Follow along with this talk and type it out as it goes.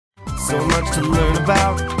so much to learn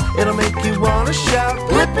about. It'll make you want to shout,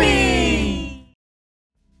 Blippi!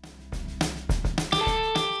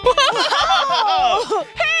 Whoa!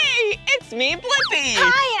 Hey, it's me, Blippi!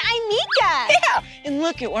 Hi, I'm Meekah! Yeah, and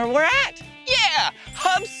look at where we're at. Yeah,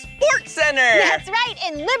 Hub Sports Center! That's right,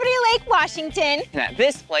 in Liberty Lake, Washington. And at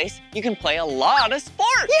this place, you can play a lot of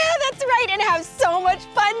sports. Yeah, that's right, and have so much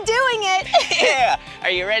fun doing it. Yeah,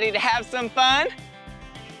 are you ready to have some fun?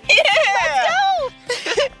 Yeah! Let's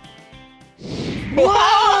go!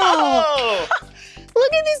 Whoa!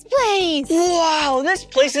 Look at this place. Wow, this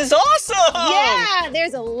place is awesome! Yeah,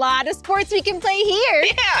 there's a lot of sports we can play here.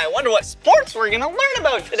 Yeah, I wonder what sports we're gonna learn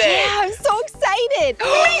about today. Yeah, I'm so excited.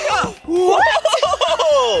 Meekah!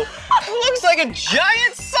 Whoa! Looks like a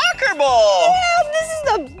giant soccer ball! Yeah, this is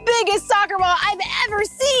the biggest soccer ball I've ever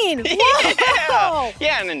seen. Whoa!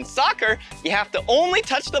 Yeah, and in soccer, you have to only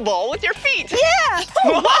touch the ball with your feet. Yeah!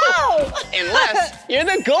 Whoa! Unless you're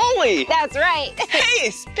the goalie. That's right. Hey,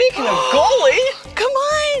 speaking of goalie. Come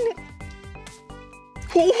on.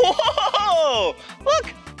 Whoa!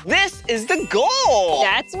 Look, this is the goal.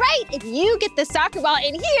 That's right. If you get the soccer ball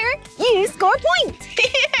in here, you score points.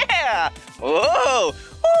 Yeah. Whoa.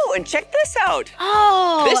 Oh, and check this out.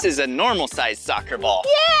 Oh. This is a normal-sized soccer ball.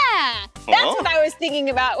 Yeah. That's Oh. what I was thinking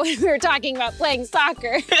about when we were talking about playing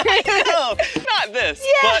soccer. I know, not this,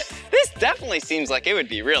 Yeah. but this definitely seems like it would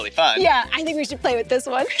be really fun. Yeah, I think we should play with this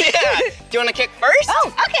one. Yeah. Do you want to kick first?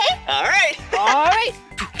 Oh, okay. All right. All right.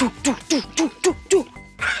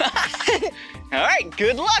 All right,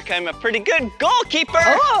 good luck. I'm a pretty good goalkeeper.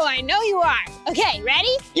 Oh, I know you are. Okay,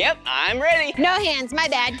 ready? Yep, I'm ready. No hands, my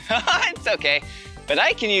bad. It's okay, but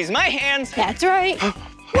I can use my hands. That's right.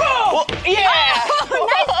 Whoa! Yeah! Oh,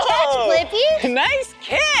 nice catch, Blippi. Nice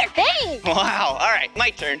kick! Thanks. Wow, all right,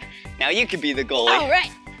 my turn. Now you can be the goalie. All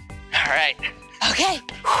right. All right. Okay.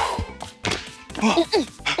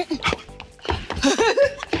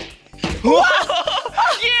 Whoa!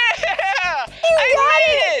 Yeah! I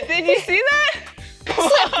made it! Did you see that?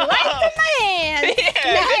 Slipped right from my hand.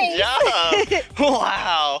 Yeah, good job.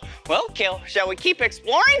 Wow. Well, shall we keep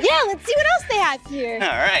exploring? Yeah, let's see what else they have here. All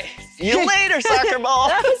right. See you later, soccer ball.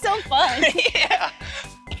 That was so fun. Yeah.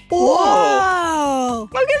 Whoa.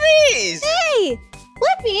 Look at these. Hey,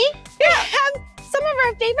 Blippi, we have some of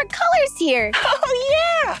our favorite colors here. Oh,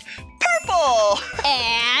 yeah. Purple.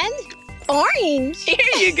 And orange. Here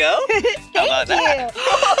you go. How about that?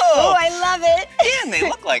 Oh, I love it. Yeah, and they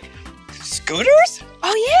look like scooters?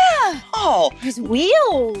 Oh, yeah. Oh, There's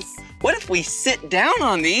wheels. what if we sit down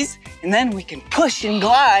on these and then we can push and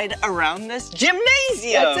glide around this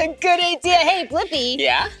gymnasium? That's a good idea. Hey, Blippi.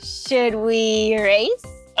 Yeah? Should we race?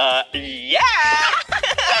 Yeah.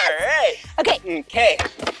 All right. Okay. Okay.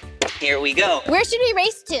 Here we go. Where should we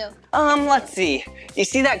race to? Let's see. You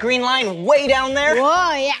see that green line way down there?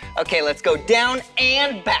 Whoa, yeah. Okay, let's go down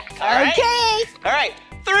and back. All right? Okay. All right.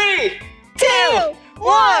 3, 2,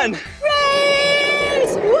 1.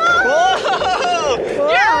 Race! Whoa! Whoa!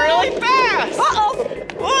 You're really fast. Uh-oh.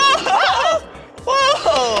 Whoa!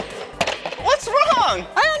 Whoa! What's wrong?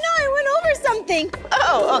 I don't know. I went over something.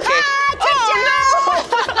 Oh, okay. Ah,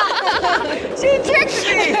 She tricked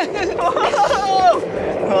me! Whoa!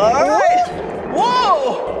 All right. Whoa!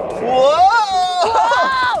 Whoa!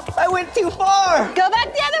 I went too far. Go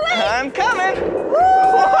back the other way. I'm coming.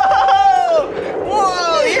 Whoa!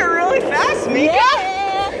 Whoa! You're really fast, Meekah. Yeah.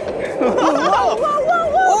 Whoa! Whoa, whoa,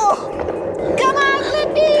 whoa. Come on,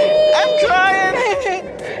 Blippi. I'm trying.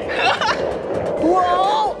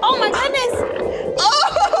 Whoa. Oh, my goodness.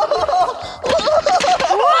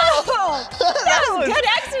 Whoa. That was good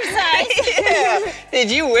exercise. Yeah. Did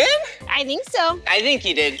you win? I think so. I think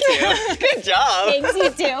you did too. Good job. Thanks, you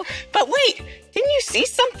too. But wait, didn't you see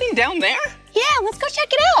something down there? Yeah, let's go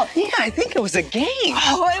check it out. Yeah, I think it was a game.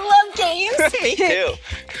 Oh, I love games. Me too.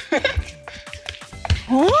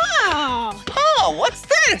 Wow. Oh, what's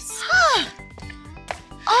this?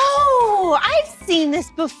 Oh, I've seen this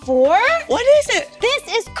before. What is it? This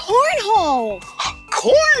is cornhole.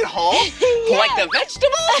 Cornhole? Yeah. Like the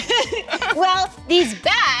vegetable? Well, these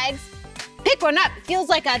bags, pick one up. It feels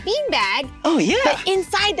like a bean bag, Oh, yeah. but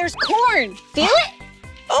inside there's corn. Feel it?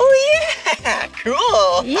 Oh, yeah.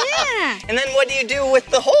 Cool. Yeah. And then what do you do with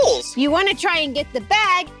the holes? You want to try and get the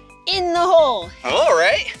bag in the hole. All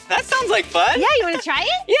right. That sounds like fun. Yeah, you want to try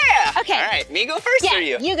it? Yeah. Okay. All right. Me go first Yeah, or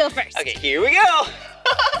you? you go first. Okay, here we go.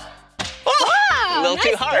 Oh, Wow, a little nice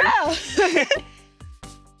too hard. throw.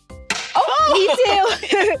 Oh, me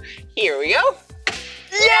too. Here we go.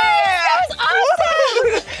 Yeah! That was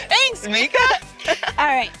awesome. Thanks, Meekah. All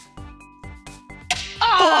right.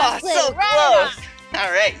 Oh, slid so right close.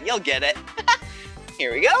 All right, you'll get it.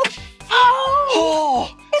 Here we go. Oh,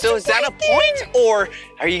 Oh, So is that a point, or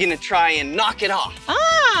are you gonna try and knock it off?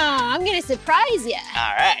 Ah, I'm gonna surprise you.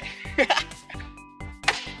 All right.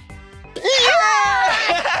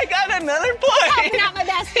 I got another Oh, point. not my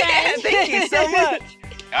best Yeah, friend. thank you so much.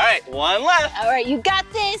 All right, one left. All right, you got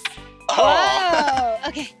this. Oh. Whoa,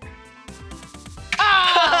 okay.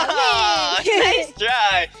 Oh, man. Nice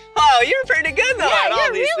try. Oh, you're pretty good though Yeah, at all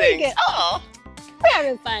you're these really things. good. Oh, We're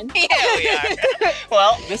having fun. yeah, we are.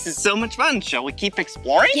 Well, this is so much fun. Shall we keep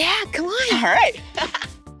exploring? Yeah, come on. All right.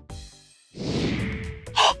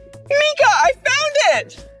 Meekah, I found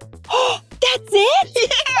it. That's it?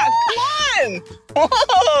 Yeah, come on.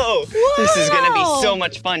 Whoa. This is gonna be so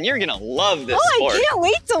much fun. You're gonna love this sport. I can't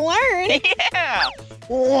wait to learn. Yeah.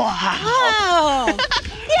 Wow.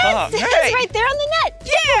 Yes, it's right. right there on the net.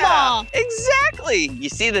 Yeah, Pickleball. exactly. You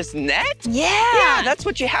see this net? Yeah. Yeah, that's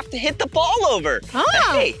what you have to hit the ball over. Oh.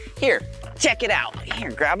 Hey, here, check it out.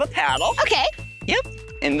 Here, grab a paddle. Okay. Yep.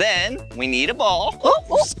 And then we need a ball.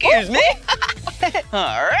 Oh, Excuse me.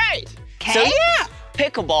 All right. Okay. So yeah,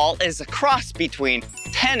 pickleball is a cross between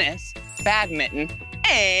tennis, badminton,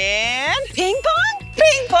 and Ping pong?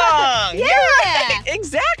 ping pong. Yeah. You're right.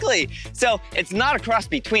 Exactly. So it's not a cross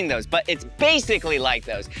between those, but it's basically like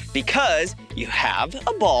those because you have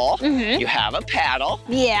a ball, you have a paddle,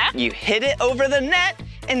 Yeah. you hit it over the net,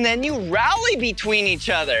 and then you rally between each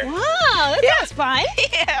other. Wow, that sounds fun.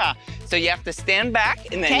 Yeah. So you have to stand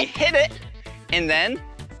back, and then Okay. you hit it, and then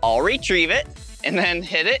I'll retrieve it, and then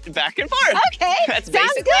hit it back and forth. Okay, That's sounds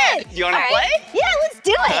basic good. that. Do you want to All play? right. Yeah, let's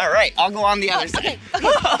do it. All right, I'll go on the other side. okay.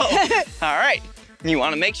 Whoa. All right. You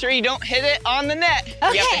want to make sure you don't hit it on the net. You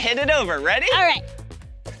have to Okay. hit it over. Ready? All right.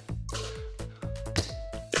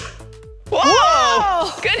 Whoa!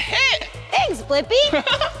 Whoa. Good hit. Thanks, Blippi.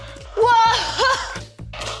 Whoa.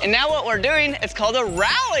 And now what we're doing, it's called a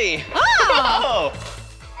rally. Oh.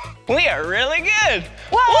 Whoa. We are really good.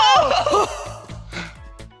 Whoa.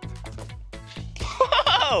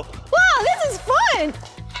 Whoa. Whoa, this is fun.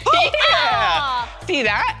 Yeah. See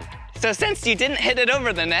that? So since you didn't hit it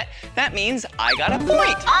over the net, that means I got a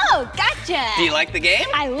point. Oh, gotcha. Do you like the game?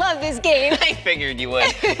 I love this game. I figured you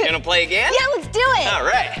would. You gonna play again? Yeah, let's do it. All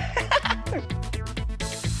right.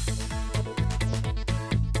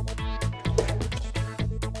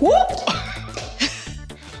 Whoop.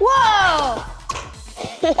 Whoa.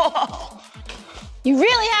 Whoa. You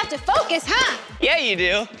really have to focus, huh? Yeah, you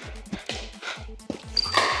do.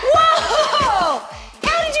 Whoa.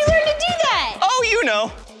 How did you learn to do that? Oh, you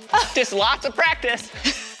know. Just lots of practice.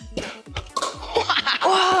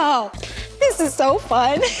 Whoa. This is so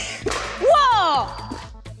fun. Whoa.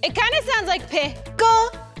 It kind of sounds like pickle,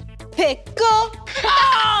 pickle.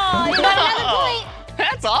 Oh, you got another point.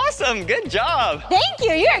 That's awesome. Good job. Thank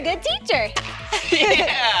you. You're a good teacher.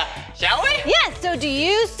 Yeah. Shall we? Yeah, so do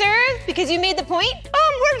you serve because you made the point?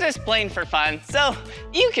 We're just playing for fun, so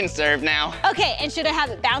you can serve now. Okay, and should I have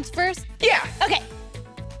it bounce first? Yeah. Okay,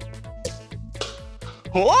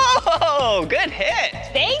 Whoa, good hit.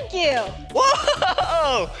 thank you.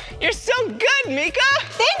 Whoa, you're so good, Meekah.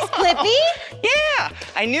 Thanks, Blippi. Yeah,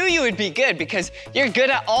 I knew you would be good because you're good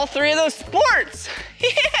at all three of those sports.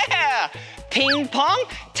 Yeah, ping pong,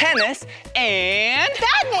 tennis, and...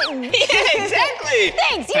 Badminton. Yeah, exactly.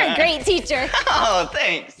 Thanks, you're a great teacher. Oh,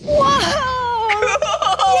 thanks. Whoa.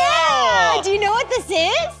 Cool. Yeah, do you know what this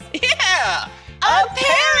is? Yeah, a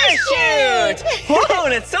parachute. Whoa,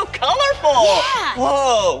 and it's so colorful. Yeah.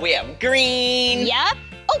 Whoa, we have green. Yep.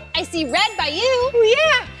 Oh, I see red by you. Oh,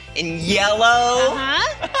 yeah. And yellow.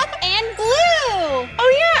 Uh-huh. And blue.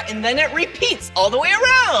 Oh, yeah, and then it repeats all the way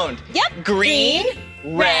around. Yep. Green,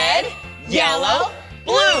 red, yellow,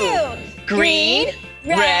 blue. Green,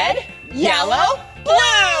 red, yellow,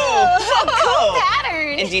 blue. Cool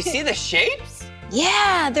pattern. And do you see the shapes?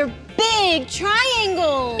 Yeah, they're big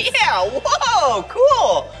triangles. Yeah, whoa,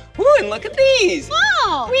 cool. Ooh, and look at these.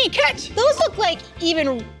 Wow. Wee, catch. Those look like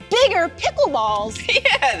even bigger pickleballs.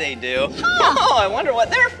 Yeah, they do. Oh, I wonder what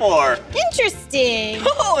they're for. Interesting.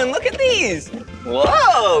 Oh, and look at these.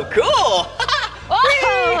 Whoa, cool.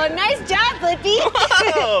 Oh, nice job, Blippi.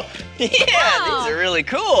 Whoa. Yeah, Wow. these are really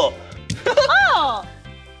cool. Oh,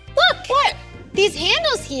 look. What? These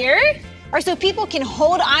handles here are so people can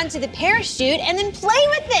hold on to the parachute and then play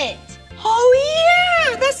with it. Oh,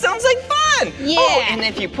 yeah, that sounds like fun. Yeah. Oh, and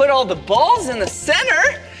if you put all the balls in the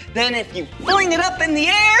center, then if you fling it up in the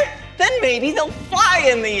air, then maybe they'll fly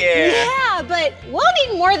in the air. Yeah, but we'll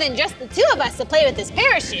need more than just the two of us to play with this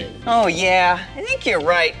parachute. Oh, yeah, I think you're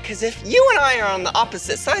right, because if you and I are on the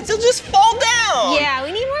opposite sides, they'll just fall down. Yeah,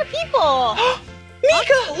 we need more people.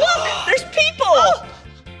 Meekah, look, there's people.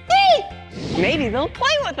 Hey! Maybe they'll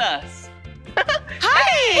play with us.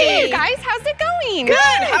 Hi. Hey, you guys. How's it going? Good.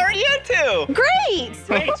 How are you two? Great.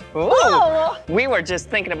 Whoa. We were just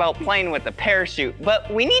thinking about playing with the parachute, but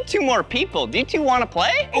we need 2 more people. Do you 2 want to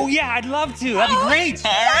play? Oh, yeah, I'd love to. That'd be great.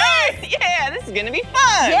 All right. Yeah, this is going to be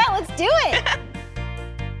fun. Yeah, let's do it.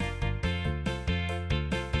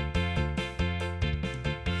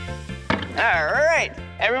 All right.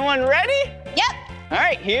 Everyone ready? Yep. All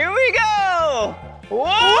right, here we go. Whoa!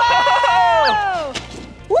 Whoa!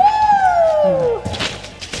 Woo!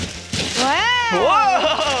 Wow!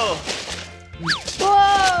 Whoa!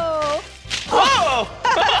 Whoa! Whoa!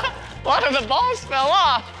 A lot of the balls fell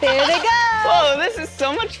off. There they go. Whoa, this is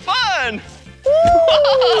so much fun. Woo!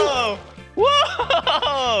 Whoa!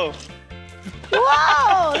 Whoa!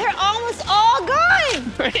 Whoa! They're almost all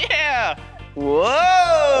gone. Yeah. Whoa!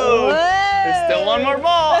 Whoa! There's still one more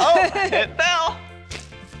ball. Oh, it fell.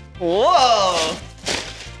 Whoa!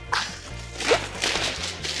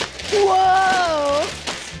 Whoa!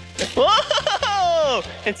 Whoa!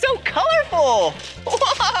 It's so colorful.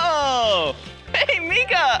 Whoa! Hey,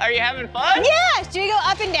 Meekah, are you having fun? Yeah, should we go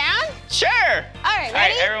up and down? Sure. All right, ready? All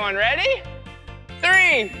right, everyone ready?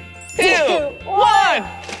 3, 2, 1.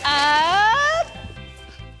 Up.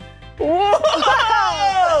 Whoa!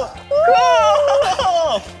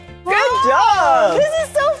 Cool! Good job! This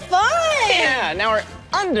is so fun! Yeah, now we're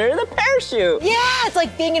under the parachute. Yeah, it's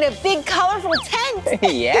like being in a big, colorful tent.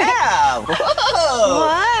 Yeah! Whoa!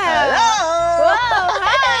 Wow! Hello! Whoa,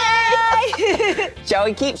 hi! Shall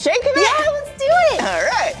we keep shaking it? Yeah, let's do it! All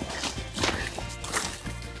right.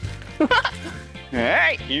 All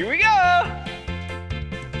right, here we go.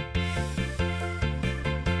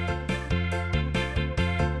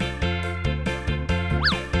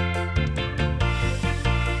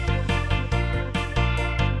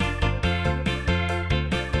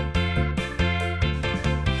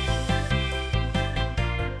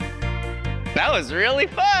 That was really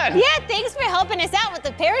fun. Yeah, thanks for helping us out with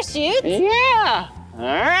the parachute. Yeah. All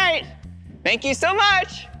right. Thank you so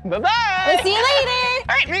much. Bye-bye. We'll see you later.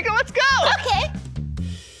 All right, Meekah, let's go. Okay.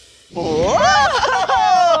 Whoa!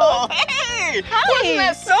 Hey! Hi. Wasn't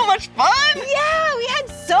that so much fun? Yeah, we had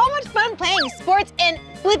so much fun playing sports, and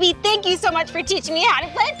Blippi, thank you so much for teaching me how to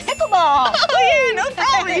play pickleball. Oh, yeah, no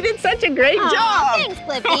problem. You did such a great Aw, job. thanks,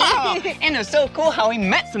 Blippi. And it was so cool how we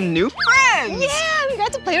met some new friends. Yeah, we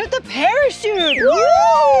got to play with the parachute.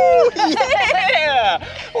 Woo! Yeah!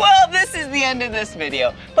 Well, this is the end of this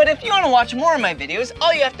video. But if you want to watch more of my videos,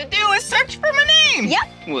 all you have to do is search for my name. Yep.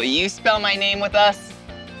 Will you spell my name with us?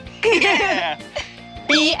 Yeah.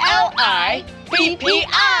 B-L-I-P-P-I.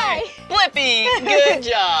 Blippi, good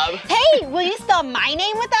job. Hey, will you spell my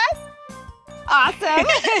name with us? Awesome.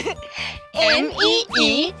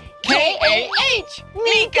 M-E-E-K-A-H.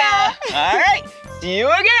 Meekah. All right, see you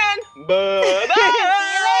again. Bye-bye. See you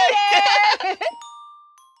later.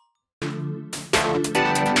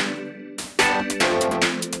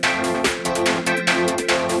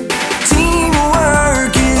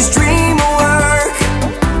 Teamwork is dream work.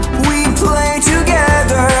 We play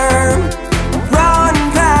together, run,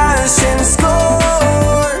 pass, and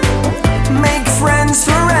score. Make friends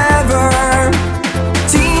forever.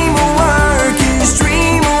 Teamwork is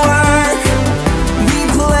dream work. We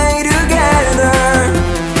play together,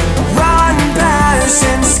 run, pass,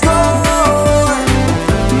 and score.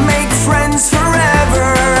 Make friends forever.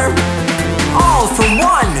 All for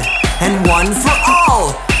one and one for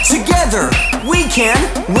all. Together we can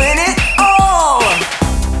win it all.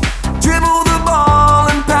 Dribble the ball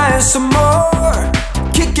and pass some more.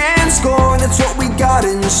 Kick and score, that's what we got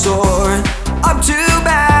in store. Up to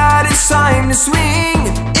bat, it's time to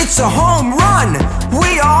swing. It's a home run,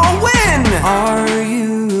 we all win. Are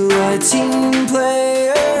you a team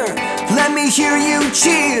player? Let me hear you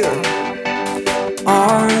cheer.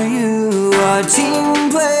 Are you a team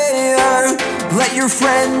player? Let your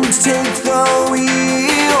friends take the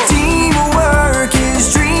wheel. Teamwork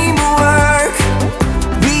is dream work.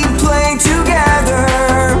 We play together,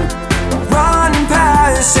 run,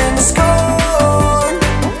 pass, and score.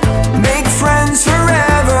 Make friends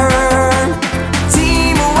forever.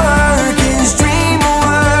 Teamwork is dream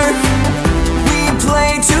work. We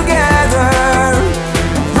play together,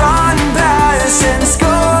 run, pass, and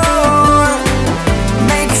score.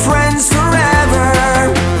 Make friends forever.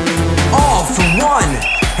 All for one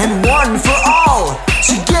and one for all.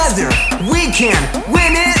 Together we can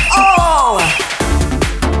win it all.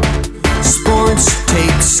 Sports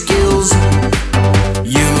take skills.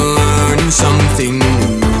 You learn something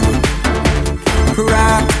new.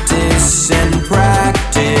 Practice and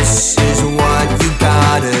practice is what you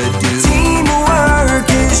gotta do. Teamwork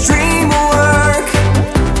is dream work.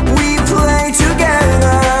 We play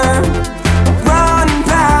together,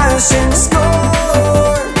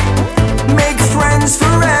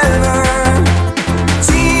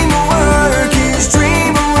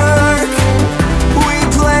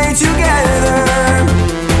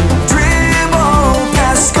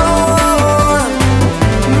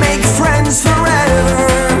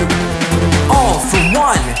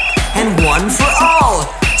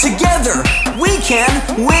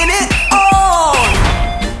 can win it all!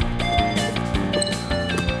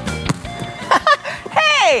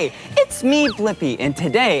 Hey, it's me, Blippi, and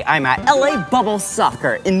today I'm at LA Bubble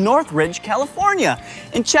Soccer in Northridge, California.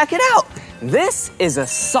 And check it out, this is a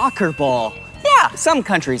soccer ball. Yeah, some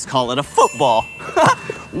countries call it a football.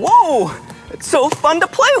 Whoa, it's so fun to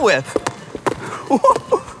play with.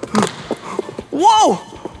 Whoa,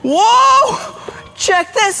 whoa,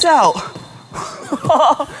 check this out.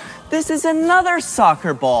 This is another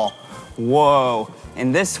soccer ball. Whoa,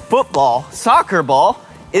 and this soccer ball,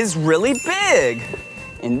 is really big.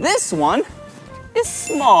 And this one is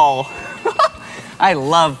small. I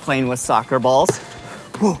love playing with soccer balls.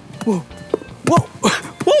 Whoa, whoa, whoa,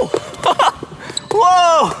 whoa,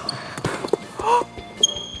 whoa.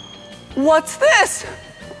 What's this?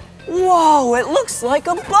 Whoa, it looks like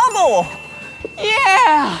a bubble.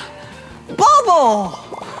 Yeah, bubble.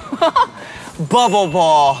 Bubble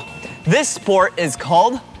ball. This sport is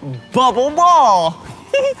called bubble ball.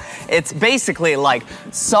 It's basically like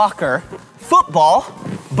soccer, football,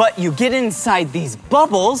 but you get inside these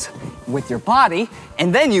bubbles with your body,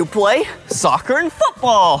 and then you play soccer and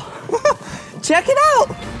football. Check it out.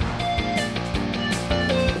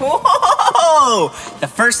 Whoa! The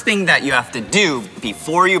first thing that you have to do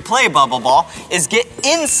before you play bubble ball is get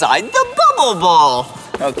inside the bubble ball.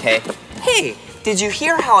 Okay. Hey, did you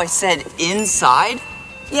hear how I said inside?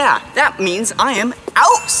 Yeah, that means I am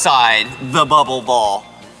outside the bubble ball.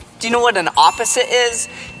 Do you know what an opposite is?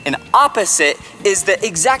 An opposite is the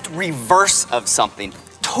exact reverse of something.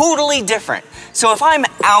 Totally different. So if I'm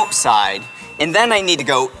outside and then I need to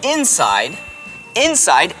go inside,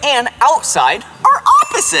 inside and outside are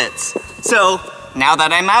opposites. So now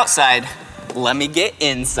that I'm outside, let me get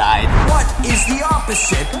inside. What is the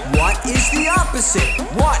opposite? What is the opposite?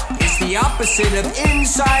 What is the opposite of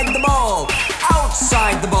inside the ball?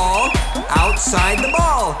 Outside the ball. Outside the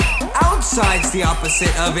ball. Outside's the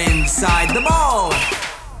opposite of inside the ball.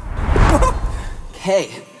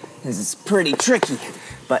 Okay, this is pretty tricky,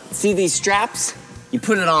 but see these straps? You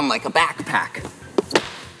put it on like a backpack,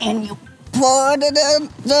 and you put it in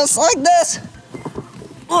just like this.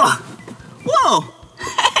 Whoa, whoa,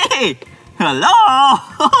 hey,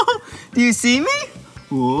 hello, do you see me?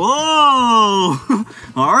 Whoa,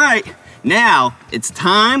 all right, now it's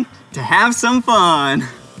time to have some fun.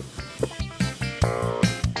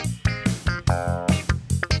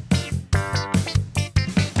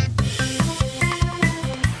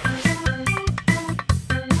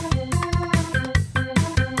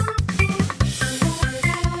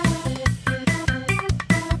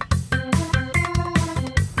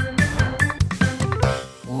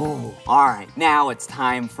 All right, now it's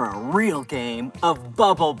time for a real game of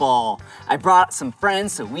bubble ball. I brought some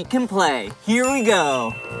friends so we can play. Here we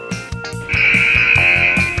go.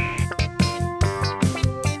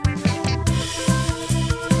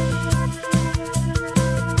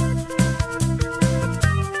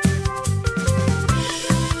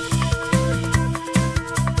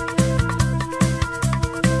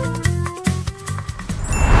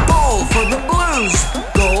 Goal for the Blues!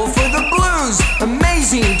 Goal for the Blues!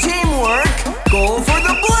 Amazing teamwork! Goal for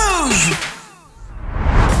the Blues!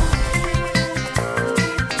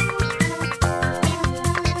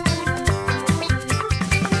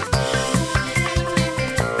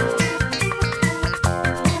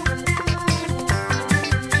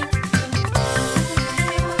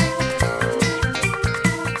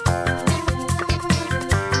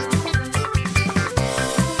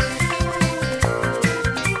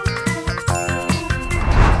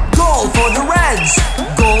 Goal for the Reds!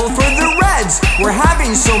 Goal for the Reds! We're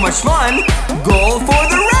having so much fun! Goal for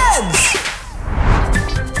the Reds!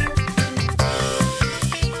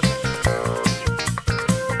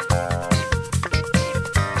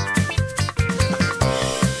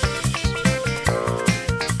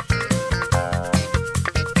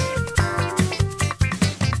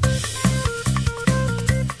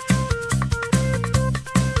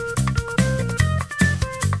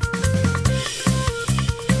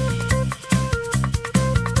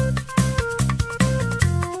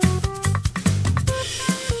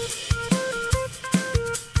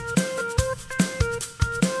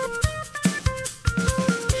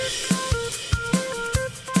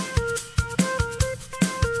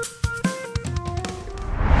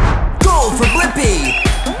 Goal for Blippi!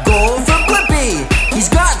 Goal for Blippi! He's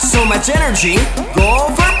got so much energy! Goal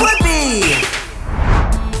for Blippi!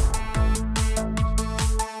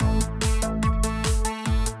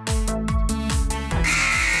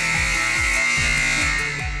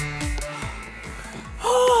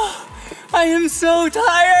 I am so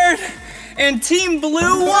tired, and Team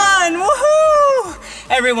Blue won, woohoo!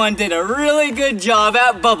 Everyone did a really good job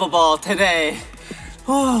at Bubble Ball today.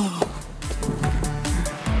 Oh.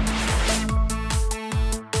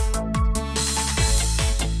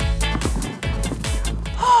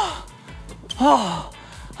 Oh,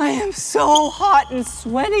 I am so hot and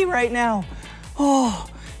sweaty right now. Oh,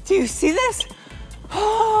 do you see this?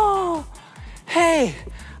 Oh, hey,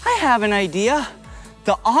 I have an idea.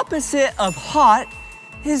 The opposite of hot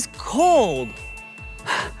is cold.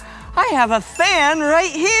 I have a fan right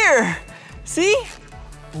here. See?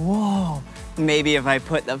 Whoa, maybe if I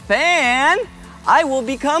put the fan, I will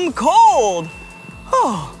become cold.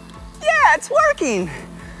 Oh, yeah, it's working.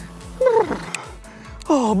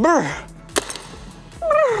 Oh, brr.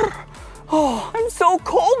 Oh, I'm so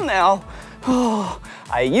cold now. Oh,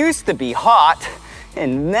 I used to be hot,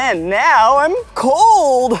 and then now I'm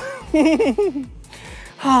cold.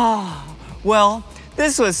 Well,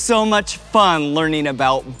 this was so much fun learning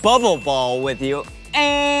about Bubble Ball with you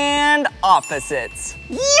and opposites.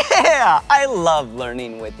 Yeah, I love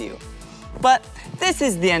learning with you. But this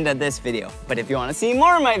is the end of this video. But if you want to see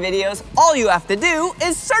more of my videos, all you have to do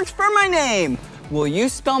is search for my name. Will you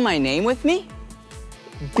spell my name with me?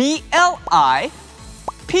 B-L-I-P-P-I.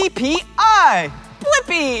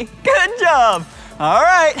 Blippi. Good job. All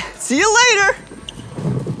right, see you later.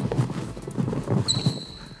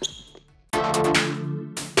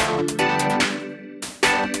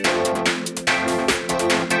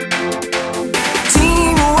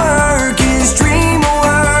 Teamwork is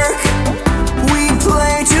dreamwork. We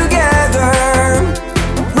play together.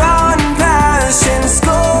 Run, pass, and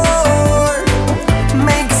score.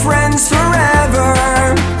 Make friends forever.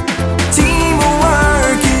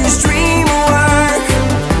 Teamwork is dreamwork.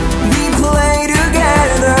 We play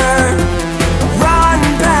together. Run,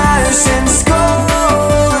 pass, and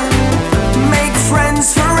score. Make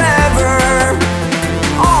friends forever.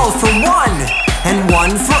 All for one and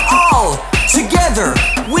one for all. Together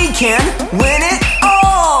we can win it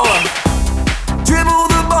all. Dribble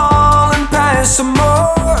the ball and pass some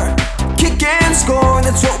more. Kick and score,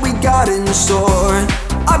 that's what we got in store.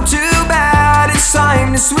 Up to bat, it's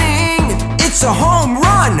time to swing. It's a home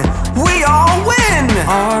run, we all win.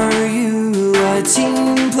 Are you a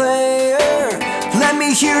team player? Let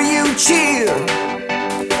me hear you cheer.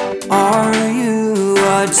 Are you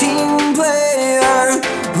a team player?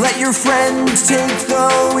 Let your friends take the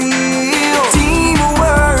wheel.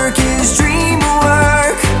 Teamwork is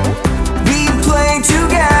dreamwork. We play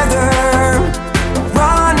together.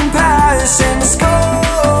 Run, pass, and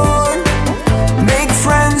score. Make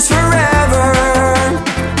friends forever.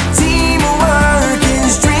 Teamwork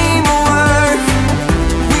is dreamwork.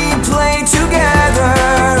 We play together.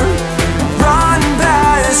 Run,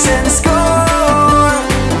 pass, and score.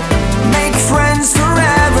 Make friends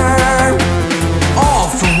forever. All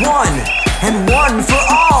for one and one for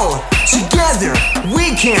all. Together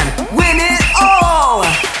we can win it all.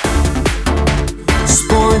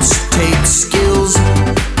 Sports take skills.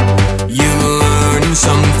 You learn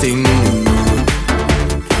something new.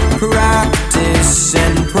 Practice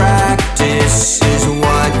and practice is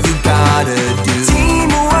what you gotta do.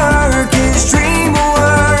 Teamwork is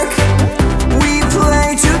dreamwork. We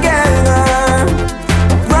play together.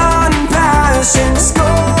 Run, pass, and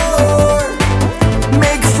score.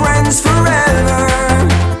 Make friends forever.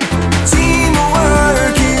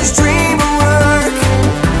 Teamwork is dreamwork.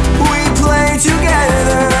 We play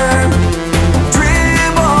together.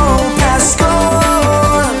 Dribble, pass,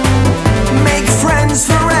 score. Make friends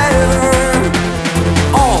forever.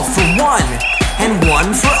 All for one and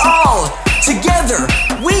one for all. Together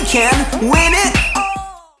we can win it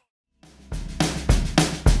all.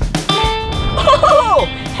 Oh,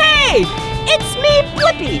 hey, it's me,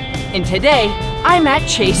 Blippi, and today I'm at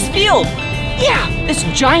Chase Field. Yeah, this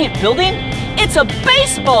giant building, it's a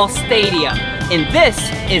baseball stadium, and this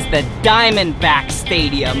is the Diamondback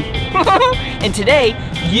Stadium. And today,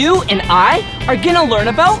 you and I are gonna learn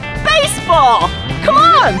about baseball. Come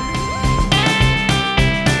on!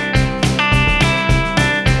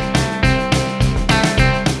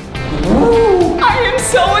 Ooh, I am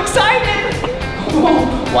so excited!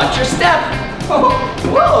 Watch your step.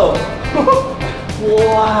 Whoa!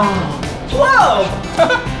 Wow! Whoa!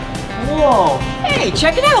 Whoa! Hey,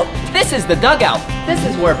 check it out! This is the dugout. This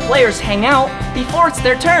is where players hang out before it's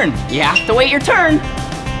their turn. You have to wait your turn.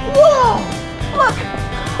 Whoa! Look!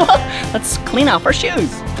 Let's clean off our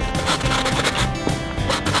shoes.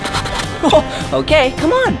 Okay,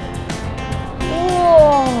 come on.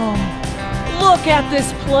 Whoa! Look at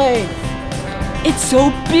this place. It's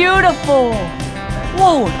so beautiful.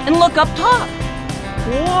 Whoa, and look up top.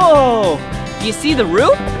 Whoa! Do you see the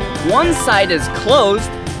roof? One side is closed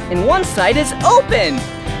and one side is open.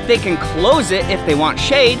 They can close it if they want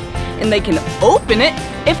shade, and they can open it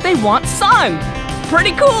if they want sun.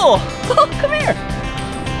 Pretty cool. Oh, come here.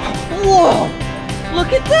 Whoa,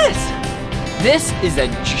 look at this. This is a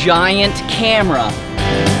giant camera.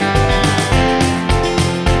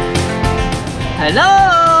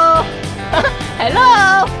 Hello?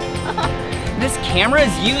 Hello? This camera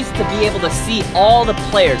is used to be able to see all the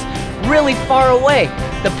players really far away.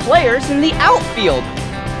 The players in the outfield.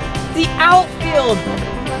 The outfield.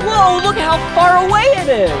 Whoa, look how far away it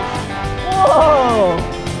is. Whoa.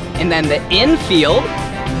 And then the infield.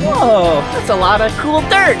 Whoa, that's a lot of cool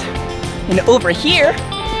dirt. And over here,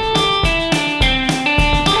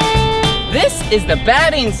 this is the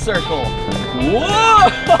batting circle. Whoa!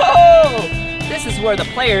 This is where the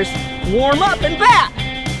players warm up and bat.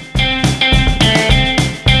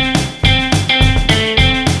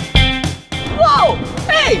 Whoa!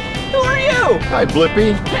 Hey, who are you? Hi,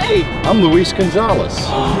 Blippi. Hey. I'm Luis Gonzalez.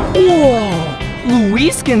 Whoa!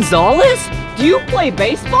 Luis Gonzalez? Do you play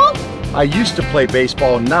baseball? I used to play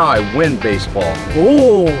baseball, now I win baseball.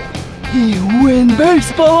 Oh, you win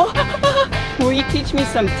baseball? Will you teach me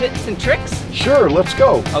some tips and tricks? Sure, let's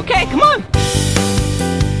go. Okay, come on.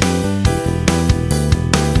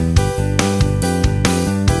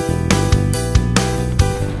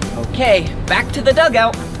 Okay, back to the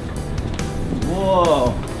dugout.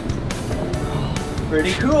 Whoa.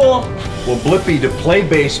 Pretty cool. Well, Blippi, to play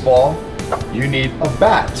baseball, you need a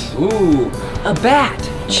bat. Ooh, a bat.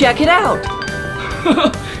 Check it out.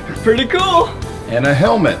 Pretty cool. And a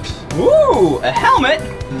helmet. Ooh, a helmet.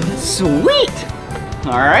 Sweet.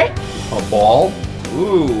 All right. A ball.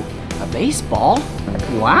 Ooh, a baseball.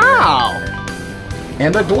 Wow.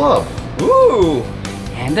 And a glove. Ooh,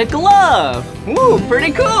 and a glove. Ooh,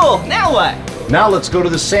 pretty cool. Now what? Now let's go to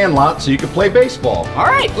the sandlot so you can play baseball. All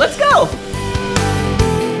right, let's go.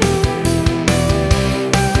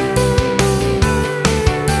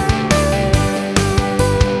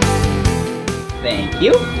 Thank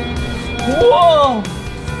you. Whoa!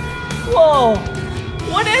 Whoa!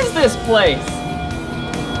 What is this place?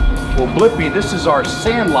 Well, Blippi, this is our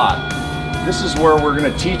sandlot. This is where we're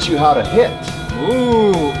gonna teach you how to hit.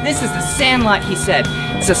 Ooh, this is the sandlot, he said.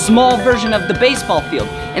 It's a small version of the baseball field,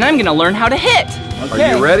 and I'm gonna learn how to hit.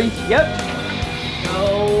 Okay. Are you ready? Yep.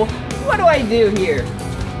 So, what do I do here?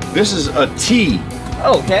 This is a tee.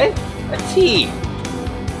 Okay, a tee.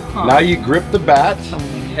 Huh. Now you grip the bat.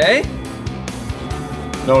 Okay.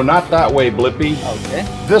 No, not that way, Blippi. Okay.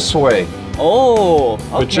 This way. Oh, okay.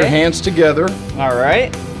 Put your hands together. All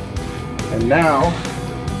right. And now,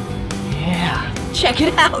 Yeah, check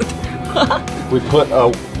it out. we put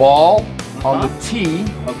a ball on the tee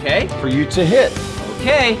Okay, for you to hit.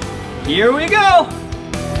 okay, here we go.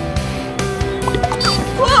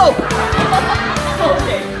 Whoa!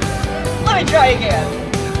 Okay, let me try again.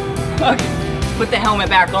 Okay, put the helmet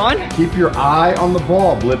back on. Keep your eye on the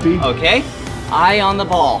ball, Blippi. Okay, eye on the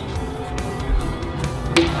ball.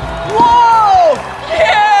 Whoa!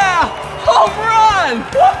 Yeah! Home run!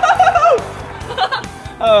 Woo-hoo!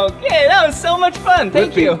 Okay, that was so much fun.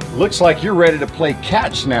 Thank Blippi, you. Looks like you're ready to play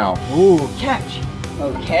catch now. Ooh, catch.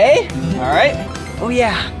 Okay, all right. Oh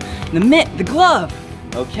yeah, the mitt, the glove.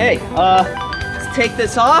 Okay, let's take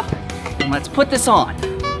this off and let's put this on.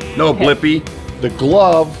 No, Okay. Blippi, the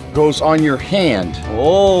glove goes on your hand.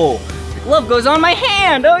 Oh, the glove goes on my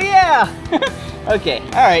hand. Oh yeah. Okay,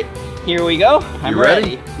 all right. Here we go. I'm You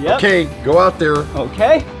ready? Yep. Okay, go out there.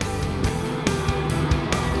 Okay.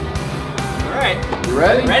 All right. You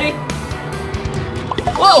ready? Ready?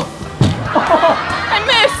 Whoa! I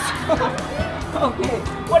missed! Okay,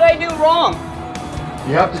 what'd I do wrong?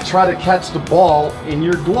 You have to try to catch the ball in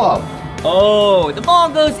your glove. Oh, the ball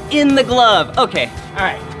goes in the glove. Okay, all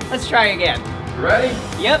right, let's try again. You ready?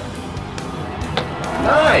 Yep.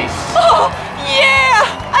 Nice! Oh,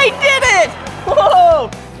 yeah! I did it! Whoa,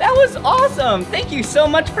 that was awesome. Thank you so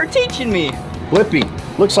much for teaching me. Blippi,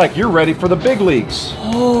 looks like you're ready for the big leagues.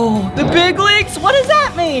 Oh, the big leagues? What does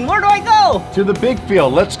that mean? Where do I go? To the big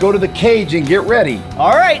field. Let's go to the cage and get ready.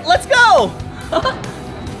 All right, let's go.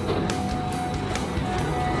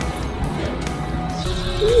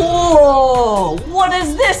 Whoa, what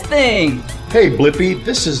is this thing? Hey, Blippi,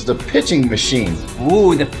 this is the pitching machine.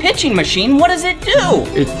 Ooh, the pitching machine, what does it do?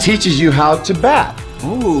 It teaches you how to bat.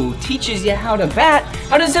 Ooh, teaches you how to bat.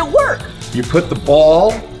 How does it work? You put the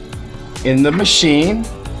ball in the machine.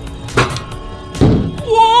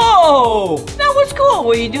 Whoa, that was cool.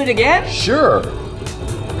 Will you do it again? Sure.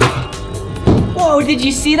 Whoa, did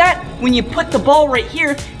you see that? When you put the ball right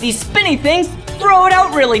here, these spinny things throw it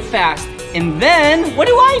out really fast. And then, what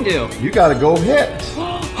do I do? You gotta go hit.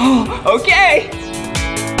 Okay.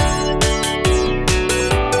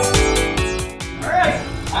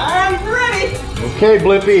 I'm ready. Okay,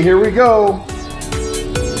 Blippi, here we go.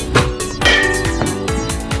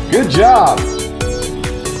 Good job.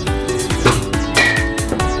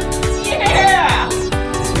 Yeah!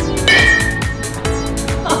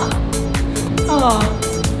 Oh.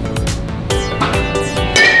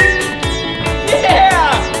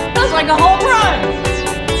 Yeah! That's like a home run!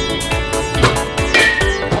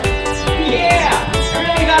 Yeah! I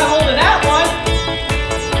really got a hold of that one.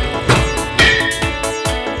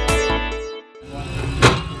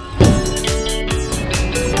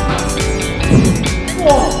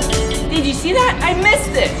 Whoa! Did you see that? I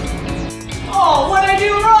missed it! Oh, what'd I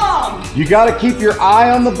do wrong? You gotta keep your eye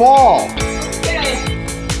on the ball. Okay.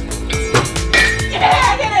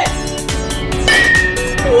 Yeah, get it!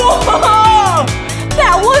 Whoa!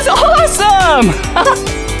 That was awesome!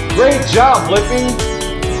 Great job, Blippi.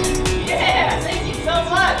 Yeah, thank you so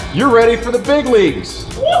much! You're ready for the big leagues.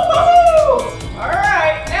 Woohoo!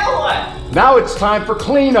 Alright, now what? Now it's time for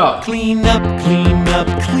cleanup. Clean up, clean up,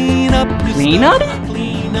 clean up. Clean up?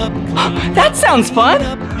 Clean up, That sounds fun!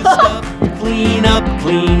 clean up,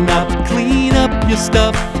 clean up, clean up your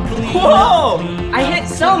stuff. Whoa! I hit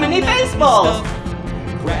so many baseballs!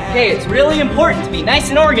 Okay, it's really important to be nice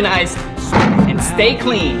and organized and stay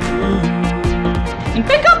clean. And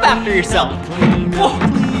pick up after yourself. Whoa!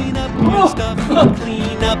 Clean up your stuff.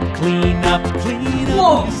 Clean up, clean up, clean up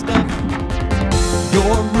Whoa. your stuff.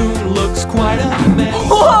 Your room looks quite a mess.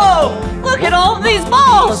 Whoa! Look at all of these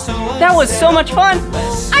balls! That was so much fun!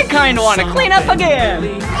 I kinda wanna clean up again!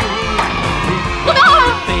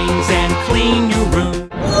 Things and clean your room.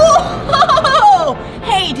 Whoa!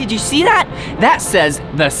 Hey, did you see that? That says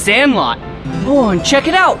The Sandlot. Oh, and check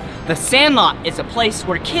it out! The Sandlot is a place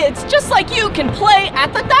where kids just like you can play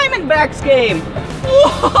at the Diamondbacks game.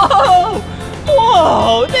 Whoa!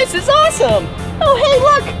 Whoa, this is awesome! Oh, hey,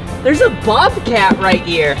 look! There's a bobcat right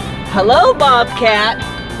here. Hello, bobcat.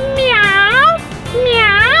 Meow,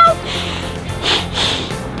 meow.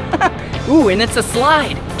 Ooh, and it's a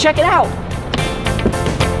slide. Check it out.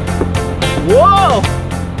 Whoa!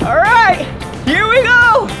 All right, here we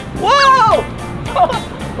go. Whoa!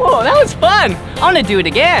 Whoa, that was fun. I want to do it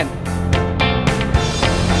again.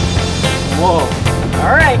 Whoa!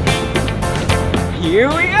 All right, here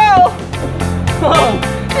we go. Whoa,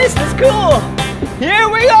 this is cool. Here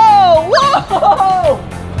we go. Whoa!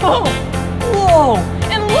 Whoa! Whoa!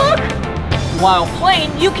 And look! While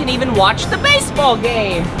playing, you can even watch the baseball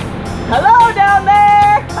game. Hello down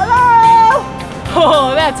there! Hello!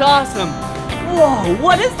 Oh, that's awesome. Whoa,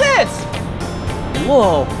 what is this?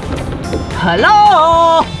 Whoa.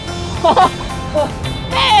 Hello!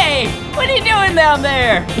 Hey, what are you doing down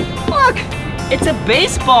there? Look, it's a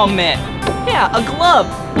baseball mitt. Yeah, a glove.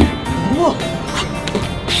 Whoa.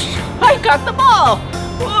 I got the ball.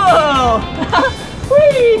 Whoa.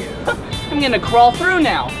 Whee. I'm gonna crawl through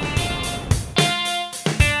now.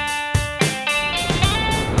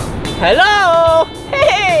 Hello!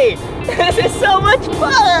 Hey! This is so much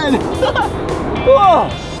fun! Whoa!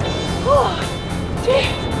 Oh, geez.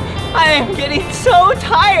 I am getting so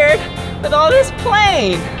tired with all this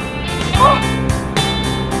playing. Oh.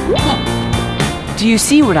 Do you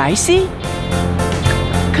see what I see?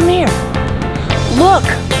 Come here. Look!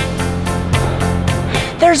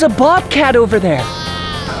 There's a bobcat over there.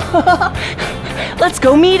 Let's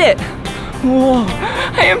go meet it. Whoa,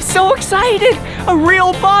 I am so excited. A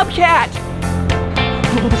real bobcat.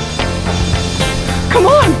 Come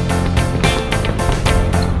on.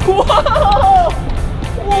 Whoa.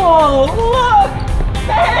 Whoa, look.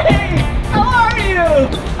 Hey, how are you?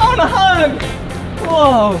 I want a hug.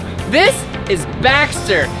 Whoa, this is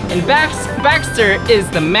Baxter. And Baxter is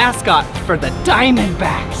the mascot for the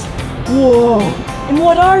Diamondbacks. Whoa, and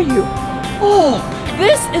what are you? Oh,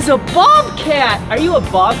 this is a bobcat. Are you a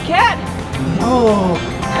bobcat? Oh.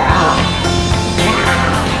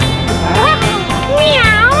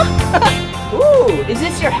 Meow. Ooh, is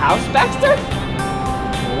this your house, Baxter?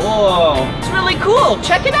 Whoa, it's really cool.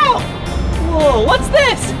 Check it out. Whoa, what's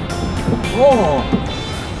this? Whoa,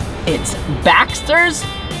 it's Baxter's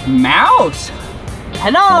mouse.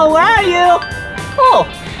 Hello, where are you? Oh,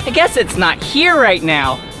 I guess it's not here right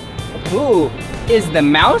now. Ooh, is the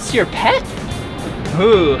mouse your pet?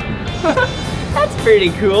 Ooh, that's pretty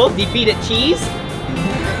cool. Do you feed it cheese?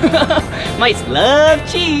 Mice love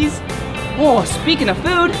cheese. Oh, speaking of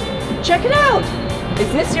food, check it out. Is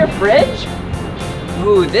this your fridge?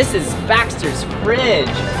 Ooh, this is Baxter's fridge.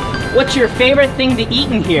 What's your favorite thing to eat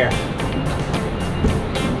in here?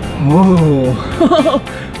 Whoa,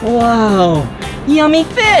 wow, yummy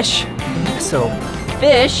fish. So,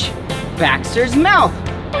 fish, Baxter's mouth.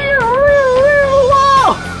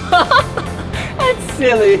 Whoa, that's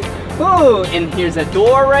silly. Ooh, and here's a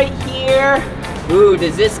door right here. Ooh,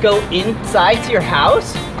 does this go inside to your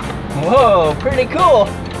house? Whoa, pretty cool.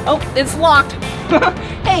 Oh, it's locked.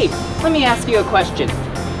 Hey, let me ask you a question.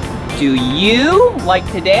 Do you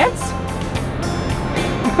like to dance?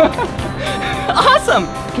 Awesome!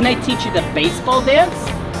 Can I teach you the baseball dance?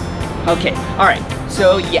 Okay, all right.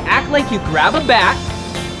 So you act like you grab a bat,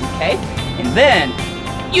 okay? And then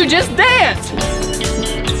you just dance.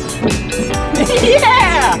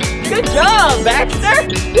 Yeah! Good job, Baxter!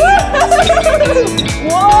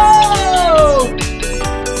 Whoa!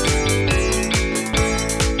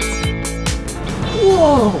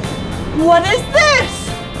 Whoa! What is this?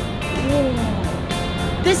 Whoa.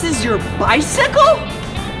 This is your bicycle?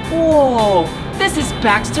 Whoa! This is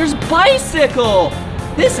Baxter's bicycle!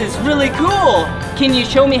 This is really cool! Can you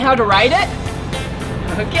show me how to ride it?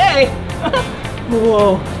 Okay!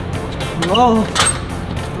 Whoa! Whoa!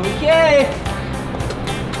 Okay!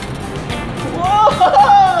 Whoa!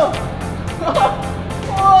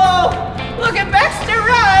 Whoa! Look at Baxter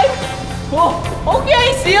ride! Whoa!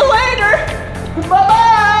 Okay, see you later!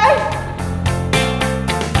 Bye-bye!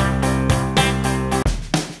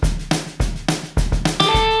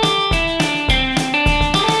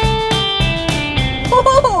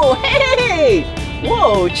 Oh, hey!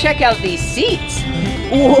 Whoa, check out these seats.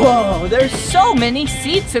 Whoa, there's so many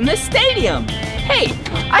seats in this stadium. Hey,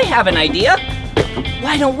 I have an idea.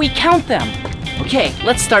 Why don't we count them? Okay,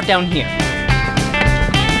 let's start down here.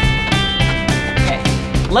 Okay,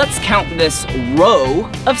 let's count this row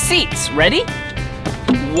of seats. Ready?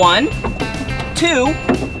 1, 2,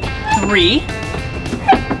 3,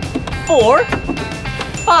 4,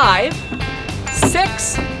 5,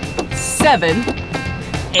 6, 7,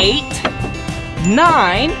 8,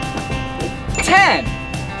 9, 10,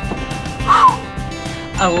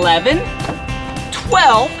 11,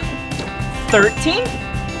 12, 13,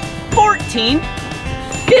 14,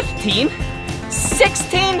 15,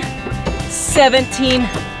 16, 17,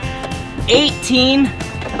 18,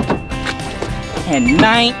 and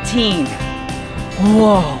 19.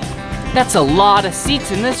 Whoa, that's a lot of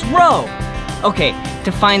seats in this row. Okay,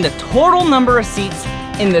 to find the total number of seats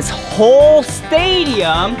in this whole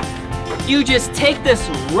stadium, you just take this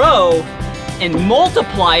row and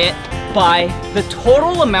multiply it by the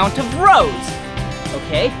total amount of rows.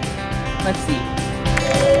 Okay, let's see.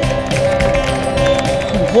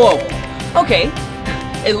 Whoa, okay,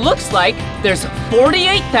 it looks like there's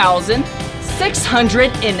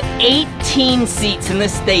 48,618 seats in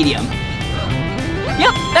this stadium.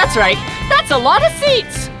 Yep, that's right, that's a lot of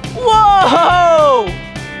seats. Whoa!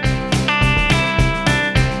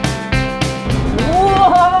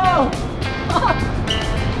 Whoa!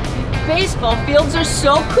 Baseball fields are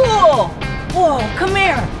so cool! Whoa, come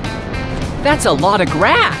here! That's a lot of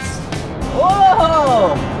grass!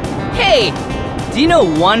 Whoa! Hey, do you know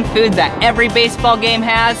one food that every baseball game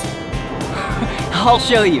has? I'll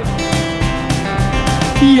show you.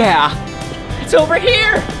 Yeah, it's over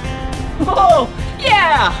here! Whoa,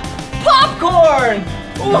 yeah! Popcorn!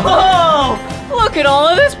 Whoa! Look at all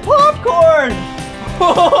of this popcorn!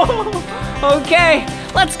 Whoa! Okay,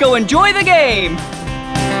 let's go enjoy the game!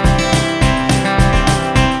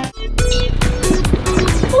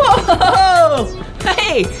 Whoa!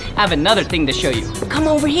 Hey, I have another thing to show you. Come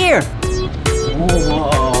over here.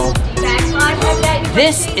 Whoa.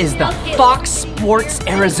 This is the Fox Sports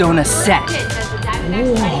Arizona set.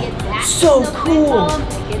 Whoa, so cool.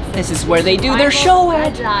 This is where they do their show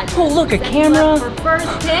at. Oh, look, a camera.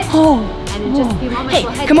 Oh, hey,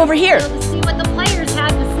 come over here. See what the players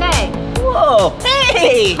have to say. Whoa,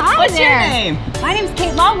 hey, Hi what's there. your name? My name's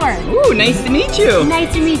Kate Longworth. Ooh, nice to meet you.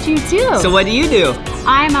 Nice to meet you too. So what do you do?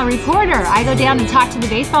 I'm a reporter. I go down and talk to the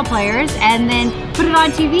baseball players and then put it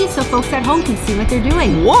on TV so folks at home can see what they're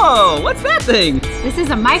doing. Whoa, what's that thing? This is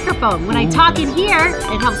a microphone. When I talk in here,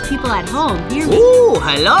 it helps people at home hear me. Ooh,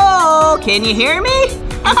 hello, can you hear me?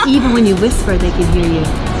 Even when you whisper, they can hear you.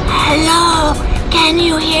 Hello, can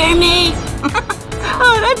you hear me?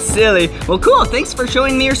 Oh, that's silly. Well, cool, thanks for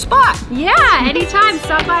showing me your spot. Yeah, anytime.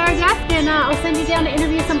 Stop by our desk and I'll send you down to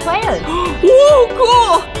interview some players. Whoa,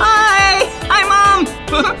 cool. Hi. Hi, Mom.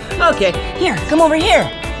 Okay, here, come over here.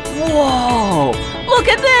 Whoa, look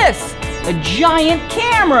at this. A giant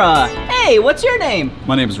camera. Hey, what's your name?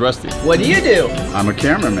 My name is Rusty. What do you do? I'm a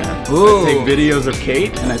cameraman. Ooh. I take videos of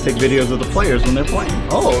Kate and I take videos of the players when they're playing.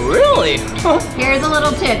 Oh, really? Here's a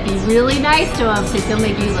little tip. Be really nice to them because he'll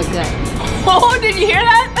make you look good. Oh, did you hear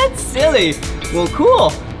that? That's silly. Well,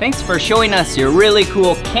 cool. Thanks for showing us your really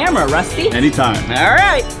cool camera, Rusty. Anytime. All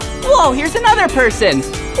right. Whoa, here's another person.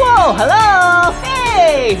 Whoa, hello. Hey.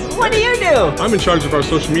 Hey, what do you do? I'm in charge of our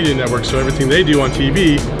social media network, so everything they do on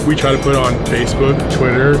TV, we try to put on Facebook,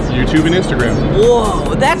 Twitter, YouTube, and Instagram.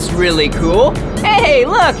 Whoa, that's really cool. Hey,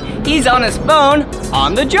 look, he's on his phone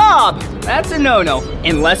on the job. That's a no-no,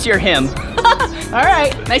 unless you're him. All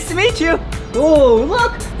right, nice to meet you. Whoa,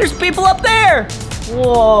 look, there's people up there.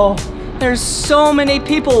 Whoa, there's so many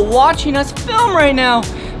people watching us film right now.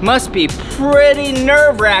 Must be pretty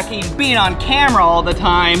nerve-wracking being on camera all the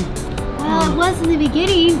time. Well, it was in the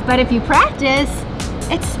beginning, but if you practice,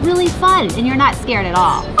 it's really fun and you're not scared at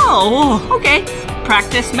all. Oh, okay.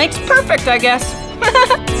 Practice makes perfect, I guess.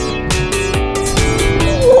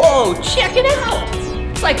 Whoa, check it out.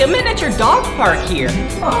 It's like a miniature dog park here.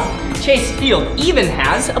 Oh, Chase Field even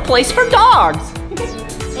has a place for dogs.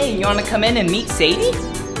 Hey, you wanna come in and meet Sadie?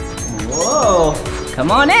 Whoa,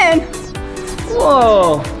 come on in.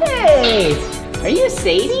 Whoa, hey, are you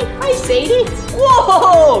Sadie? Hi, Sadie.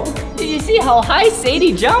 Whoa, did you see how high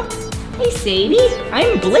Sadie jumped? Hey, Sadie,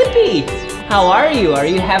 I'm Blippi. How are you? Are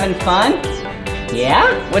you having fun?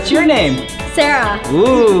 Yeah? What's your name? Sarah.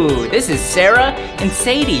 Ooh, this is Sarah and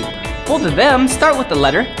Sadie. Both of them start with the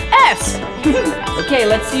letter S. Okay,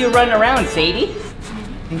 let's see you run around, Sadie.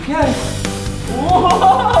 Okay.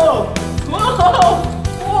 Whoa! Whoa!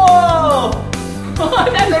 Whoa!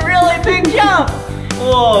 That's a really big jump.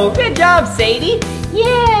 Whoa, good job, Sadie.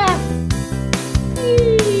 Yeah.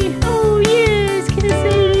 Oh, yes, can I say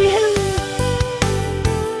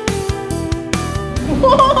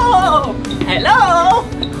Whoa! Hello!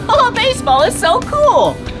 Oh, baseball is so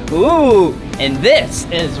cool. Ooh, and this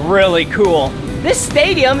is really cool. This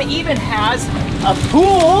stadium even has a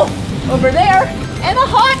pool over there and a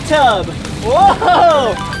hot tub.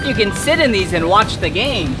 Whoa! You can sit in these and watch the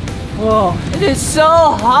game. Whoa, it is so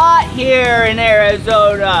hot here in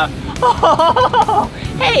Arizona. Oh,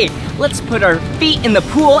 hey, let's put our feet in the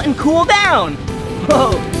pool and cool down.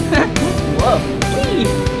 Whoa, whoa, whee.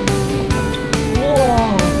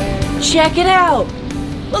 Whoa, check it out.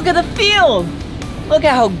 Look at the field. Look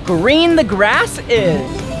at how green the grass is.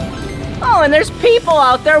 Oh, and there's people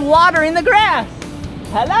out there watering the grass.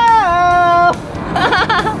 Hello.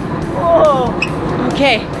 Whoa,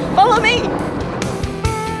 okay, follow me.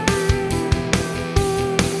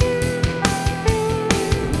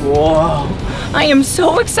 Whoa, I am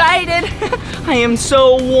so excited. I am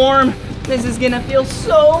so warm. This is gonna feel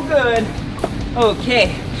so good.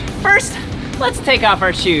 Okay, first, let's take off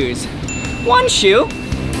our shoes. One shoe.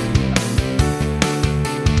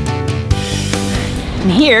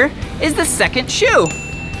 And here is the second shoe.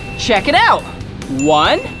 Check it out.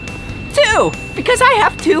 1, 2, because I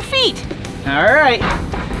have 2 feet. All right,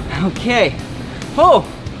 okay. Oh,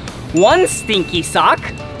 1 stinky sock.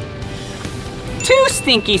 2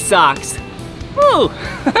 stinky socks. Ooh,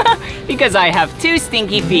 because I have 2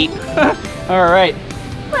 stinky feet. All right,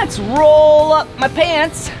 let's roll up my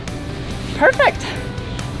pants. Perfect.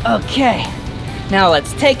 Okay, now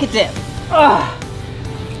let's take a dip.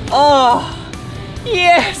 Oh,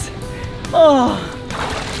 yes. Oh,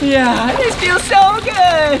 yeah, this feels so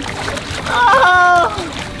good. Oh,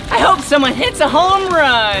 I hope someone hits a home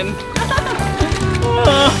run.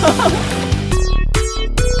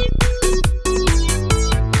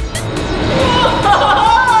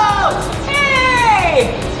 Oh.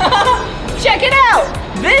 Hey! Check it out!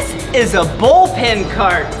 This is a bullpen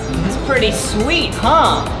cart. It's pretty sweet,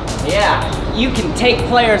 huh? Yeah, you can take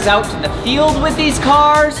players out to the field with these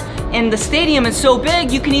cars, and the stadium is so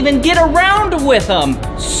big you can even get around with them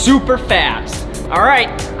super fast. All right,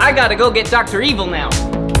 I gotta go get Dr. Evil now.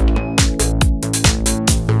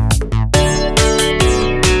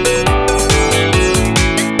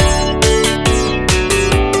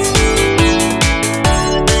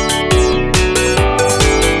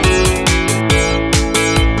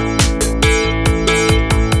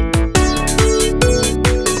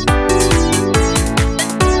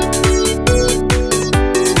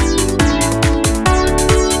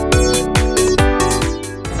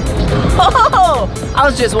 I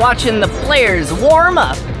was just watching the players warm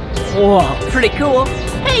up. Whoa, pretty cool.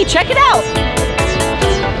 Hey, check it out.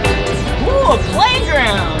 Ooh, a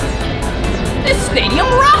playground. This stadium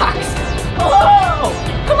rocks. Whoa,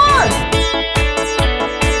 come on.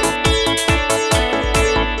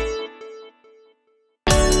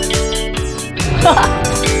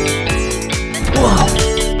 Whoa.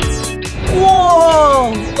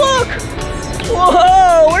 Whoa, look.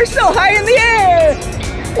 Whoa, we're so high in the air.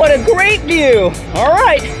 What a great view! All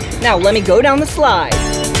right, now let me go down the slide.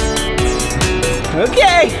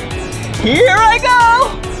 Okay, here I go!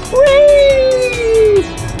 Whee!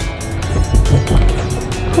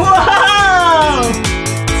 Wow!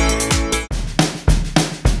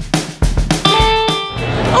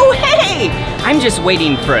 just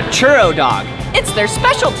waiting for a churro dog. It's their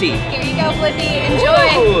specialty. Here you go, Blippi.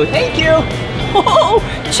 Enjoy. Ooh, thank you. Whoa,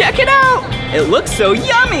 check it out. It looks so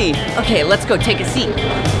yummy. Okay, let's go take a seat.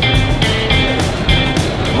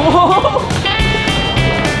 Whoa.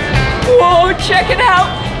 Whoa, check it out.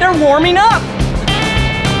 They're warming up.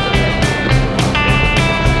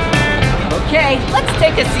 Okay, let's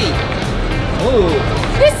take a seat. Ooh,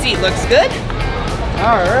 this seat looks good.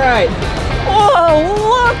 All right. Whoa,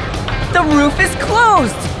 look. The roof is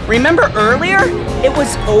closed. Remember earlier? It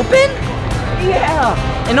was open? Yeah.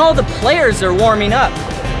 And all the players are warming up.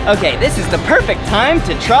 Okay, this is the perfect time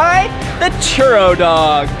to try the churro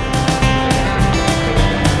dog.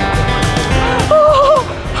 Oh,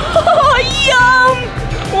 yum!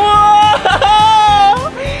 Whoa!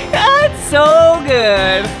 That's so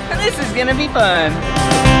good. This is gonna be fun.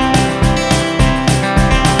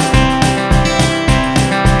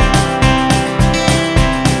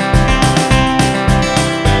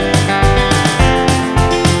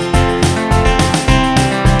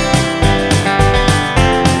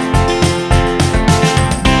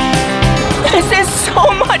 So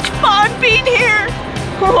much fun being here!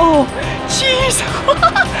 Oh, jeez!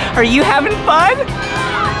 Are you having fun?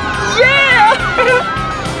 Yeah!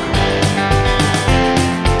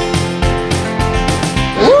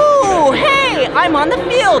 Ooh, hey! I'm on the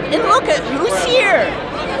field, and look at who's here!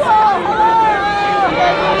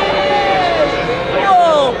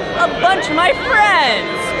 Whoa! A bunch of my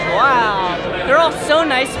friends! Wow! They're all so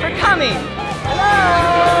nice for coming! Hello!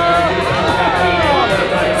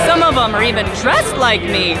 Some of them are even dressed like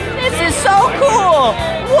me. This is so cool!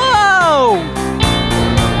 Whoa!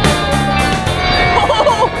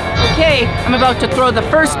 Oh, okay, I'm about to throw the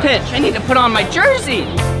first pitch. I need to put on my jersey.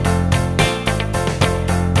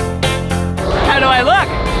 How do I look?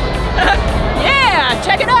 Yeah,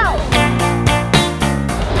 check it out!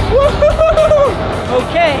 Woo-hoo-hoo-hoo.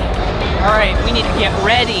 Okay, all right, we need to get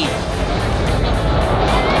ready.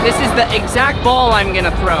 This is the exact ball I'm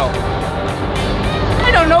gonna throw. I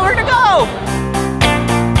don't know where to go.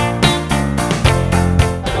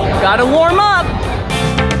 Gotta warm up.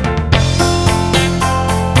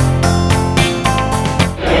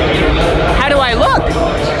 How do I look?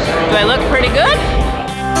 Do I look pretty good?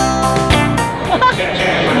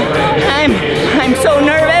 I'm so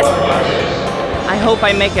nervous. I hope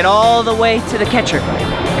I make it all the way to the catcher.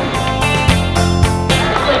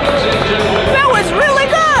 That was really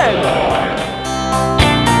good.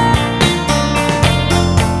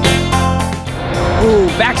 Ooh,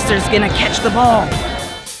 Baxter's gonna catch the ball.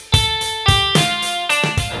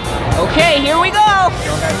 Okay, here we go.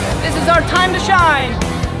 This is our time to shine.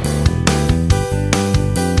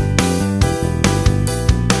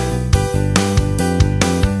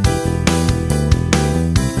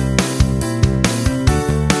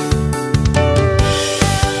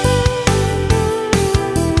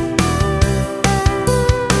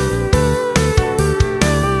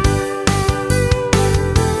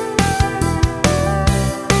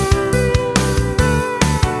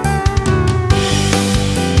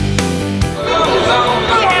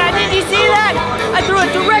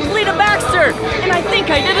 And I think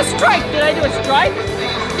I did a strike. Did I do a strike?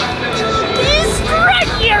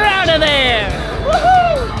 Strike, you're out of there! Woohoo!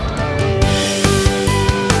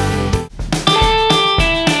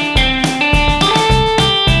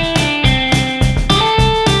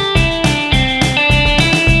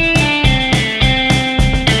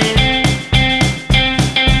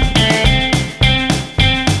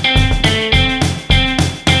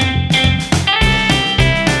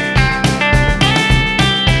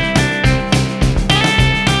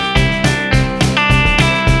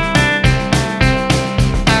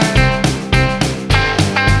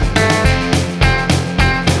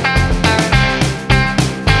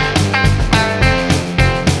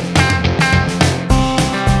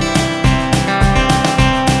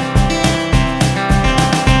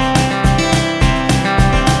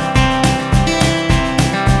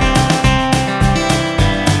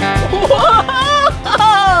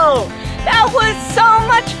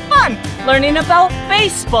 Learning about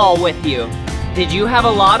baseball with you. Did you have a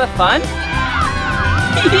lot of fun?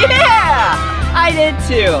 Yeah, I did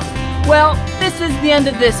too. Well, this is the end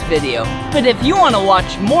of this video, but if you want to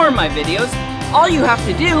watch more of my videos, all you have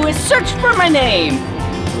to do is search for my name.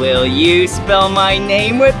 Will you spell my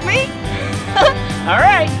name with me? All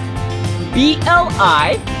right,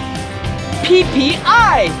 B-L-I-P-P-I,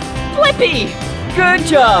 Blippi. Good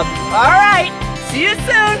job. All right, see you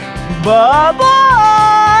soon. Bye-bye.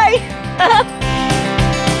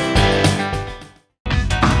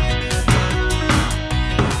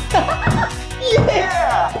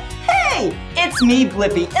 Yeah! Hey, it's it's me,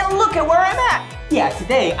 Blippi, and look at where I'm at. Yeah,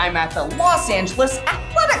 today I'm at the Los Angeles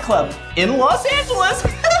Athletic Club in Los Angeles.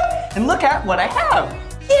 And look at what I have.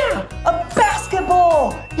 Yeah, a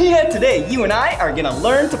basketball. Yeah, today you and I are gonna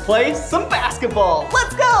learn to play some basketball.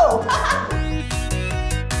 Let's go.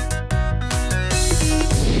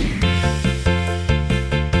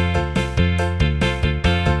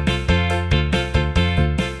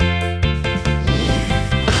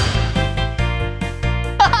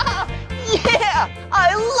 Yeah,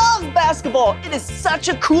 I love basketball. It is such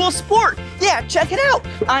a cool sport. Yeah, check it out.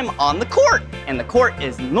 I'm on the court, and the court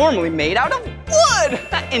is normally made out of wood.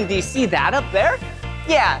 And do you see that up there?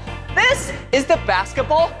 Yeah, this is the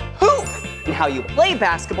basketball hoop. And how you play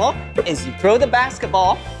basketball is you throw the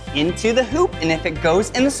basketball into the hoop, and if it goes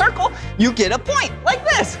in the circle, you get a point, like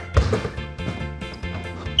this.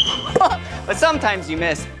 But sometimes you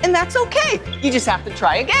miss, and that's okay. You just have to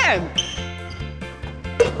try again.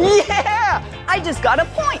 Yeah, I just got a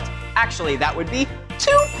point. Actually, that would be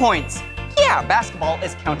 2 points. Yeah, basketball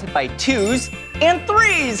is counted by 2s and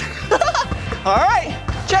 3s. All right,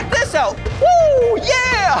 check this out. Woo,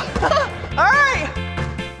 yeah. All right.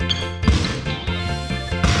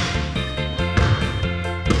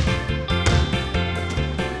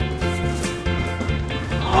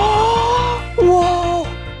 Whoa,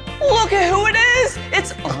 look at who it is.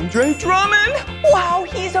 It's Andre Drummond. Wow,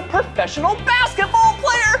 he's a professional basketball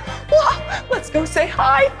player. Wow, let's go say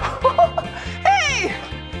hi. Hey.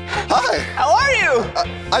 Hi. How are you?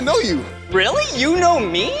 I know you. Really? You know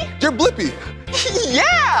me? You're Blippi.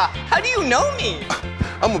 Yeah. How do you know me?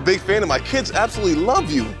 I'm a big fan, and my kids absolutely love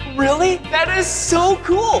you. Really? That is so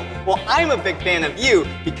cool. Well, I'm a big fan of you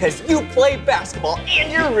because you play basketball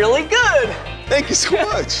and you're really good. Thank you so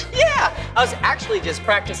much. Yeah, I was actually just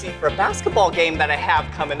practicing for a basketball game that I have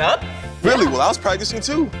coming up. Really? Well, I was practicing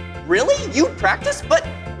too. Really? You practice? But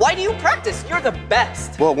why do you practice? You're the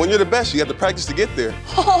best. Well, when you're the best, you have to practice to get there.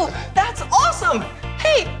 Oh, that's awesome.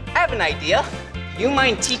 Hey, I have an idea. Do you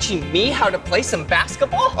mind teaching me how to play some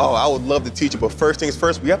basketball? Oh, I would love to teach you, but first things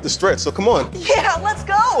first, we have to stretch, so come on. Yeah, let's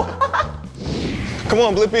go. Come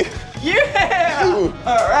on, Blippi. Yeah!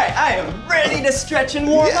 All right, I am ready to stretch and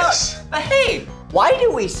warm up. But hey, why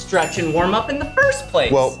do we stretch and warm up in the first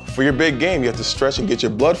place? Well, for your big game, you have to stretch and get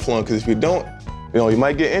your blood flowing, because if you don't, you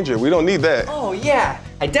might get injured. We don't need that. Oh, yeah.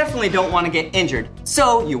 I definitely don't want to get injured.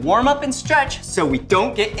 So you warm up and stretch so we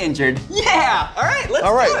don't get injured. Yeah! All right, let's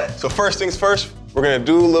do it. So first things first, we're going to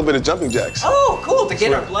do a little bit of jumping jacks. Oh, cool. To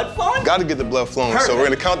get our blood flowing? Got to get the blood flowing. Perfect. So we're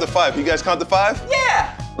going to count to 5. You guys count to 5?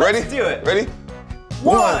 Yeah! Ready? Let's do it. Ready?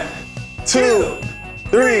 1, 2,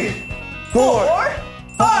 3, 4,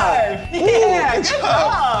 5. Yeah, good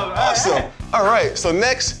job. Awesome. All right, so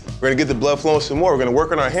next, we're gonna get the blood flowing some more. We're gonna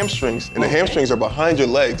work on our hamstrings, and the hamstrings are behind your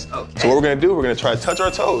legs. Okay. So what we're gonna do, we're gonna try to touch our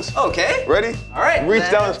toes. Okay. Ready? All right. Reach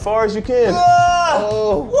down as far as you can.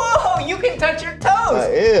 Whoa! Whoa, you can touch your toes. I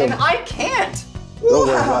am. And I can't. Don't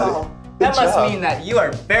worry about it. That must mean that you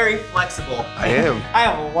are very flexible. I am. I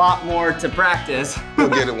have a lot more to practice. You'll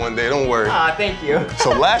get it one day, don't worry. Thank you.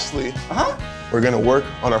 So lastly, we're gonna work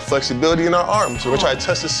on our flexibility in our arms. We're gonna try to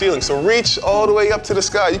touch the ceiling. So reach all the way up to the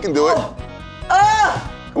sky. You can do it.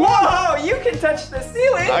 Whoa, you can touch the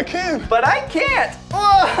ceiling. I can. But I can't.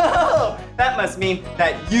 Whoa, that must mean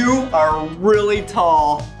that you are really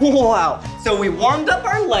tall. Wow, so we warmed up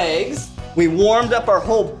our legs. We warmed up our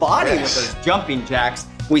whole body with those jumping jacks.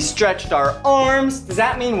 We stretched our arms. Does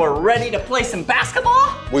that mean we're ready to play some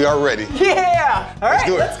basketball? We are ready. Yeah, all right,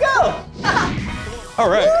 let's go. All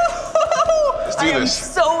right. Let's do I am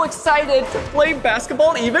this. so excited to play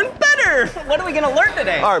basketball even better. What are we gonna learn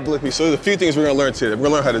today? All right, Blippi, so there's a few things we're gonna learn today. We're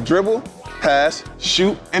gonna learn how to dribble, pass,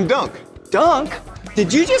 shoot, and dunk. Dunk?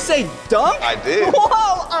 Did you just say dunk? I did.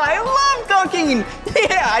 Whoa, I love dunking.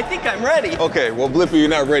 Yeah, I think I'm ready. Okay, well, Blippi, you're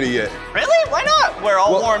not ready yet. Really? Why not? We're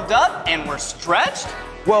all warmed up and we're stretched.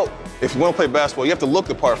 Well, if you want to play basketball, you have to look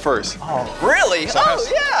the part first. Oh, really? So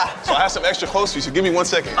yeah. So I have some extra clothes for you, so give me 1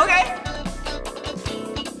 second. Okay.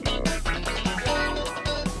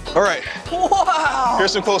 All right. Wow.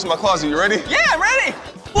 Here's some clothes in my closet. You ready? Yeah, I'm ready.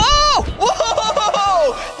 Whoa!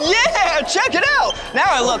 Whoa! Yeah, check it out. Now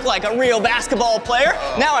I look like a real basketball player.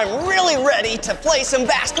 Now I'm really ready to play some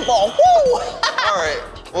basketball. Woo! All right.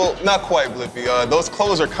 Well, not quite, Blippi. Those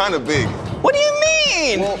clothes are kind of big. What do you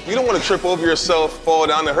mean? Well, you don't want to trip over yourself, fall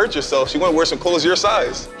down, and hurt yourself. So you want to wear some clothes your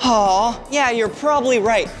size. Aw, yeah, you're probably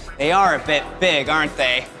right. They are a bit big, aren't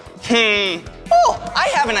they? Oh, I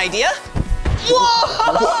have an idea.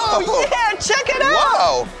 Whoa! Yeah, check it out!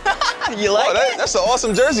 Wow! You like it? That's an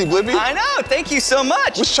awesome jersey, Blippi. I know, thank you so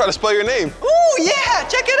much. We should try to spell your name. Ooh, yeah,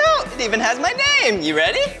 check it out. It even has my name. You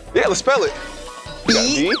ready? Yeah, let's spell it.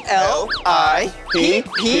 B-L-I-P-P-I.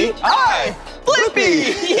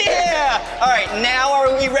 Blippi! Yeah! All right, now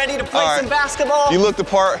are we ready to play some basketball? You look the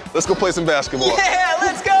part. Let's go play some basketball. Yeah,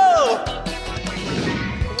 let's go!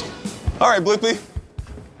 All right, Blippi.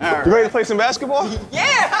 You ready to play some basketball?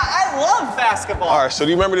 Yeah, I love basketball. All right, so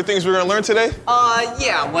do you remember the things we're gonna learn today?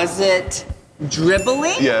 Yeah, was it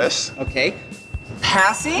dribbling? Yes. Okay.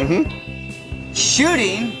 Passing?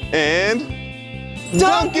 Shooting? And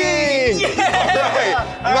dunking!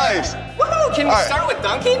 Yeah! All right, nice. Woohoo! Can we start with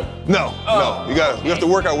dunking? No, no, we have to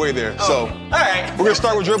work our way there. So, all right. We're gonna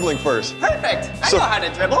start with dribbling first. Perfect. I know how to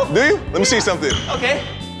dribble. Do you? Let me see something. Okay.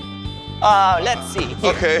 Let's see.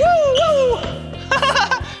 Here. Okay. Woo, woo.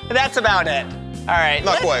 That's about it. All right.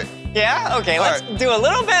 Not quite. Yeah? Okay, let's do a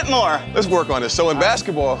little bit more. Let's work on this. So in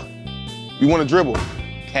basketball, you want to dribble.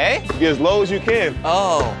 Okay. Get as low as you can.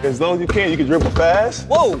 Oh. As low as you can. You can dribble fast.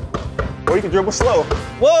 Whoa. Or you can dribble slow.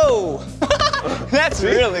 Whoa. That's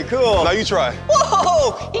really cool. Now you try.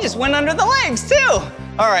 Whoa. He just went under the legs too.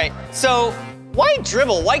 All right. So why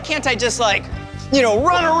dribble? Why can't I just run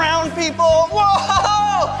around people?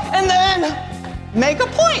 Whoa. And then make a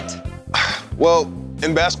point. Well,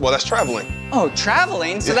 in basketball, that's traveling. Oh,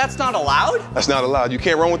 traveling? So that's not allowed? That's not allowed. You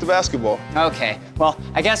can't run with the basketball. Okay, well,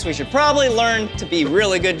 I guess we should probably learn to be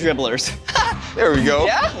really good dribblers. There we go.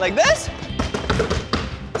 Yeah, like this?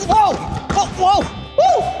 Whoa, whoa, whoa,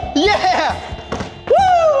 woo, yeah,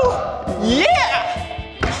 woo, yeah.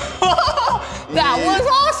 That was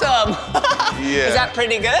awesome. Yeah. Is that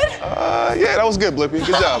pretty good? Yeah, that was good, Blippi.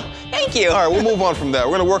 Good job. Thank you. All right, we'll move on from that.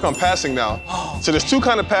 We're gonna work on passing now. So there's two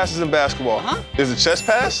kinds of passes in basketball. There's a chest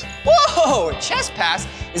pass. Whoa, chest pass?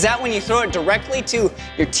 Is that when you throw it directly to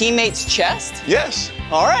your teammate's chest? Yes.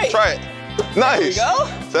 All right. Try it. Nice. There we go.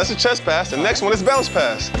 So that's a chest pass. The next one is bounce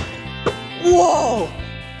pass. Whoa.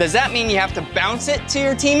 Does that mean you have to bounce it to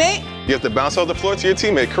your teammate? You have to bounce off the floor to your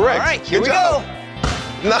teammate. Correct. All right, here Good we job. go.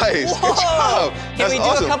 Nice. Whoa. Good job. Can we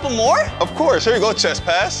do a couple more? Of course. Here you go. Chest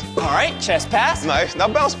pass. All right, chest pass. Nice. Now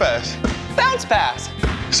bounce pass. Bounce pass.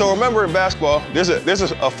 So remember in basketball, there's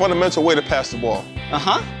a fundamental way to pass the ball.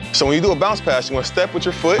 So when you do a bounce pass, you want to step with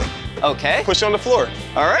your foot. Okay. Push on the floor.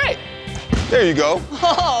 All right. There you go.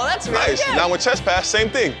 Oh, that's really nice. good. Now with chest pass, same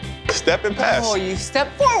thing. Step and pass. Oh, you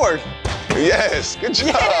step forward. Yes. Good job.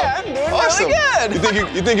 Yeah, I'm doing awesome. really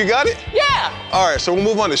good. You think you got it? Yeah. All right. So we'll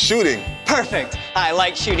move on to shooting. Perfect. I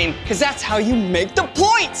like shooting because that's how you make the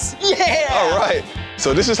points. Yeah. All right.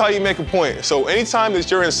 So this is how you make a point. So anytime that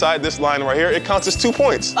you're inside this line right here, it counts as 2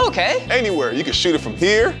 points. Okay. Anywhere. You can shoot it from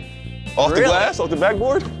here, off the glass, off the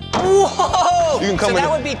backboard. Whoa. You can come so that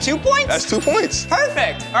would be 2 points? That's 2 points.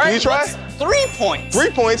 Perfect. All right. Can you try? What's 3 points? 3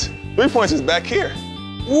 points. 3 points is back here.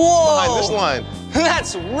 Whoa. Behind this line.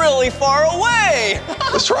 That's really far away.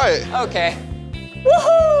 Let's try it. Okay.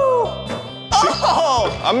 Woohoo!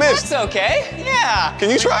 Oh, I missed. That's okay. Yeah. Can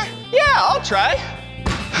you try? Yeah, I'll try.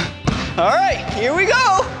 All right, here we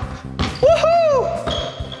go. Woohoo!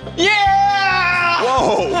 Yeah!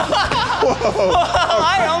 Whoa! Whoa!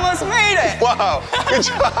 I almost made it. Wow! Good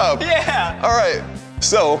job. Yeah. All right.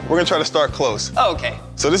 So we're gonna try to start close. Okay.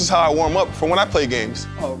 So this is how I warm up for when I play games.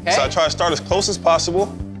 Okay. So I try to start as close as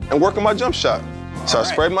possible and work on my jump shot. So I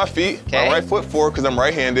spread my feet, my right foot forward because I'm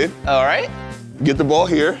right-handed. All right. Get the ball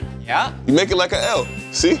here. Yeah. You make it like an L.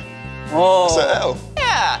 See? Whoa. It's an L.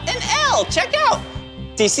 Yeah, an L. Check out.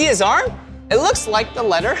 Do you see his arm? It looks like the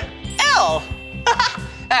letter L.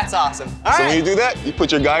 That's awesome. All right. When you do that, you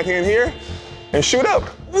put your guide hand here and shoot up.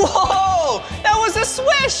 Whoa! That was a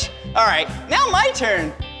swish. All right, now my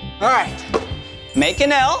turn. All right. Make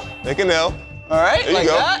an L. Make an L. All right, there like you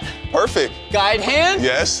go. that. Perfect. Guide hand.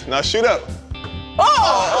 Yes. Now shoot up.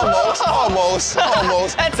 Oh! Almost.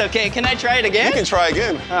 That's okay. Can I try it again? You can try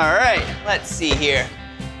again. All right. Let's see here.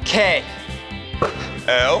 K.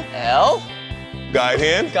 L. L. Guide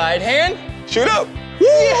hand. Guide hand. Shoot up.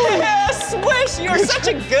 Yeah, swish. You're such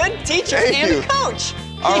a good teacher and coach.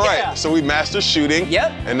 All right. So we mastered shooting.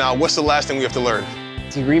 Yep. And now what's the last thing we have to learn?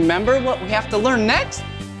 Do you remember what we have to learn next?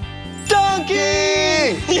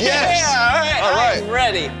 Dunking! Yes! Yeah, all right. I'm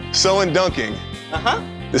ready. So in dunking,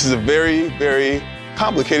 this is a very, very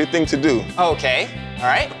complicated thing to do. Okay, all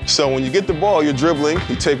right. So when you get the ball, you're dribbling,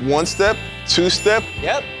 you take 1 step, 2 step,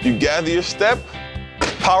 you gather your step,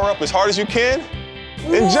 power up as hard as you can,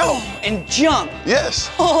 and jump. And jump. Yes.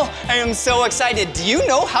 Oh, I am so excited. Do you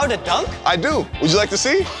know how to dunk? I do. Would you like to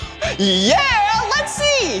see? Yeah, let's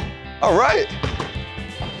see. All right.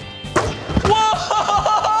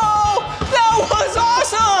 Whoa! That was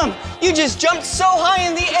awesome! You just jumped so high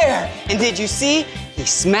in the air. And did you see? He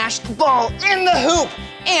smashed the ball in the hoop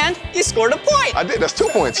and you scored a point. I did. That's 2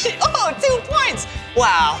 points. Oh, 2 points.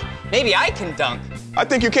 Wow. maybe I can dunk. I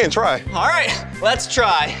think you can try. All right, let's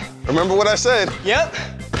try. Remember what I said? Yep.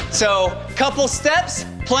 So, couple steps,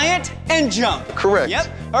 plant, and jump. Correct. Yep.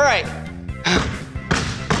 All right.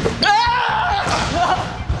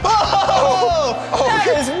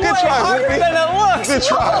 That is way harder than it looks. Good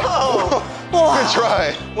try. Whoa. Good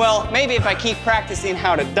try. Well, maybe if I keep practicing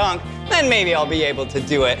how to dunk, then maybe I'll be able to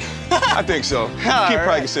do it. I think so. Keep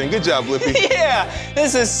practicing. Good job, Blippi. Yeah,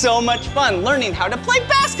 this is so much fun learning how to play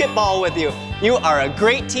basketball with you. You are a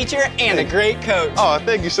great teacher and a great coach. Oh,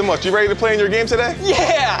 thank you so much. You ready to play in your game today?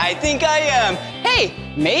 Yeah, I think I am. Hey,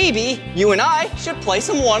 maybe you and I should play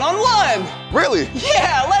some one-on-one. Really?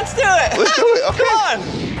 Yeah, let's do it. Let's do it. Okay. Come on.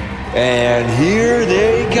 And here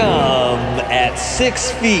they come at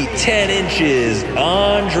 6 feet 10 inches,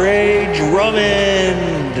 Andre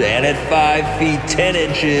Drummond, and at 5 feet 10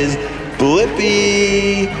 inches,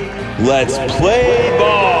 Blippi. Let's play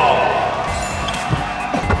ball.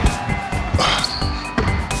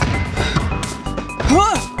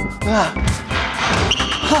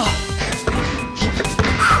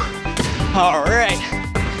 All right,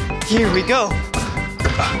 here we go.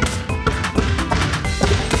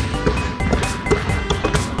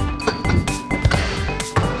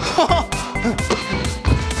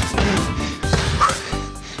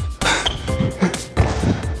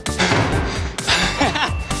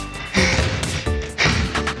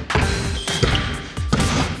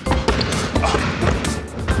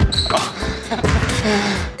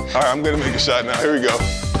 All right, I'm gonna make a shot now. Here we go.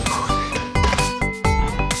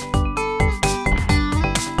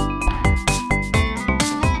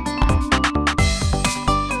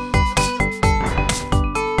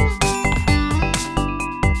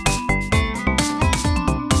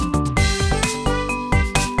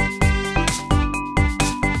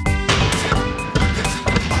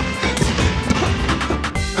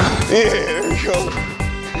 Yeah, there we go.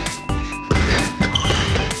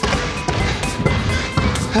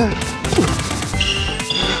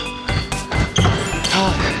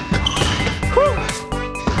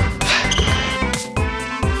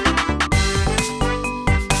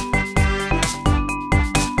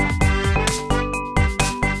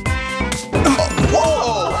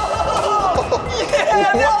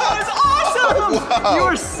 Wow. You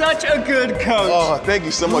are such a good coach. Oh, thank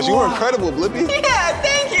you so much. You were incredible, Blippi. Yeah,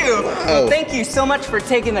 thank you. Well, thank you so much for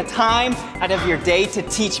taking the time out of your day to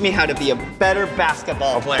teach me how to be a better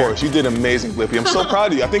basketball player. Of course, you did amazing, Blippi. I'm so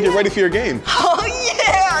proud of you. I think you're ready for your game. Oh,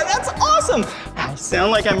 yeah, that's awesome. I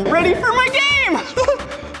sound like I'm ready for my game.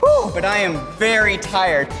 Whew, but I am very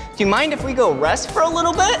tired. Do you mind if we go rest for a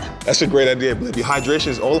little bit? That's a great idea, Blippi. Hydration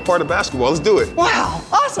is all a part of basketball. Let's do it. Wow,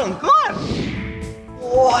 awesome. Come on.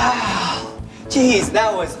 Wow. Jeez,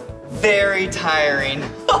 that was very tiring.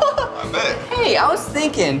 I bet. Hey, I was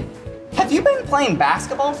thinking, have you been playing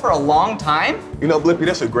basketball for a long time? You know, Blippi,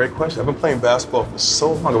 that's a great question. I've been playing basketball for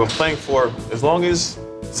so long. I've been playing for as long as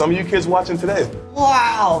some of you kids watching today.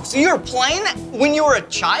 Wow, so you were playing when you were a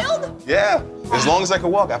child? Yeah, as long as I could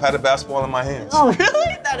walk. I've had a basketball in my hands. Oh,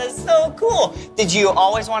 really? That is so cool. Did you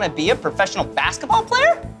always want to be a professional basketball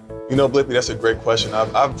player? You know, Blippi, that's a great question.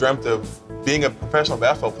 I've dreamt of being a professional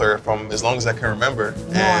basketball player from as long as I can remember.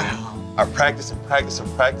 Wow. And I practiced and practiced and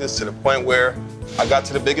practiced to the point where I got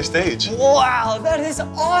to the biggest stage. Wow, that is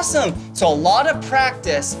awesome. So a lot of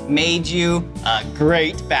practice made you a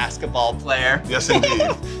great basketball player. Yes, indeed.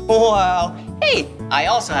 Wow. Hey, I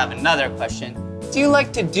also have another question. Do you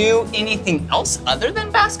like to do anything else other than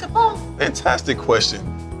basketball? Fantastic question.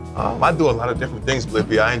 I do a lot of different things,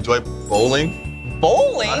 Blippi. I enjoy bowling.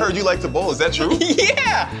 Bowling? I heard you like to bowl. Is that true?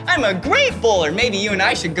 Yeah, I'm a great bowler. Maybe you and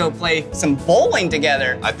I should go play some bowling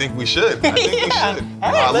together. I think we should. I think we should.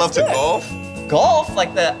 All right, I love to golf. Golf?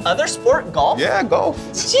 Like the other sport, golf? Yeah, golf.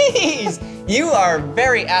 Jeez, you are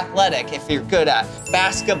very athletic if you're good at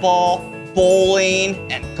basketball,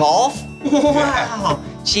 bowling, and golf. Wow.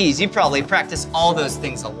 Jeez, you probably practice all those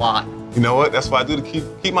things a lot. You know what? That's what I do to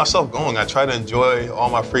keep myself going. I try to enjoy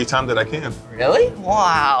all my free time that I can. Really?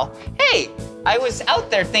 Wow. Hey, I was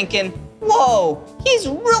out there thinking, whoa, he's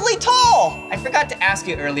really tall. I forgot to ask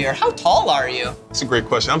you earlier, how tall are you? That's a great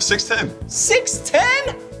question. I'm 6'10".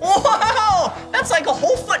 6'10"? Wow, that's like a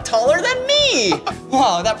whole foot taller than me.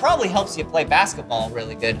 Wow, that probably helps you play basketball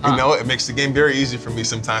really good, huh? You know, it makes the game very easy for me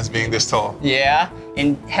sometimes being this tall. Yeah,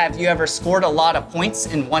 and have you ever scored a lot of points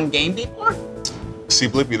in one game before? See,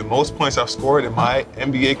 Blippi, the most points I've scored in my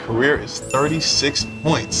NBA career is 36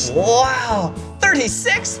 points. Wow,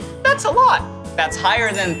 36? That's a lot. That's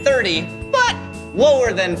higher than 30, but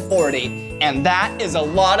lower than 40. And that is a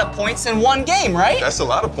lot of points in one game, right? That's a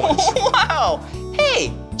lot of points. Wow.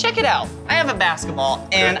 Hey, check it out. I have a basketball,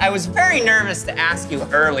 and I was very nervous to ask you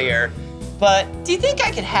earlier, but do you think I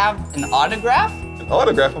could have an autograph? An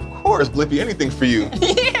autograph? Of course, Blippi, anything for you.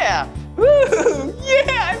 Yeah! Woo!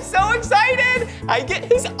 Yeah, I'm so excited! I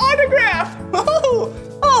get his autograph!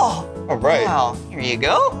 Oh! All right. Wow, here you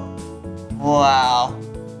go. Wow.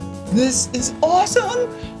 This is awesome!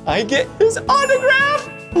 I get his autograph!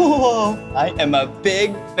 Whoa, I am a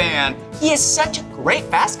big fan. He is such a great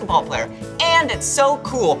basketball player, and it's so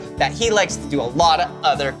cool that he likes to do a lot of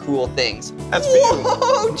other cool things. That's for you.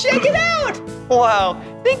 Whoa, check it out! Wow,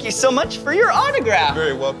 thank you so much for your autograph. You're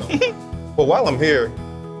very welcome. Well, while I'm here,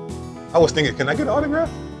 I was thinking, can I get an autograph?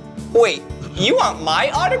 Wait, you want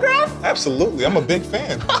my autograph? Absolutely, I'm a big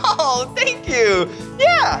fan. Oh, thank you.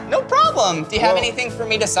 Yeah, no problem. Do you have anything for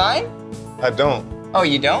me to sign? I don't. Oh,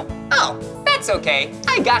 you don't? Oh, that's okay.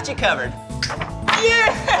 I got you covered.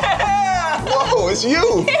 Yeah! Whoa, it's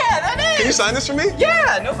you. Yeah, that is. Can you sign this for me?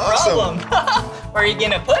 Yeah, no problem. Where are you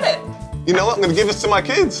gonna put it? You know what? I'm gonna give this to my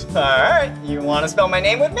kids. All right. You want to spell my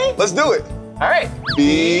name with me? Let's do it. All right.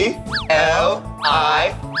 B-L-I-P-P-I.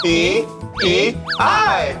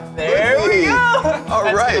 There we go. All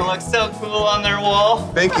That's right. gonna look so cool on their wall.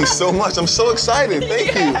 Thank you so much. I'm so excited.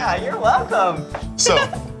 Thank you. Yeah, you're welcome. So,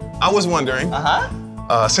 I was wondering,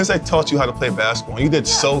 Uh-huh. since I taught you how to play basketball, and you did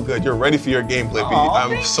so good. You're ready for your game, Blippi. Aw,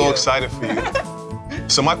 I'm so excited for you.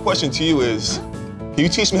 So my question to you is, can you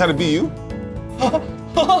teach me how to be you?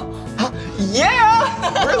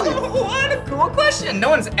 Yeah! Really? What a cool question. No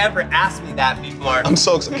one's ever asked me that before. I'm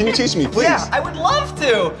so excited. Can you teach me, please? Yeah, I would love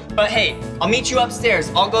to. But hey, I'll meet you upstairs.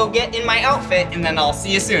 I'll go get in my outfit and then I'll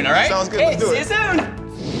see you soon, all right? Sounds good. Hey, Let's do see it. you soon.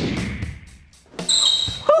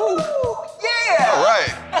 Woo! Yeah! All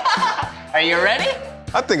right. Are you ready?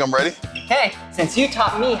 I think I'm ready. Okay, since you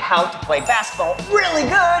taught me how to play basketball really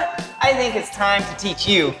good, I think it's time to teach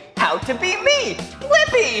you how to be me,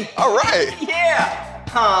 Blippi. All right. Yeah.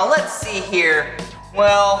 Let's see here.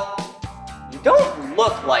 Well, you don't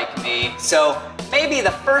look like me, so maybe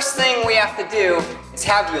the first thing we have to do is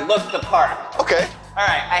have you look the part. Okay. All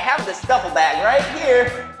right, I have this duffel bag right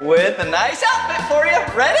here with a nice outfit for you.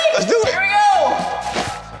 Ready? Let's do it. Here we go.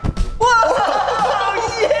 Whoa!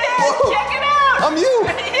 Yeah! Whoa. Check it out! I'm you.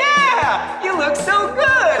 Yeah! You look so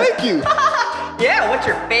good! Thank you. Yeah, what's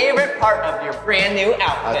your favorite part of your brand new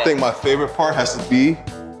outfit? I think my favorite part has to be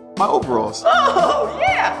my overalls. Oh,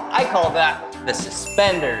 yeah! I call that the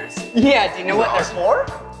suspenders. Yeah, do you know what they're for?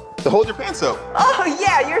 To hold your pants up. Oh,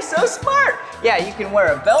 yeah, you're so smart. Yeah, you can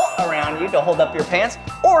wear a belt around you to hold up your pants,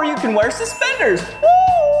 or you can wear suspenders.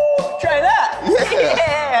 Woo! Try that.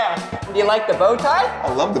 Yeah. Do you like the bow tie?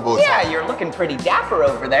 I love the bow tie. Yeah, you're looking pretty dapper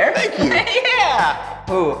over there. Thank you.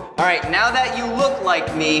 Yeah. Ooh, all right, now that you look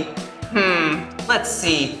like me, let's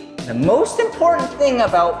see. The most important thing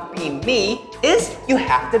about being me is you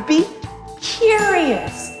have to be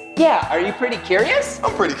curious. Yeah, are you pretty curious?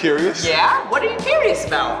 I'm pretty curious. Yeah? What are you curious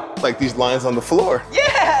about? Like these lines on the floor.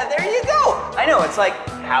 Yeah, there you go. I know, it's like,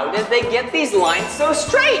 how did they get these lines so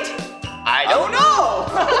straight? I don't know.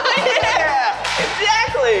 Yeah,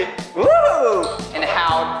 exactly. Woo! And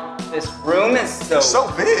how this room is so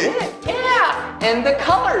big. Yeah, and the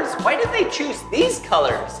colors. Why did they choose these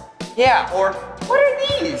colors? Yeah, or what are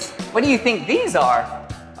these? What do you think these are?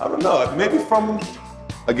 I don't know. Maybe from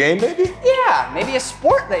a game, maybe? Yeah, maybe a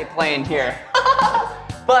sport they play in here.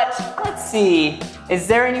 But let's see. Is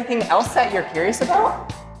there anything else that you're curious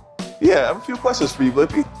about? Yeah, I have a few questions for you,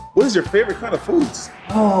 Blippi. What is your favorite kind of foods?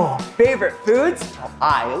 Oh, favorite foods?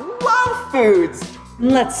 I love foods.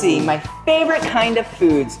 Let's see, my favorite kind of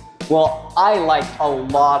foods. Well, I like a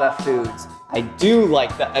lot of foods. I do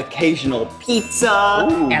like the occasional pizza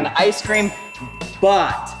and ice cream,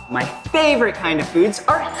 but my favorite kind of foods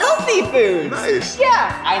are healthy foods. Nice.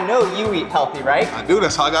 Yeah, I know you eat healthy, right? I do.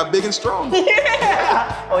 That's how I got big and strong.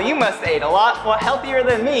 Yeah. Well, you must ate a lot more healthier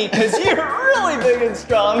than me because you're really big and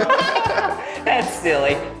strong. That's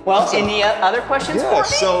silly. Well, any other questions for me?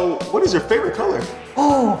 So what is your favorite color?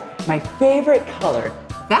 Oh, my favorite color.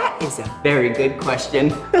 That is a very good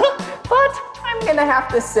question. But I'm gonna have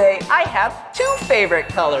to say I have two favorite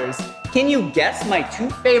colors. Can you guess my two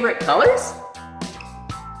favorite colors?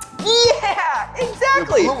 Yeah,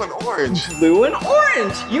 exactly. Blue and orange. Blue and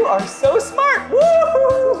orange. You are so smart.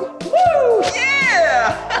 Woo! Woo!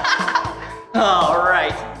 Yeah! All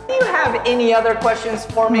right. Do you have any other questions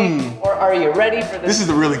for me? Or are you ready for this? This is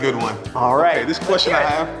a really good one. All right. Okay, this question I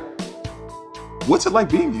have. What's it like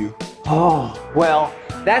being you? Oh, well,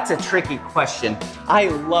 that's a tricky question. I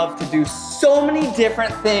love to do so many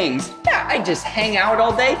different things. Yeah, I just hang out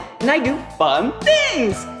all day and I do fun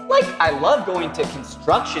things. Like, I love going to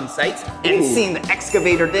construction sites and seeing the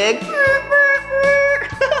excavator dig.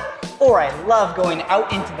 or I love going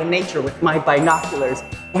out into the nature with my binoculars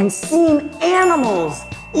and seeing animals.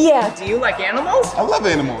 Yeah, do you like animals? I love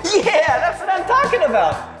animals. Yeah, that's what I'm talking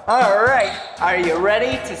about. All right, are you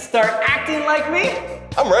ready to start acting like me?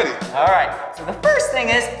 I'm ready. All right, so the first thing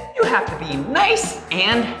is you have to be nice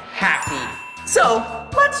and happy. So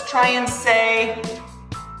let's try and say,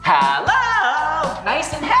 hello,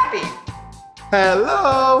 nice and happy.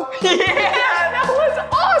 Hello. Yeah, that was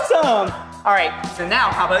awesome. All right, so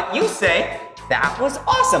now how about you say, that was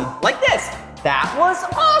awesome, like this. That was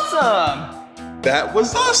awesome. That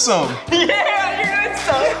was awesome. Yeah, you're doing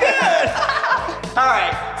so good. All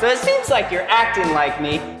right, so it seems like you're acting like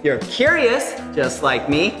me. You're curious, just like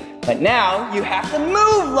me. But now you have to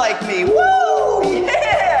move like me. Woo,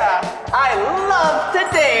 yeah. I love to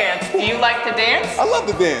dance. Do you like to dance? I love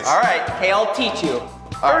to dance. All right, okay, I'll teach you.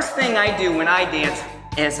 First thing I do when I dance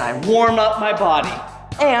is I warm up my body.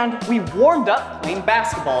 And we warmed up playing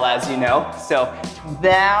basketball, as you know. So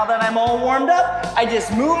now that I'm all warmed up, I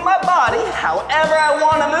just move my body however I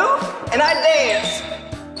want to move, and I dance.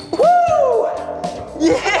 Woo!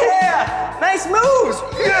 Yeah! Nice moves!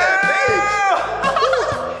 Yeah!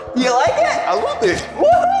 You like it? I love it.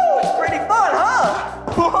 Woohoo! It's pretty fun, huh?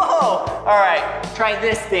 Whoa! All right, try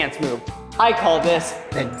this dance move. I call this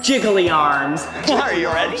the jiggly arms. Are you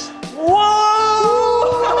ready?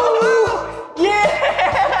 Whoa! Yeah!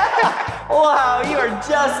 Wow, you are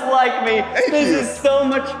just like me. This is so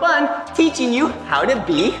much fun teaching you how to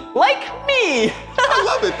be like me. I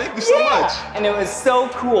love it. Thank you so much. And it was so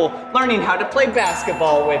cool learning how to play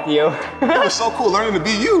basketball with you. It was so cool learning to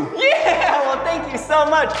be you. Yeah, well, thank you so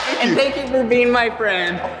much. Thank you for being my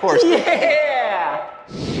friend. Of course. Yeah.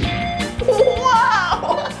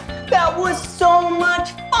 Wow, that was so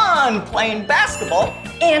much fun playing basketball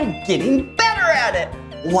and getting better at it.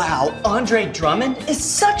 Wow, Andre Drummond is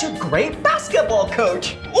such a great basketball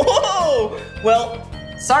coach. Whoa! Well,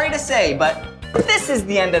 sorry to say, but this is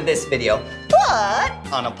the end of this video. But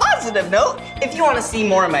on a positive note, if you want to see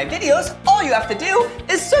more of my videos, all you have to do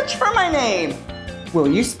is search for my name. Will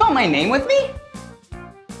you spell my name with me?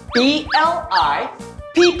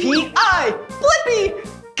 B-L-I-P-P-I, Blippi.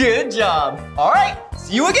 Good job. All right,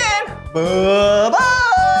 see you again. Bye-bye.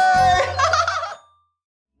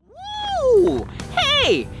 Woo!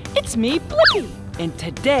 Hey, it's me, Blippi, and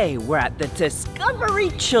today we're at the Discovery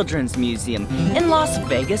Children's Museum in Las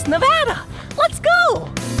Vegas, Nevada. Let's go!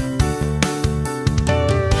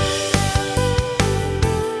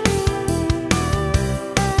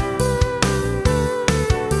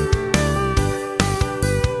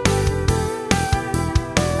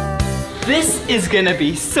 This is gonna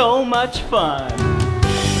be so much fun.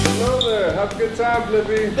 Hello there, have a good time,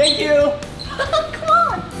 Blippi. Thank you. Come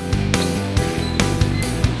on.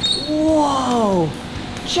 Whoa,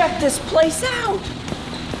 check this place out.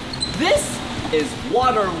 This is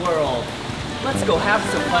Water World. Let's go have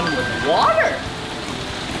some fun with water.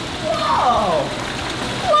 Whoa,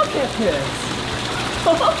 look at this.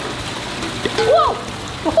 Whoa,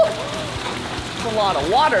 there's a lot of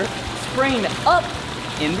water spraying up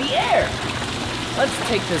in the air. Let's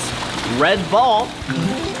take this red ball,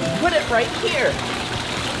 put it right here.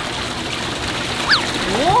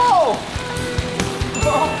 Whoa!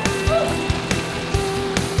 Whoa!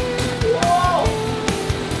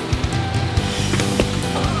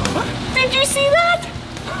 Did you see that?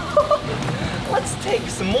 Let's take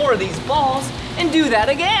some more of these balls and do that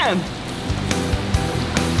again.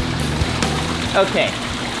 Okay,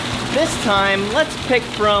 this time let's pick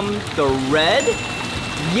from the red,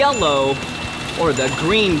 yellow, or the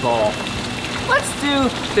green ball. Let's do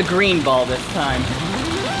the green ball this time.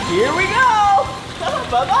 Here we go!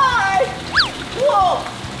 Bye-bye! Whoa!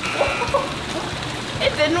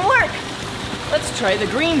 It didn't work. Let's try the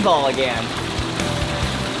green ball again.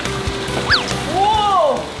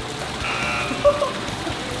 Whoa!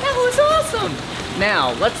 That was awesome!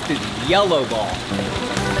 Now, let's do the yellow ball.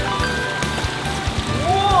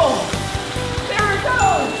 Whoa! There it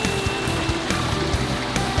goes!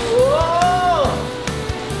 Whoa!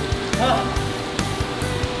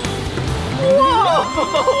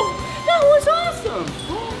 Whoa! That was awesome!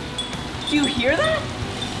 Do you hear that?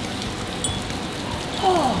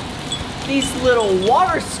 Oh, these little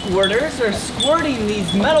water squirters are squirting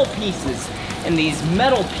these metal pieces, and these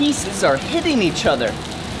metal pieces are hitting each other,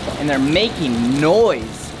 and they're making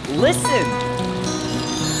noise. Listen!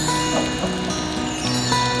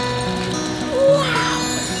 Wow!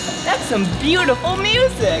 That's some beautiful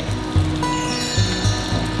music!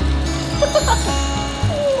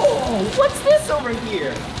 Whoa, what's this over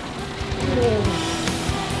here? Whoa.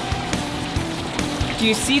 Do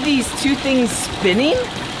you see these two things spinning?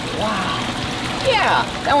 Wow, Yeah,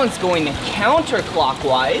 that one's going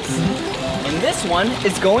counterclockwise, and this one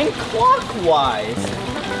is going clockwise.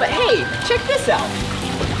 But hey, check this out.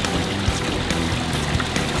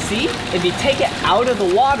 See, if you take it out of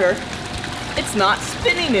the water, it's not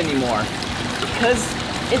spinning anymore because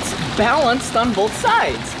it's balanced on both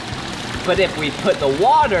sides. But if we put the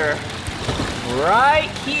water right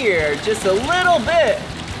here, just a little bit,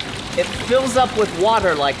 it fills up with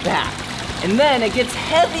water like that. And then it gets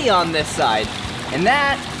heavy on this side. And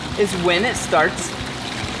that is when it starts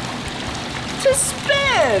to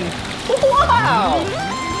spin. Wow!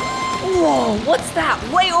 Whoa, what's that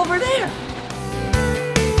way over there?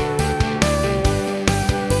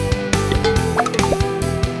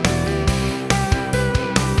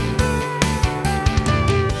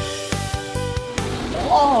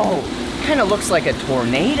 Whoa, kind of looks like a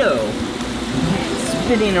tornado.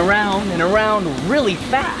 Spinning around and around really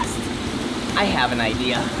fast. I have an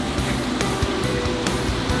idea.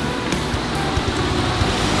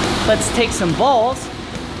 Let's take some balls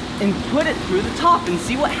and put it through the top and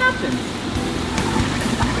see what happens.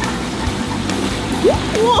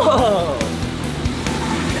 Whoa!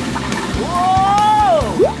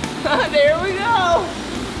 Whoa! There we go!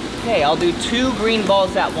 Okay, I'll do 2 green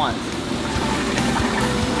balls at once.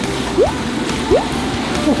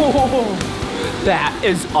 Whoa! That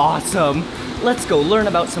is awesome! Let's go learn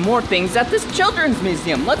about some more things at this children's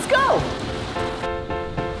museum. Let's go!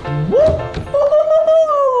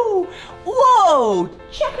 Whoa!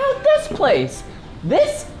 Check out this place.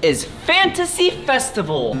 This is Fantasy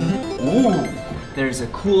Festival. Ooh, there's a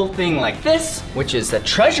cool thing like this, which is a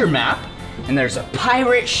treasure map, and there's a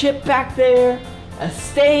pirate ship back there, a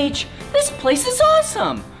stage. This place is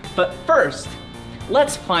awesome. But first,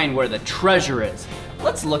 let's find where the treasure is.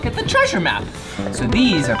 Let's look at the treasure map. So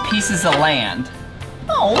these are pieces of land.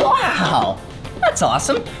 Oh, wow, that's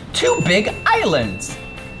awesome. 2 big islands.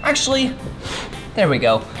 Actually, there we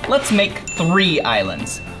go. Let's make 3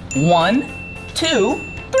 islands. 1, 2,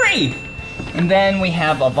 3. And then we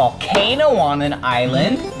have a volcano on an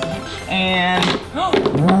island and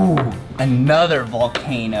ooh, another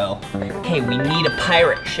volcano. Okay, we need a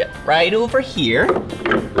pirate ship right over here.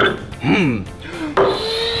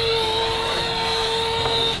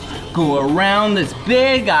 Go around this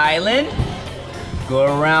big island, go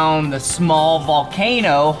around the small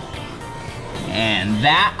volcano, and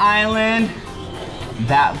that island,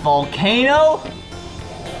 that volcano,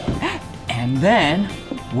 and then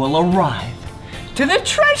we'll arrive to the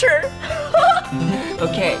treasure.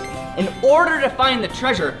 Okay, in order to find the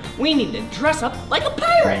treasure, we need to dress up like a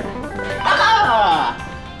pirate.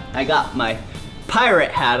 I got my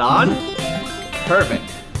pirate hat on. Perfect.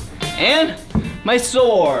 And my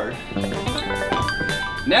sword.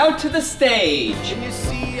 Now to the stage.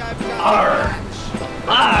 Arr!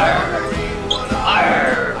 Arr!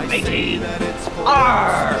 Arr, matey!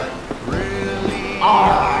 Arr!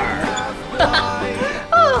 Arr!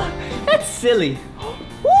 Oh, that's silly.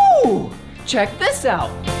 Woo! Check this out.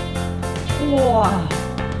 Wow.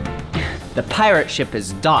 The pirate ship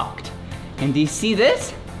is docked. And do you see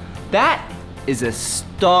this? That is a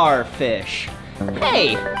starfish.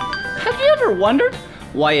 Hey, have you ever wondered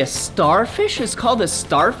why a starfish is called a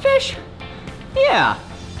starfish? Yeah,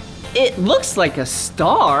 it looks like a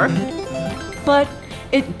star, but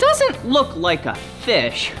it doesn't look like a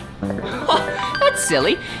fish. That's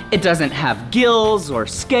silly. It doesn't have gills or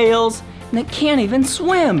scales, and it can't even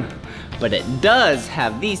swim. But it does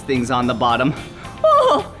have these things on the bottom.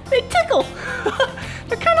 Oh, they tickle.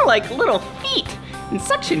 They're kind of like little feet and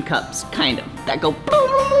suction cups, kind of, that go.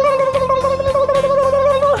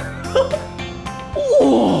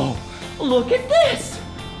 Whoa, look at this.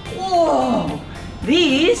 Whoa,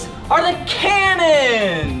 these are the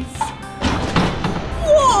cannons.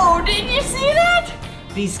 Whoa, did you see that?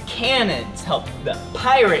 These cannons help the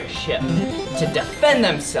pirate ship to defend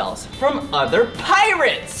themselves from other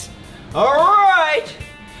pirates. All right,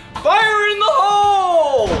 fire in the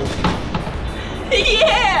hole.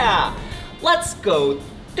 Yeah, let's go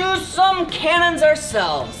do some cannons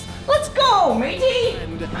ourselves. Let's go, matey.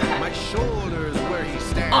 And my shoulders where he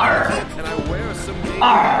stands. Arr. And I wear some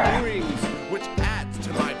earrings, which adds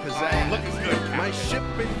to my pizzazz. Looking good, my ship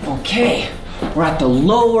is... Okay, we're at the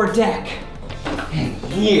lower deck. And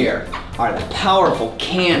here are the powerful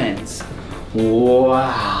cannons.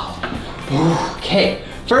 Wow. Okay,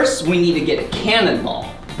 first we need to get a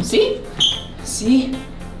cannonball. See? See?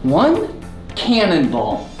 1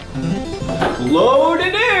 cannonball. Load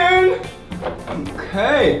it in.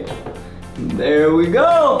 Okay, there we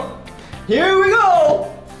go. Here we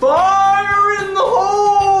go. Fire in the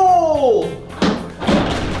hole.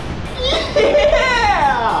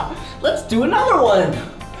 Yeah! Let's do another one.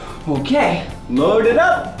 Okay, load it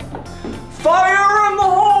up. Fire in the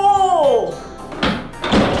hole!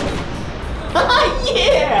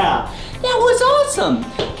 Yeah! That was awesome!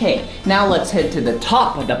 Okay, now let's head to the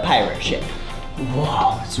top of the pirate ship.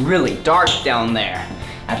 Whoa, it's really dark down there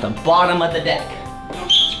at the bottom of the deck.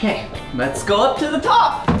 Okay, let's go up to the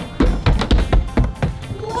top.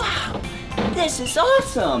 Wow, this is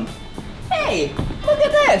awesome. Hey, look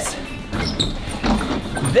at this.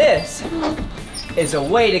 This is a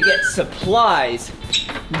way to get supplies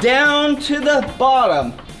down to the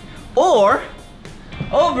bottom or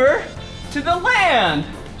over to the land.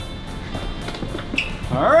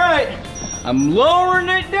 All right, I'm lowering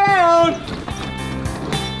it down.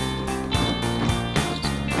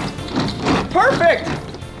 Perfect.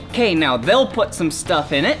 Okay, now they'll put some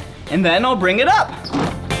stuff in it and then I'll bring it up.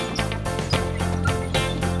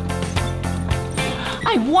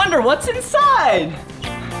 I wonder what's inside.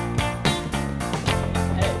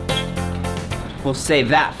 We'll save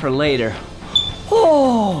that for later.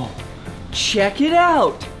 Oh, check it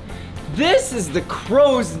out. This is the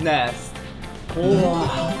crow's nest.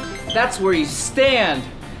 Wow, that's where you stand,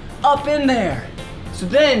 up in there. So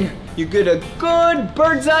then you get a good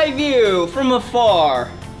bird's eye view from afar.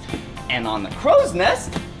 And on the crow's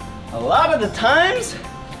nest, a lot of the times,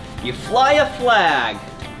 you fly a flag.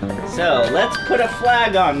 So let's put a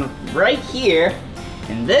flag on right here.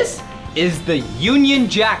 And this is the Union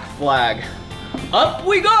Jack flag. Up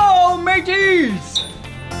we go, mateys!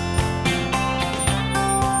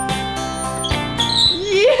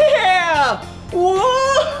 Yeah! Whoa!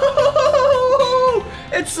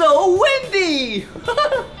 It's so windy!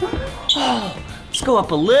 Oh, let's go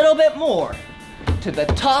up a little bit more to the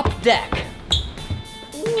top deck.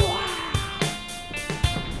 Wow!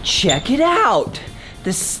 Check it out!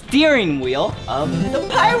 The steering wheel of the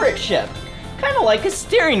pirate ship. Kind of like a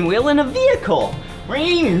steering wheel in a vehicle.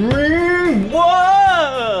 Ring, ring,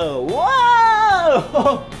 whoa,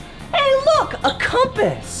 whoa! Hey, look, a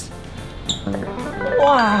compass.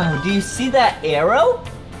 Wow, do you see that arrow?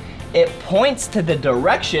 It points to the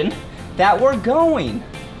direction that we're going.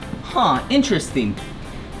 Huh, interesting.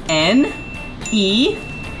 N-E-S-W.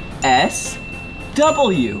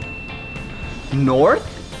 North,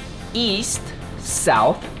 east,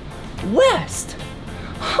 south, west.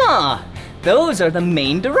 Huh, those are the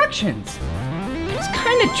main directions. It's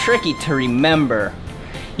kind of tricky to remember.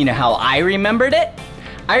 You know how I remembered it?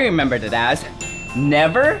 I remembered it as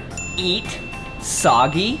never eat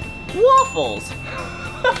soggy waffles.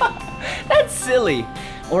 That's silly.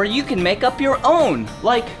 Or you can make up your own,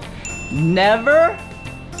 like never,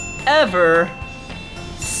 ever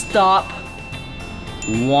stop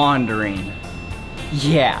wandering.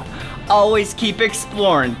 Yeah, always keep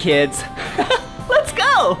exploring, kids. Let's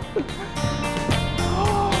go.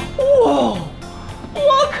 Whoa.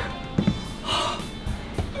 Look!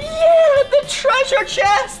 Yeah, the treasure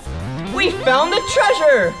chest! We found the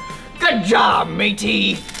treasure! Good job,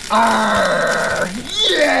 matey! Arr!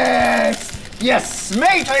 Yes! Yes,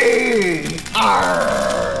 matey!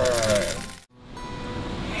 Arr!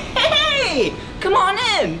 Hey! Come on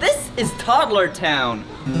in! This is Toddler Town.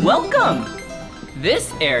 Welcome!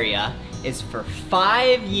 This area is for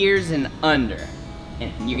 5 years and under.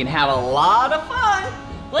 And you can have a lot of fun,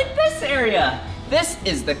 like this area. This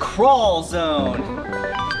is the crawl zone.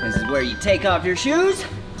 This is where you take off your shoes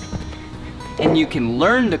and you can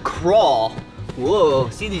learn to crawl. Whoa,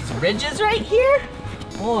 see these ridges right here?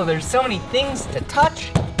 Oh, there's so many things to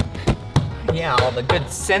touch. Yeah, all the good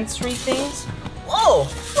sensory things. Whoa,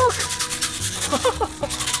 look.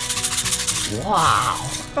 Wow.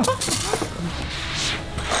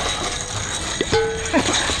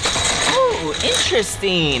 Oh,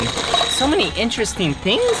 interesting. So many interesting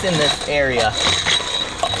things in this area.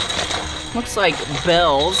 Looks like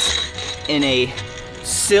bells in a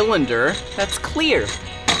cylinder that's clear.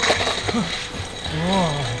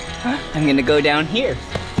 Whoa. I'm gonna go down here.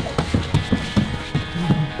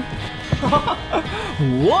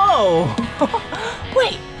 Whoa!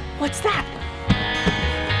 Wait, what's that?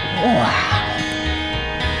 Wow.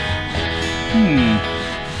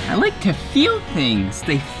 I like to feel things.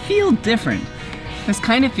 They feel different. This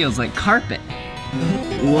kind of feels like carpet.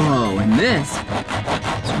 Whoa, and this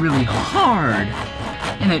is really hard.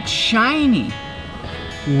 And it's shiny.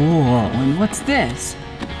 Whoa, and what's this?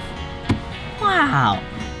 Wow,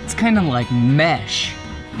 it's kind of like mesh.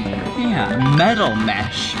 Yeah, metal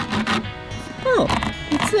mesh. Oh,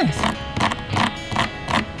 what's this?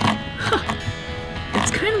 Huh.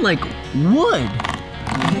 It's kind of like wood.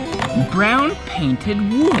 Brown painted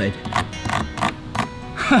wood.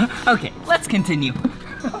 Okay, let's continue.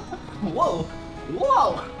 Whoa,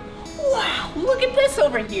 whoa, Wow, look at this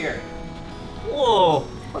over here. Whoa,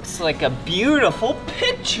 looks like a beautiful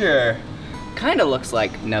picture. Kinda looks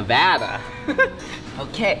like Nevada.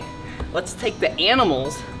 Okay, let's take the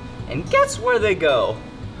animals and guess where they go.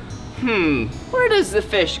 Where does the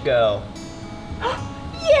fish go?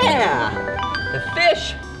 Yeah, the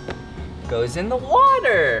fish goes in the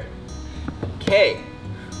water. Okay,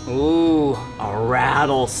 ooh, a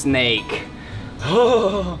rattlesnake.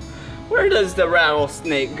 Oh, where does the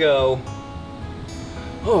rattlesnake go?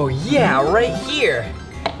 Oh yeah, right here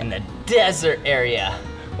in the desert area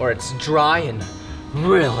where it's dry and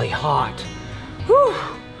really hot. Whew.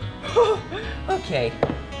 Okay,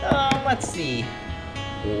 let's see.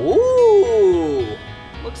 Ooh,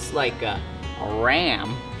 looks like a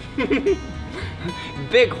ram.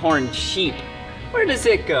 Bighorn sheep. Where does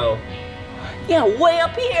it go? Yeah, way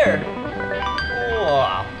up here.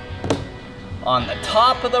 Wow. On the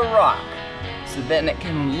top of the rock. So then it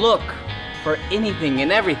can look for anything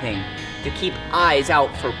and everything to keep eyes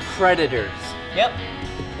out for predators. Yep,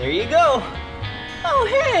 there you go. Oh,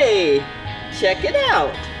 hey, check it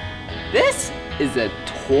out. This is a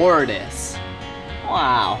tortoise.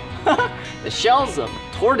 Wow, the shells of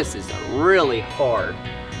tortoises are really hard.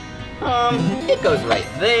 It goes right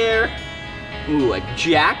there. Ooh, a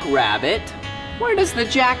jackrabbit. Where does the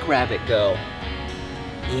jackrabbit go?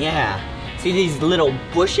 Yeah, see these little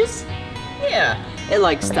bushes? Yeah, it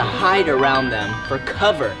likes to hide around them for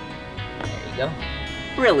cover. There you go,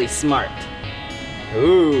 really smart.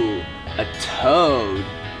 Ooh, a toad.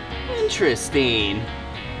 Interesting.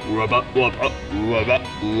 Rubba, rubba, rubba,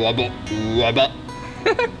 rubba, rubba.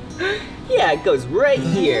 Yeah, it goes right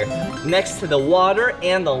here, next to the water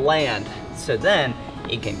and the land. So then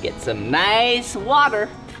it can get some nice water.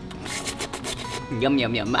 Yum,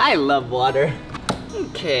 yum, yum, I love water.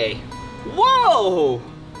 Okay, whoa,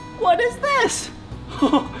 what is this?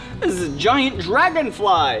 This is a giant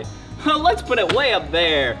dragonfly. Let's put it way up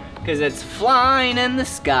there, because it's flying in the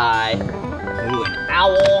sky. Ooh, an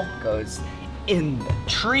owl goes in the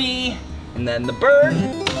tree, and then the bird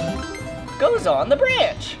goes on the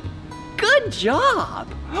branch. Good job.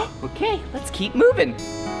 Okay, let's keep moving.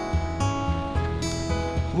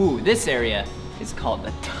 Ooh, this area is called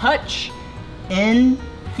the touch and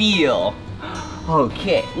feel.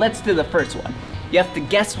 Okay, let's do the first one. You have to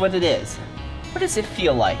guess what it is. What does it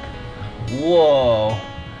feel like? Whoa.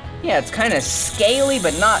 Yeah, it's kind of scaly,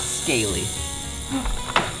 but not scaly.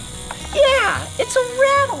 Yeah, it's a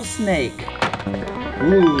rattlesnake.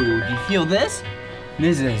 Ooh, do you feel this?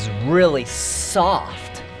 This is really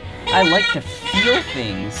soft. I like to feel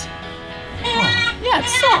things. Oh, yeah,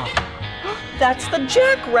 it's soft. That's the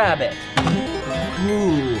jackrabbit.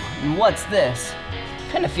 Ooh, and what's this?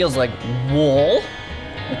 Kind of feels like wool.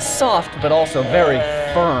 It's soft, but also very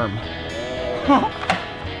firm. Huh,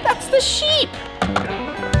 that's the sheep.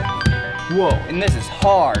 Whoa, and this is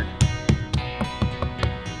hard.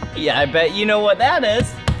 Yeah, I bet you know what that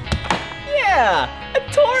is. Yeah, a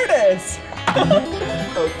tortoise.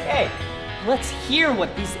 Okay, let's hear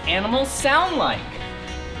what these animals sound like.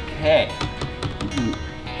 Okay,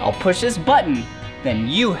 I'll push this button, then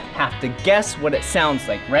you have to guess what it sounds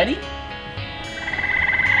like. Ready?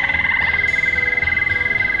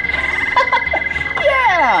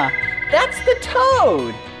 Yeah, that's the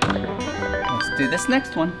toad. Let's do this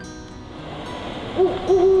next one.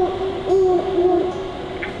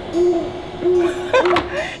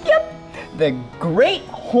 Yep, the great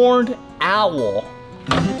horned owl.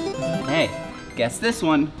 Hey, guess this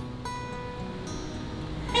one.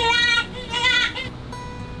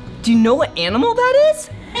 Do you know what animal that is?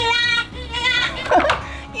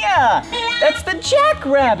 Yeah, that's the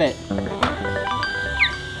jackrabbit.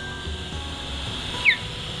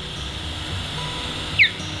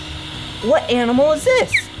 What animal is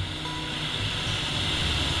this?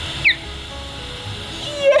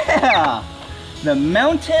 Yeah, the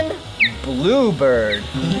mountain bluebird.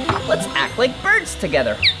 Let's act like birds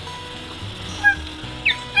together.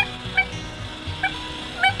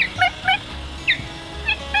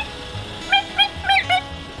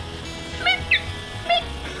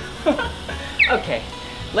 Okay,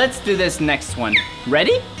 let's do this next one.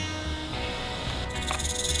 Ready?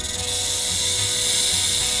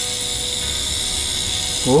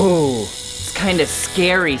 Ooh, it's kind of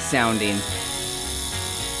scary sounding.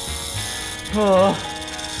 Oh,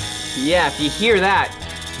 yeah, if you hear that,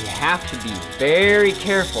 you have to be very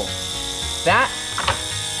careful. That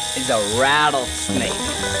is a rattlesnake.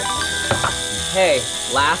 Okay,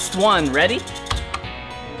 last one, ready?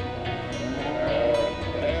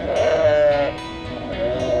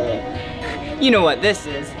 You know what this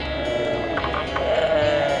is.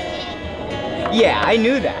 Yeah, I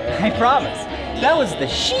knew that. I promise. That was the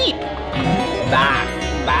sheep. Bah,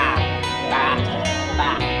 bah, bah,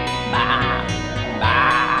 bah, bah,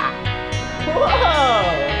 bah. Whoa!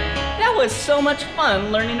 That was so much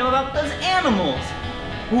fun learning about those animals.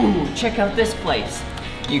 Ooh, check out this place.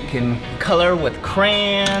 You can color with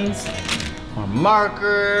crayons or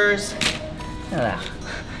markers.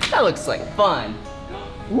 That looks like fun.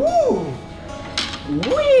 Ooh,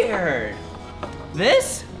 weird.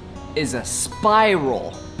 This is a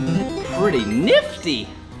spiral. Pretty nifty.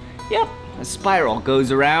 Yep, a spiral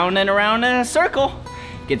goes around and around in a circle.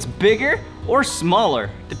 Gets bigger or smaller,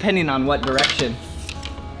 depending on what direction.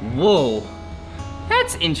 Whoa,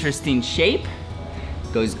 that's interesting shape.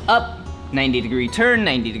 Goes up, 90-degree turn,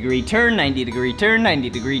 90-degree turn, 90-degree turn,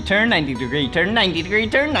 90-degree turn, 90-degree turn, 90-degree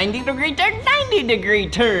turn, 90-degree turn, 90-degree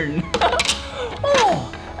turn.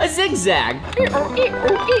 Oh, a zigzag.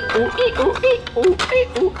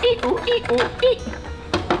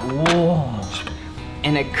 Whoa,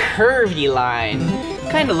 and a curvy line.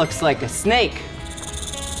 Kind of looks like a snake.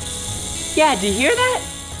 Yeah, did you hear that?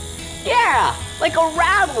 Yeah, like a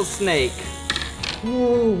rattlesnake.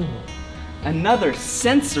 Whoa. Another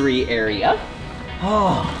sensory area.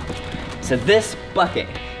 Oh, so this bucket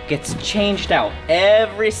gets changed out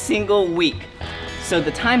every single week. So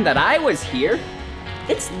the time that I was here,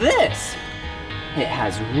 it's this. It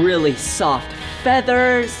has really soft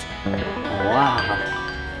feathers. Wow.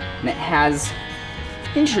 And it has,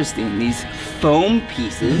 interesting, these foam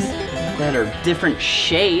pieces that are different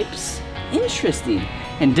shapes. Interesting,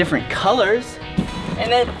 and different colors.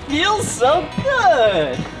 And it feels so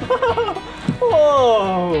good.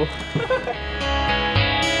 Whoa.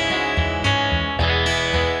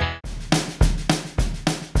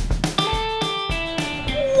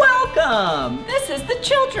 Welcome. This is the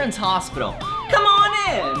Children's Hospital. Come on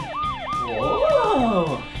in.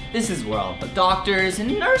 Whoa. This is where all the doctors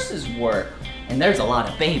and nurses work. And there's a lot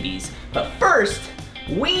of babies. But first,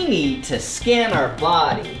 we need to scan our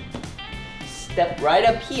body. Step right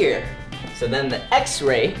up here. So then the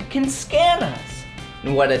X-ray can scan us.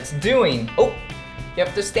 And what it's doing, oh, you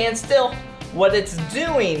have to stand still. What it's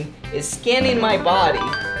doing is scanning my body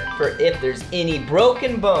for if there's any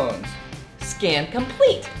broken bones. Scan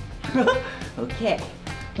complete. Okay,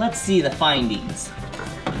 let's see the findings.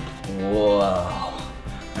 Whoa.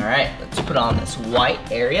 All right, let's put on this white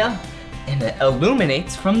area and it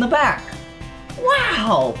illuminates from the back.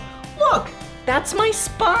 Wow, look, that's my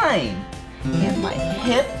spine. And my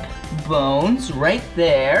hip bones right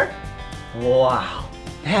there. Wow,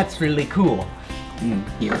 that's really cool.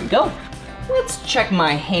 Here we go. Let's check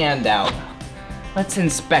my hand out. Let's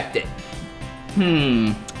inspect it.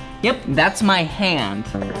 Yep, that's my hand.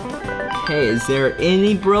 Okay, is there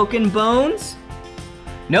any broken bones?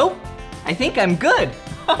 Nope, I think I'm good.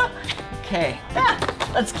 Okay,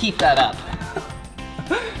 let's keep that up.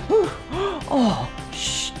 Oh,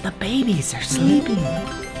 shh, the babies are sleeping.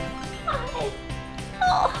 Hi.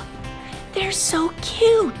 Oh, they're so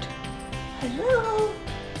cute. Hello.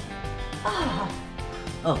 Ah.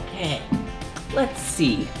 Okay, let's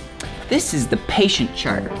see. This is the patient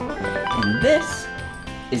chart, and this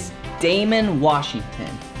is Damon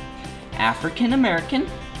Washington. African American,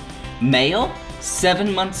 male,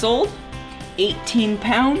 7 months old, 18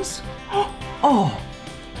 pounds. Oh,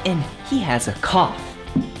 and he has a cough.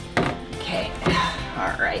 Okay,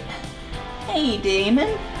 all right. Hey,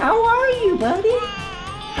 Damon, how are you, buddy?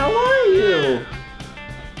 How are you?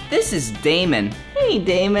 This is Damon. Hey,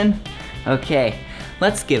 Damon. Okay,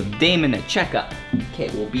 let's give Damon a checkup. Okay,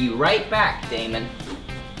 we'll be right back, Damon.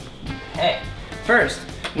 Okay, first,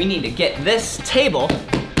 we need to get this table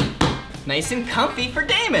nice and comfy for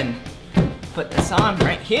Damon. Put this on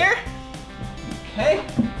right here. Okay,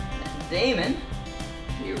 Damon,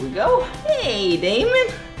 here we go. Hey,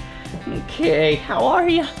 Damon. Okay, how are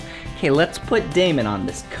you? Okay, let's put Damon on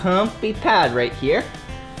this comfy pad right here.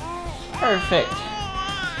 Perfect.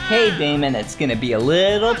 Hey, Damon, it's gonna be a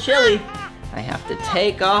little chilly. I have to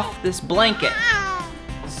take off this blanket.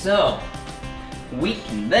 So, we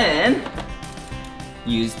can then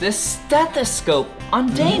use this stethoscope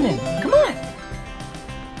on Damon. Come on.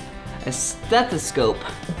 A stethoscope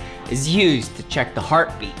is used to check the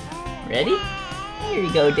heartbeat. Ready? Here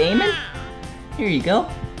you go, Damon. Here you go.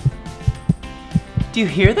 Do you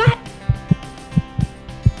hear that?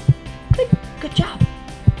 Good job.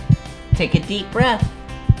 Take a deep breath.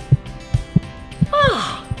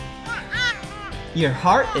 Ah. Your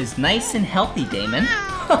heart is nice and healthy, Damon.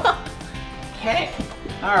 Okay.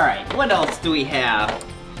 All right, what else do we have?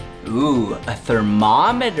 Ooh, a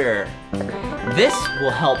thermometer. This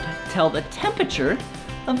will help tell the temperature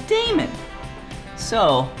of Damon.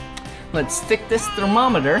 So, let's stick this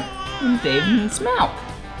thermometer in Damon's mouth.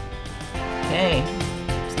 Okay,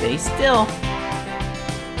 stay still.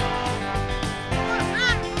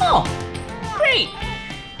 Oh, great!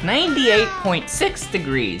 98.6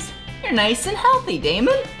 degrees. You're nice and healthy,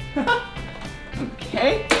 Damon.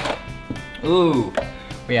 Okay. Ooh,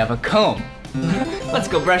 we have a comb. Let's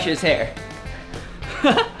go brush his hair.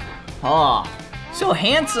 Oh, so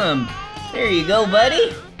handsome. There you go,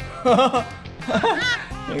 buddy.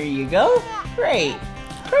 There you go. Great.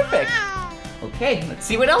 Perfect. Okay, let's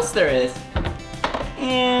see what else there is.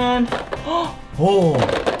 And, oh,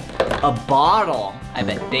 a bottle. I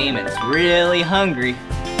bet Damon's really hungry.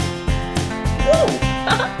 Woo!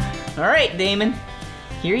 All right, Damon,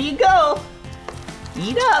 here you go.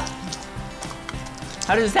 Eat up.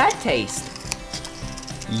 How does that taste?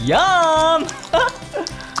 Yum!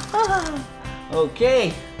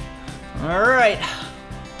 Okay, all right.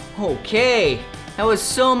 Okay, that was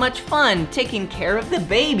so much fun taking care of the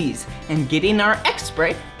babies and getting our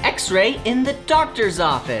X-ray in the doctor's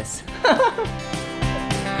office.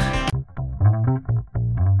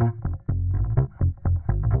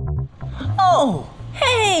 Oh,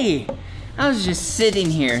 hey! I was just sitting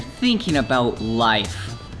here thinking about life.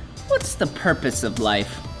 What's the purpose of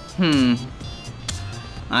life?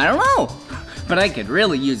 I don't know, but I could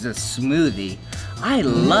really use a smoothie. I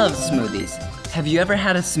love smoothies. Have you ever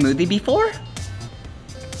had a smoothie before?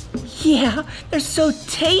 Yeah, they're so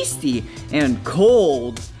tasty and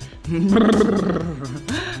cold.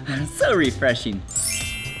 So refreshing.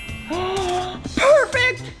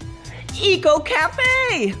 Perfect! Eco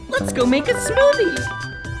Cafe! Let's go make a smoothie.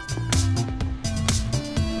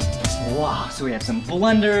 Wow, so we have some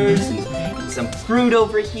blenders and some fruit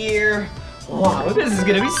over here. Wow, this is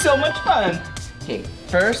gonna be so much fun. Okay,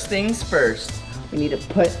 first things first, we need to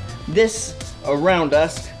put this around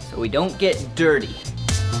us so we don't get dirty.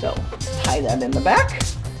 So let's tie that in the back.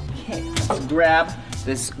 Okay, let's grab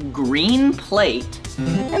this green plate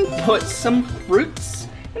and put some fruits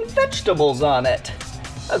and vegetables on it.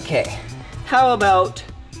 Okay, how about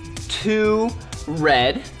 2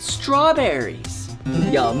 red strawberries?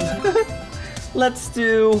 Yum. Let's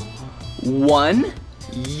do 1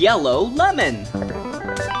 yellow lemon.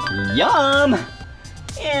 Yum.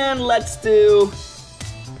 And let's do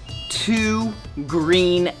 2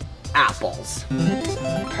 green apples.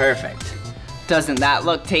 Perfect. Doesn't that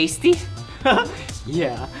look tasty?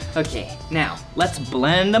 Yeah. Okay, now let's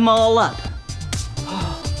blend them all up.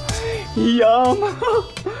 Yum.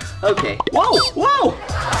 Okay. Whoa, whoa.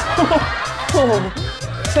 Oh,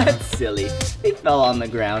 that's silly. They fell on the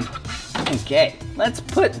ground. Okay, let's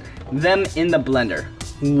put them in the blender.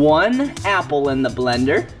 1 apple in the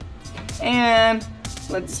blender. And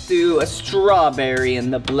let's do a strawberry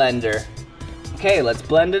in the blender. Okay, let's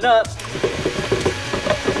blend it up.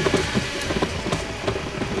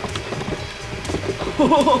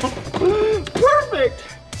 Perfect!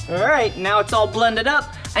 All right, now it's all blended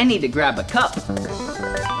up. I need to grab a cup.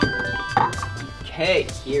 Okay,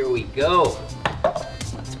 here we go.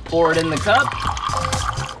 Let's pour it in the cup.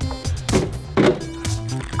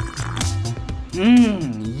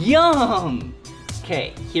 Yum!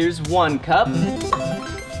 Okay, here's 1 cup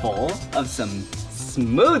full of some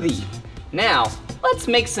smoothie. Now, let's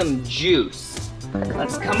make some juice.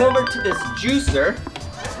 Let's come over to this juicer.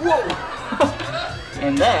 Whoa!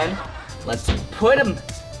 And then, let's put them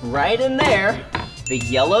right in there. The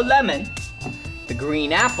yellow lemon, the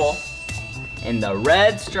green apple, and the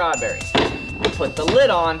red strawberry. Put the lid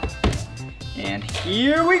on, and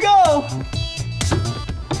here we go.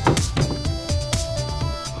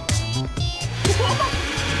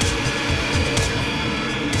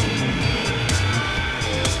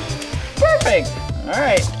 Perfect. All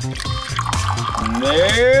right.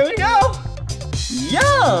 There we go.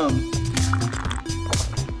 Yum.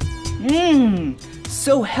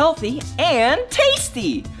 So healthy and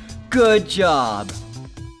tasty. Good job.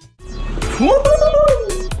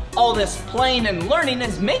 Woo-hoo-hoo! All this playing and learning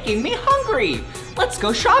is making me hungry. Let's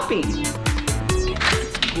go shopping.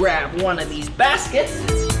 Let's grab one of these baskets.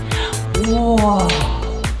 Whoa.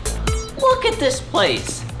 Look at this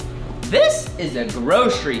place. This is a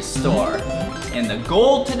grocery store, and the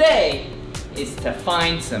goal today is to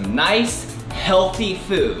find some nice, healthy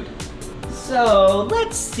food. So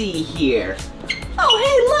let's see here. Oh,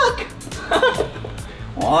 hey, look!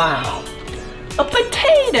 Wow, a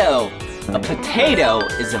potato. A potato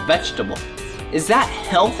is a vegetable. Is that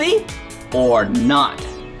healthy or not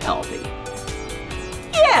healthy?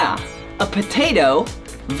 Yeah, a potato,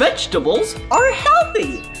 vegetables are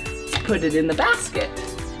healthy. Let's put it in the basket.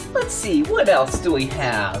 Let's see, what else do we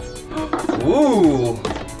have? Ooh,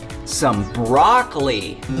 some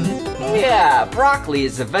broccoli. Yeah, broccoli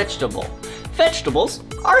is a vegetable. Vegetables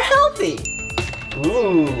are healthy.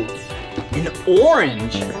 Ooh, an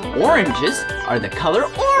orange. Oranges are the color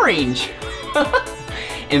orange.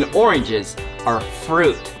 And oranges are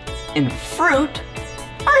fruit. And fruit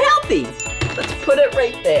are healthy. Let's put it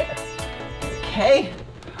right there. Okay.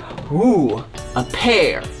 Ooh, a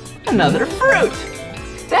pear. Another fruit.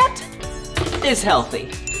 That is healthy.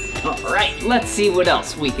 All right, let's see what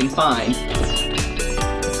else we can find.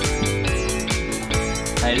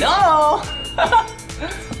 Hello?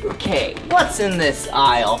 Okay, what's in this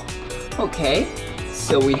aisle? Okay,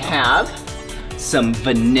 so we have some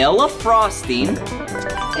vanilla frosting,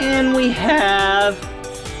 and we have,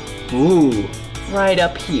 ooh, right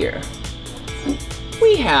up here,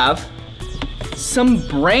 we have some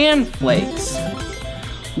bran flakes.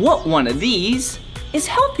 What one of these is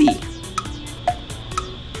healthy?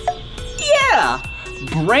 Yeah,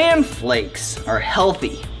 bran flakes are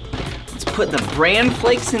healthy. Let's put the bran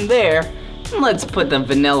flakes in there, and let's put the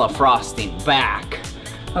vanilla frosting back.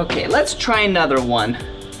 Okay, let's try another one.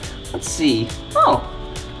 Let's see. Oh,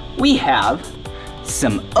 we have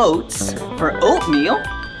some oats for oatmeal,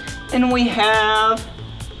 and we have,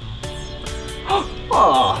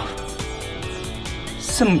 oh,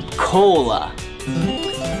 some cola.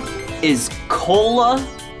 Is cola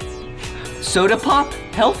soda pop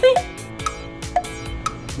healthy?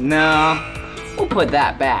 No, we'll put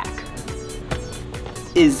that back.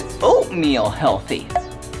 Is oatmeal healthy?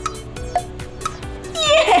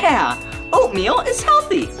 Yeah, oatmeal is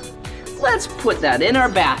healthy. Let's put that in our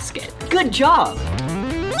basket. Good job.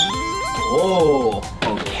 Oh,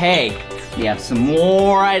 okay. We have some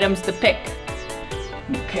more items to pick.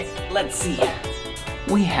 Okay, let's see.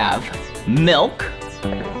 We have milk.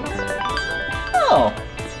 Oh,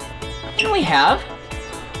 and we have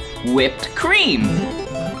whipped cream.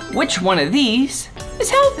 Which one of these is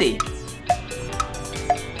healthy?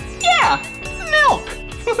 Yeah, milk.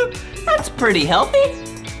 That's pretty healthy.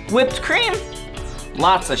 Whipped cream,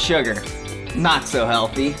 lots of sugar. Not so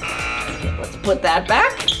healthy. Let's put that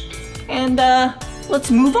back and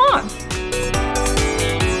let's move on.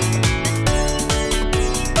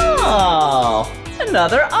 Oh,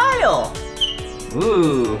 another aisle.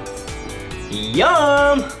 Ooh,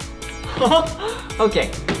 yum.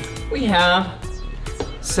 Okay, we have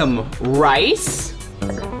some rice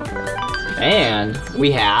and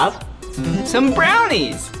we have some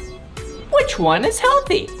brownies. Which one is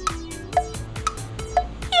healthy?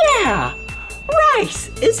 Yeah, rice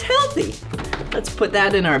is healthy. Let's put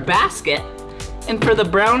that in our basket. And for the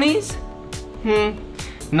brownies,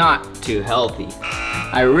 not too healthy.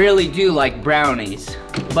 I really do like brownies,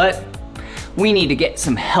 but we need to get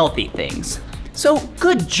some healthy things. So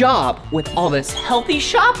good job with all this healthy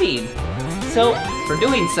shopping. So for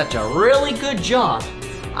doing such a really good job,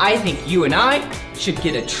 I think you and I should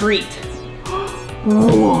get a treat.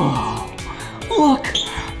 Whoa, look,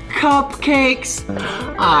 cupcakes.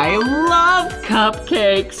 I love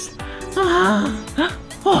cupcakes.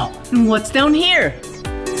 Oh, and what's down here?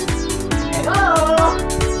 Hello.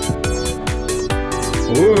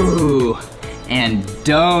 Ooh, and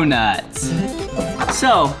donuts.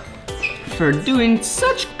 So, for doing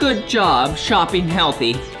such good job shopping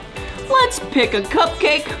healthy, let's pick a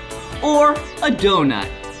cupcake or a donut.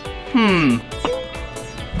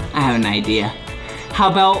 I have an idea. How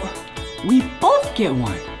about we both get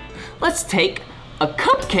one? Let's take a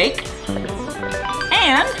cupcake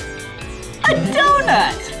and a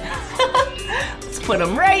donut. Let's put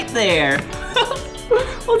them right there.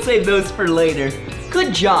 We'll save those for later.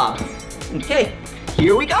 Good job. Okay,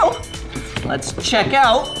 here we go. Let's check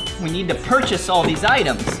out. We need to purchase all these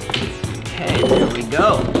items. Okay, there we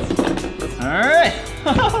go. All right.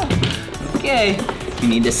 Okay, you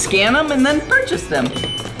need to scan them and then purchase them.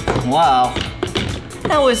 Wow,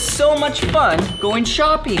 that was so much fun going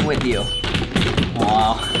shopping with you.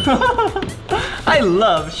 Wow, I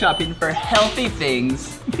love shopping for healthy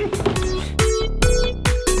things.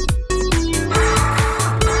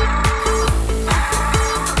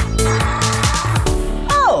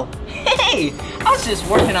 Oh, hey, I was just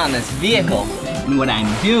working on this vehicle, and what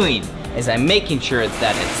I'm doing is I'm making sure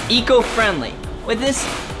that it's eco-friendly with this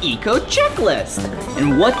eco checklist.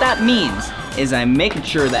 And what that means is I'm making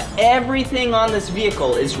sure that everything on this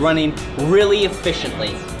vehicle is running really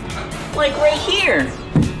efficiently. Like right here,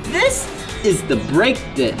 this is the brake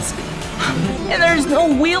disc. And there's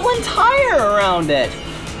no wheel and tire around it.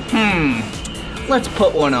 Let's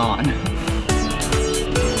put one on.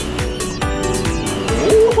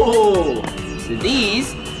 Ooh, so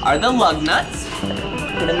these are the lug nuts.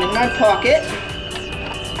 Put them in my pocket.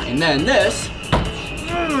 And then this.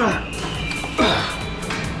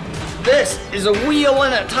 This is a wheel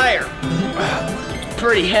and a tire. It's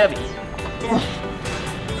pretty heavy.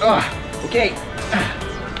 Okay.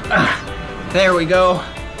 There we go.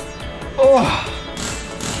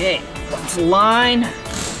 Okay, let's line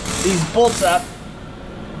these bolts up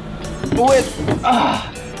with,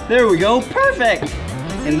 there we go, perfect.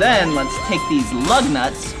 And then let's take these lug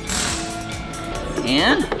nuts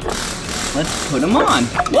and let's put them on.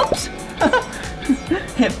 Whoops,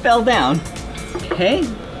 it fell down. Okay,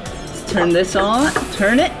 let's turn this on,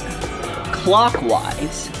 turn it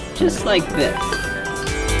clockwise, just like this.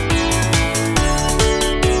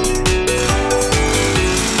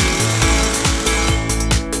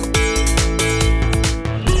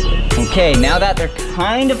 Okay, now that they're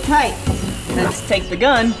kind of tight, let's take the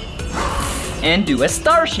gun and do a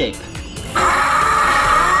star shape.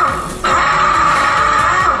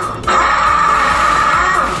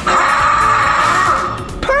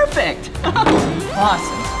 Perfect!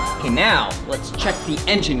 Awesome. Okay, now let's check the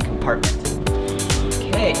engine compartment.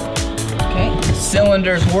 Okay, the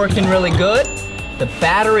cylinder's working really good. The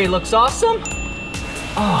battery looks awesome.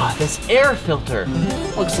 Oh, this air filter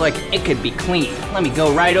looks like it could be cleaned. Let me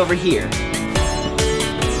go right over here.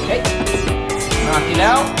 Okay, knock it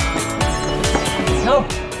out. There we go.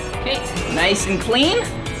 Okay, nice and clean.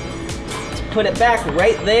 Let's put it back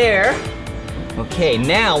right there. Okay,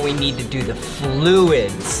 now we need to do the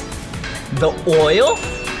fluids. The oil,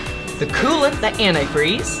 the coolant, the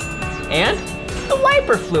antifreeze, and the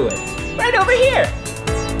wiper fluid. Right over here.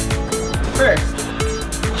 First,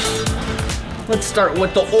 let's start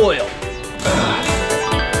with the oil.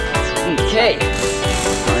 Okay,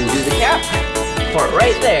 undo the cap, pour it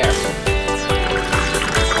right there.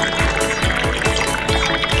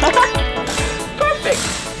 Perfect,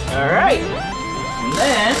 all right. And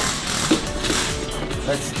then,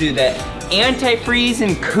 let's do the antifreeze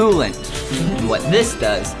and coolant. And what this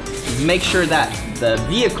does is make sure that the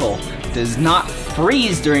vehicle does not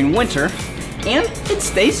freeze during winter and it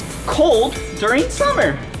stays cold during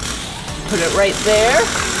summer. Put it right there.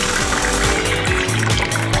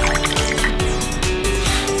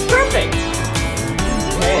 Perfect.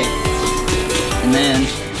 Okay. And then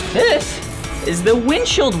this is the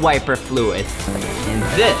windshield wiper fluid. And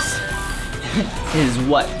this is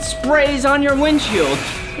what sprays on your windshield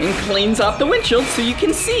and cleans off the windshield so you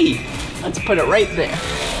can see. Let's put it right there.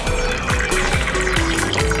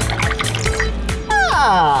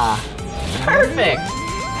 Ah, perfect.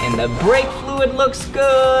 And the brake fluid looks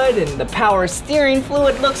good, and the power steering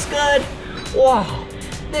fluid looks good. Wow,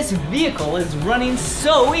 this vehicle is running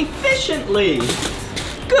so efficiently.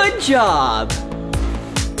 Good job.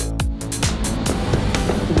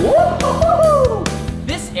 Woo-hoo-hoo!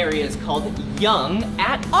 This area is called Young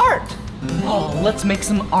at Art. Oh, let's make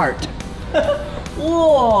some art.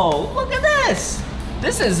 Whoa, look at this.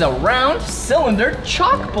 This is a round cylinder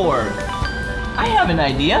chalkboard. I have an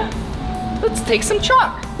idea. Let's take some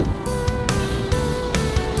chalk.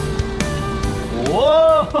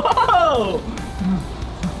 Whoa!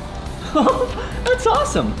 That's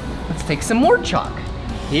awesome. Let's take some more chalk.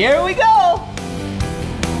 Here we go.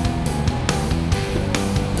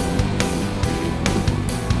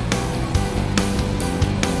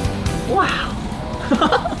 Wow.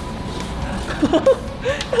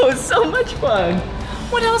 That was so much fun.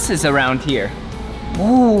 What else is around here?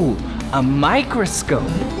 Ooh, a microscope.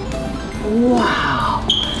 Wow.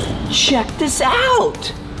 Check this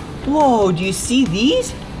out. Whoa, do you see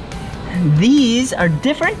these? These are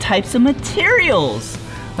different types of materials.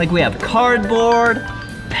 Like we have cardboard,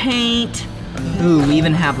 paint. Ooh, we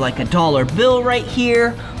even have like a dollar bill right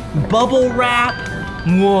here, bubble wrap.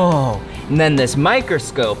 Whoa, and then this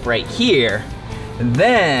microscope right here,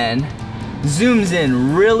 then zooms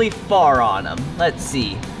in really far on them. Let's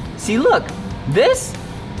see. See, look, this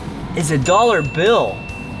is a dollar bill,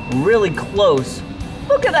 really close.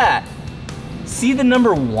 Look at that. See the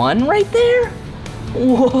number 1 right there?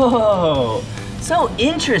 Whoa, so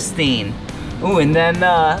interesting. Ooh, and then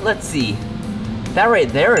let's see. That right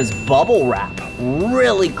there is bubble wrap,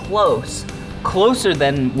 really close. Closer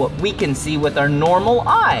than what we can see with our normal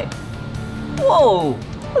eye. Whoa,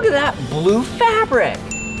 look at that blue fabric.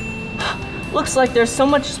 Looks like there's so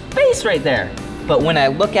much space right there. But when I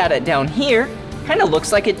look at it down here, kind of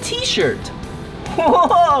looks like a t-shirt.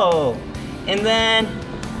 Whoa, and then,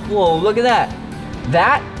 whoa, look at that.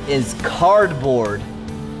 That is cardboard.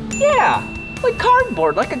 Yeah, like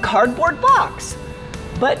cardboard, like a cardboard box.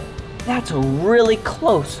 But that's really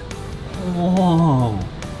close. Whoa,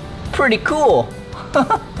 pretty cool.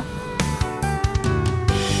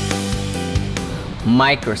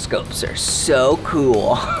 Microscopes are so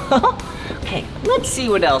cool. Okay, let's see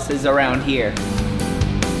what else is around here.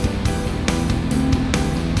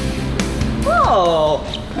 Oh,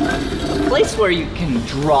 a place where you can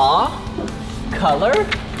draw, color,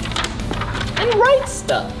 and write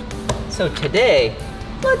stuff. So today,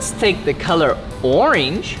 let's take the color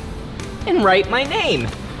orange and write my name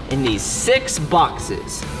in these 6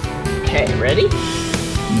 boxes. Okay, ready?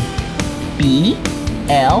 B-L-I-P-P-I.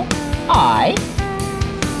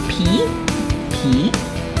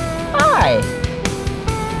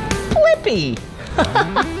 Blippi.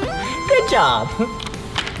 Good job.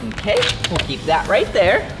 Okay, we'll keep that right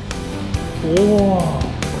there. Whoa,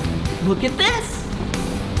 look at this.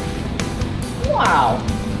 Wow,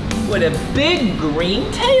 what a big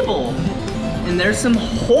green table. And there's some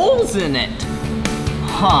holes in it.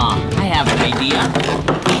 Huh, I have an idea.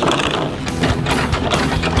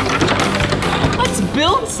 Let's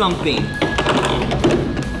build something.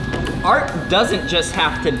 Art doesn't just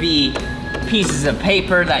have to be pieces of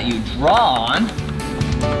paper that you draw on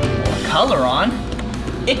or color on.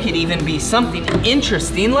 It could even be something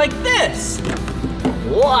interesting like this.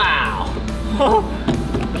 Wow.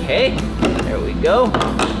 Okay, there we go.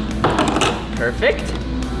 Perfect.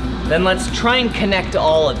 Then let's try and connect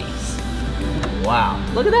all of these. Wow,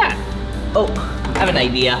 look at that. Oh, I have an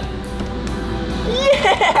idea.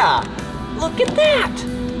 Yeah, look at that.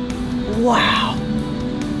 Wow.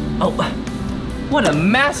 Oh, what a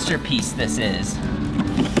masterpiece this is.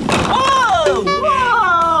 Oh,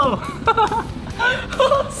 whoa.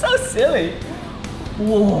 Oh, so silly.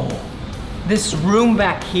 Whoa, this room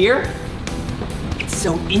back here, it's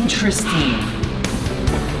so interesting.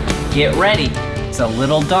 Get ready, it's a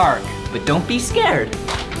little dark, but don't be scared.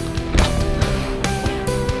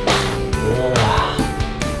 Wow,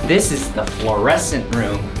 this is the fluorescent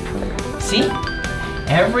room. See,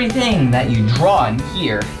 everything that you draw in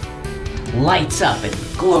here lights up and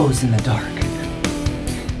glows in the dark.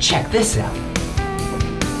 Check this out.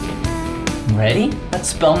 Ready? Let's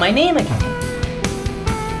spell my name again.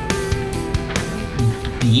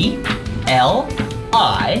 B-L-I-P-P-I.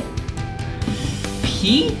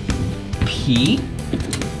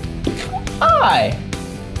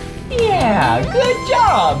 Yeah, good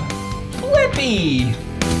job. Blippi.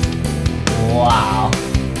 Wow.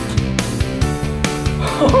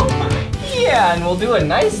 Yeah, and we'll do a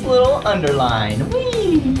nice little underline.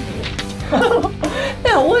 Whee!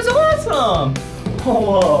 That was awesome.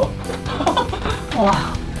 Whoa.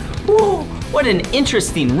 Wow. Whoa. What an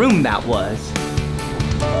interesting room that was.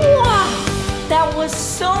 Wow. That was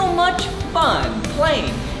so much fun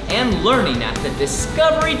playing and learning at the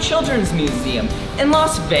Discovery Children's Museum in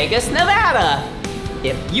Las Vegas, Nevada.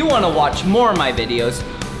 If you want to watch more of my videos,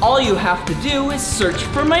 all you have to do is search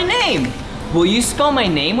for my name. Will you spell my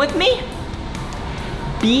name with me?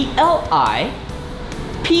 B-L-I-P-P-I.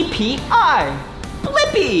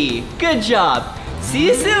 Blippi. Good job. See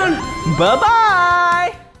you soon.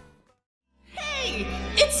 Bye-bye. Hey,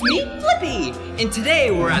 it's me, Blippi. And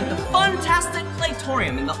today we're at the Funtastic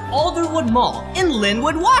Playtorium in the Alderwood Mall in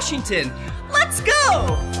Linwood, Washington. Let's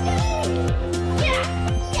go.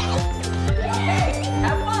 Hey,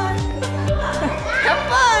 have fun. Have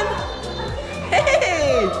fun.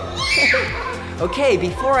 Hey. Okay,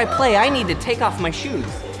 before I play, I need to take off my shoes.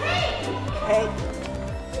 Okay.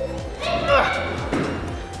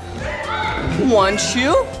 One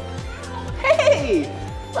shoe. Hey,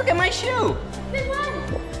 look at my shoe.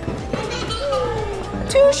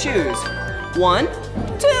 2 shoes. 1,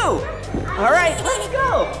 2. All right, let's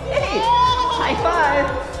go. Hey, high five.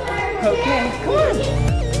 Okay, come on.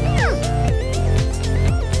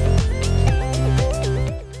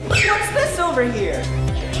 What's this over here?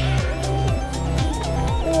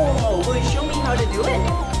 Whoa, will you show me how to do it?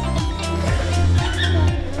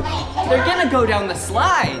 They're gonna go down the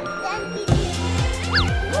slide.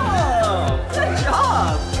 Whoa, good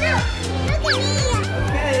job.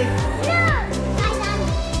 Okay.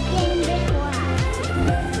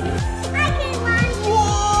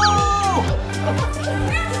 Whoa!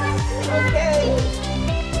 Okay.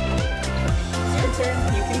 It's your turn,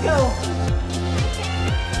 you can go.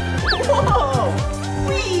 Whoa!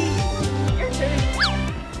 Whee! Your turn.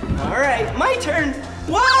 All right, my turn.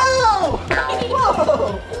 Whoa!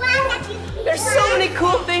 Whoa! There's so many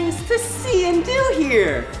cool things to see and do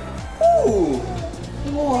here. Ooh!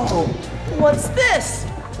 Whoa! What's this?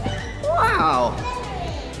 Wow!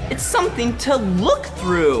 It's something to look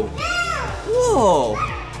through. Whoa!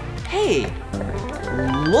 Hey,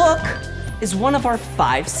 look is one of our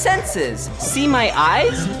 5 senses. See my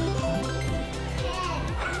eyes?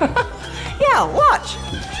 Yeah, watch.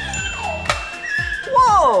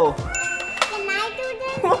 Whoa! Can I do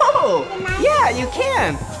this? Whoa! Yeah, you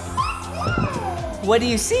can. What do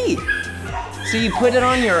you see? So you put it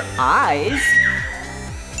on your eyes.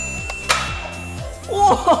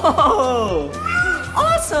 Whoa!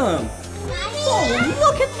 Awesome! Oh,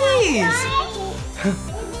 look at these!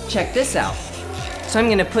 Check this out. So I'm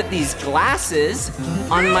gonna put these glasses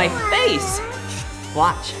on my face.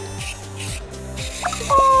 Watch.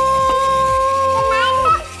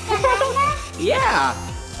 Yeah.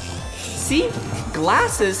 See?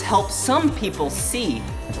 Glasses help some people see.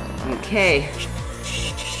 Okay.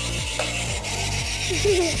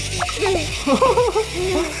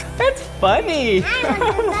 That's funny.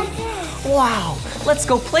 Wow. Let's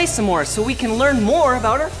go play some more so we can learn more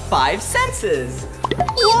about our 5 senses.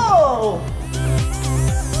 Whoa!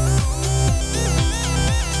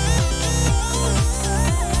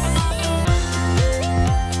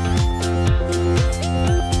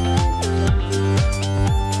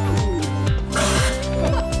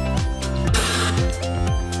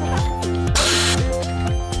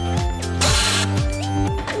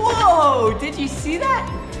 Whoa! Did you see that?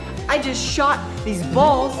 I just shot these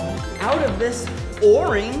balls out of this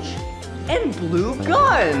orange and blue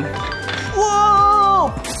gun. Whoa!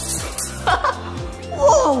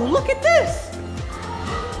 Whoa, look at this.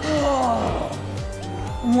 Whoa.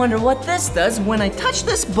 I wonder what this does when I touch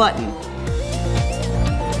this button.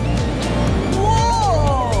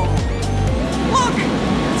 Whoa! Look!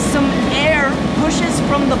 Some air pushes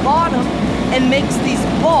from the bottom and makes these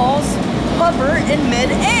balls hover in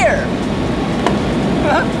mid-air.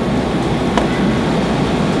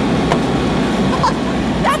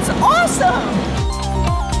 That's awesome!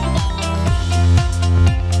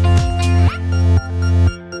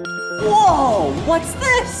 Whoa, what's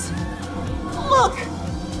this? Look,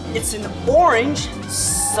 it's an orange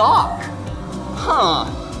sock. Huh.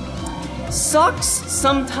 Socks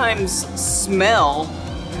sometimes smell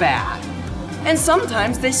bad, and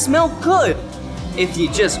sometimes they smell good. If you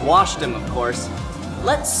just washed them, of course.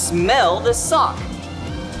 Let's smell the sock.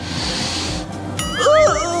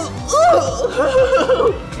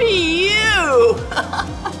 Phew!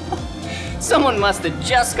 Someone must have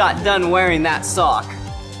just got done wearing that sock.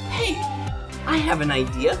 Hey, I have an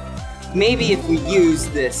idea. Maybe if we use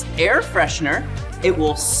this air freshener, it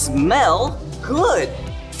will smell good.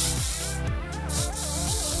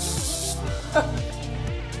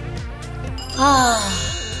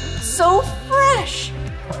 So fresh.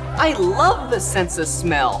 I love the sense of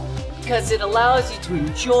smell because it allows you to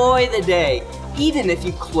enjoy the day, even if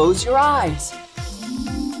you close your eyes.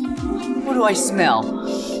 What do I smell?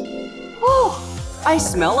 Oh, I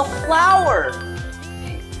smell a flower.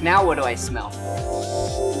 Now what do I smell?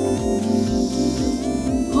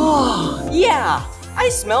 Oh, yeah, I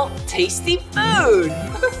smell tasty food.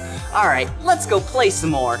 All right, let's go play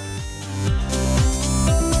some more.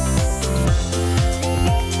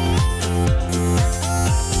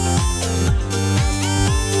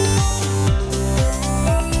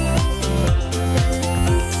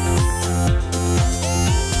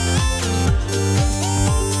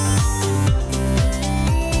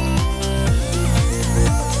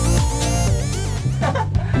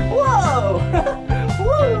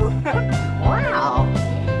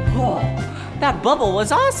 That bubble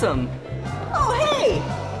was awesome. Oh, hey!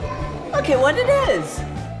 Look at what it is.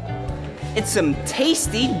 It's some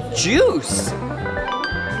tasty juice.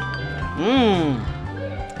 Mmm,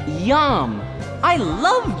 yum. I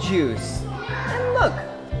love juice. And look,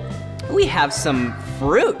 we have some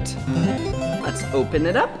fruit. Let's open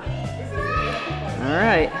it up. All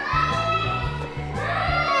right.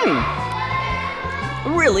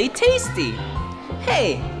 Really tasty.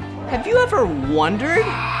 Hey, have you ever wondered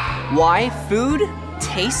why food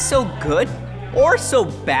tastes so good or so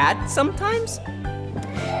bad sometimes?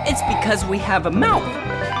 It's because we have a mouth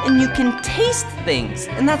and you can taste things,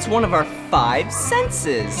 and that's one of our 5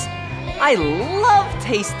 senses. I love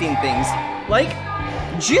tasting things like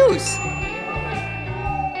juice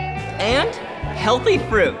and healthy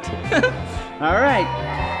fruit. All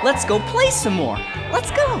right, let's go play some more.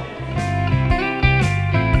 Let's go.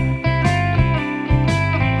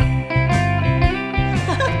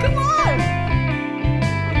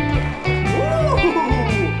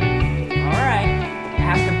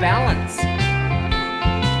 Balance.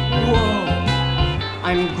 Whoa.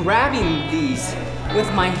 I'm grabbing these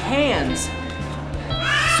with my hands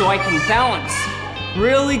so I can balance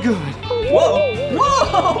really good. Whoa,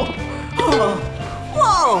 whoa,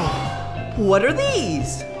 whoa. What are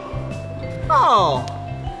these? Oh,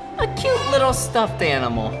 a cute little stuffed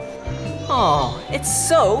animal. Oh, it's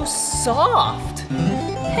so soft.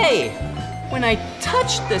 Hey, when I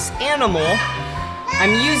touch this animal,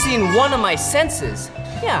 I'm using one of my senses.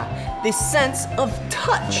 Yeah, the sense of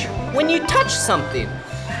touch. When you touch something.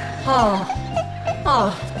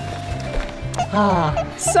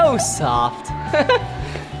 So soft.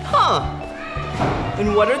 Huh.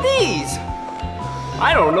 And what are these?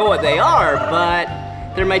 I don't know what they are, but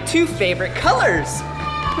they're my two favorite colors.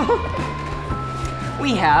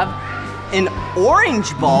 We have an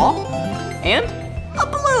orange ball and a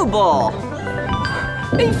blue ball.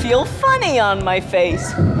 They feel funny on my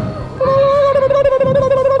face.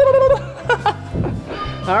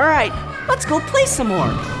 All right, let's go play some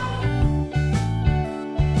more.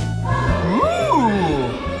 Ooh,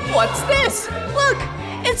 what's this? Look,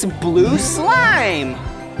 it's blue slime.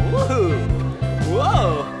 Whoa,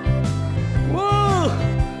 whoa, whoa.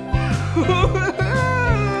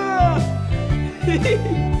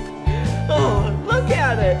 Oh, look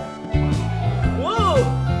at it. Whoa.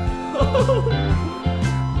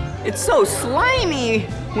 It's so slimy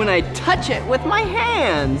when I touch it with my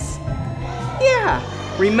hands. Yeah,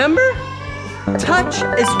 remember? Touch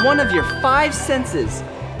is one of your 5 senses.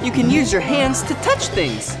 You can use your hands to touch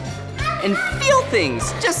things and feel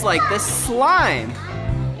things, just like this slime.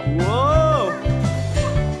 Whoa!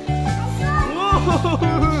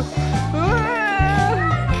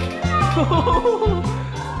 Whoa!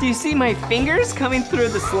 Do you see my fingers coming through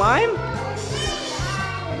the slime?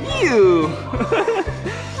 Ew!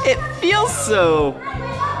 It feels so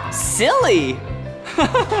silly.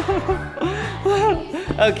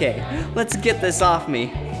 Okay, let's get this off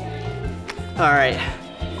me. All right,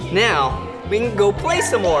 now we can go play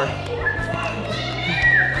some more.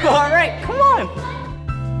 All right, come on.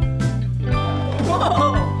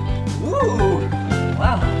 Whoa, woo,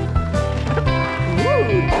 wow. Woo,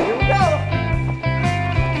 here we go.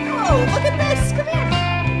 Whoa, look at this, come here.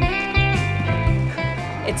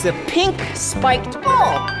 It's a pink spiked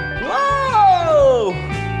ball. Whoa!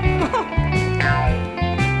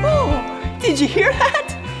 Oh, did you hear that?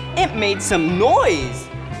 It made some noise.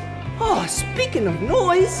 Oh, speaking of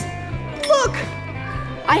noise, look,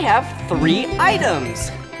 I have 3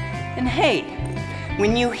 items. And hey,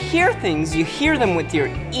 when you hear things, you hear them with your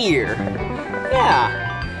ear. Yeah,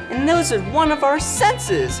 and those are one of our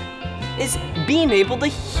senses, is being able to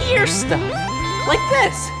hear stuff, like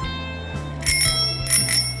this.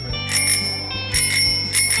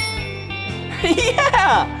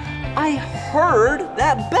 Yeah, I heard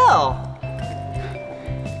that bell.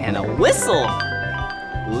 And a whistle.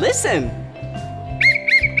 Listen.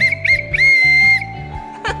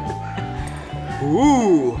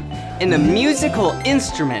 Ooh, and a musical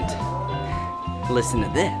instrument. Listen to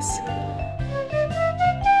this.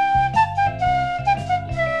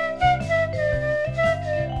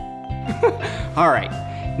 All right,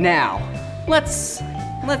 now let's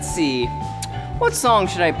see. What song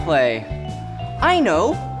should I play? I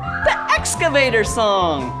know, the excavator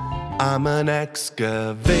song. I'm an excavator,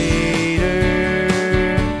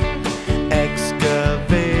 excavator.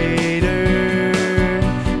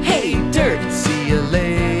 Hey, dirt, see you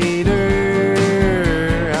later.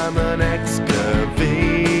 I'm an excavator.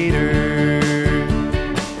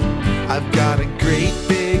 I've got a great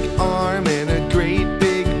big arm and a great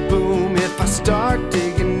big boom. If I start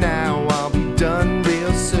digging now, I'll be done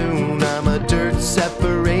real soon. I'm a dirt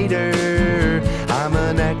separator. I'm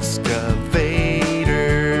an excavator.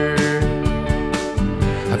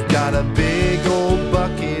 I've got a big old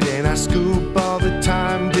bucket and I scoop all the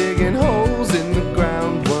time, digging holes in the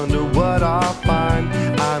ground, wonder what I'll find.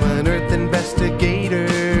 I'm an earth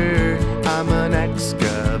investigator. I'm an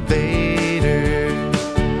excavator.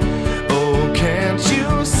 Oh, can't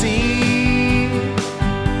you see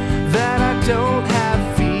that I don't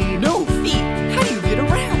have feet? No feet? How do you get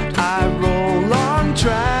around? I roll on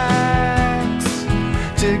tracks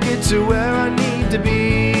to get to where I need to be.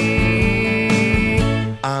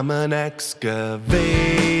 I'm an excavator,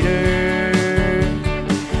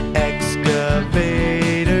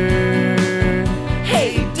 excavator.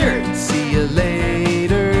 Hey, dirt, see you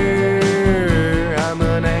later. I'm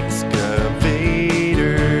an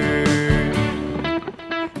excavator.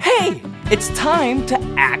 Hey, it's time to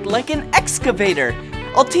act like an excavator.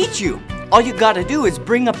 I'll teach you. All you gotta do is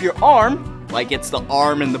bring up your arm, like it's the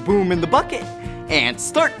arm and the boom in the bucket, and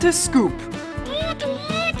start to scoop.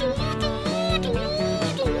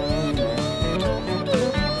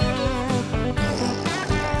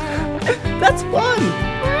 That's fun!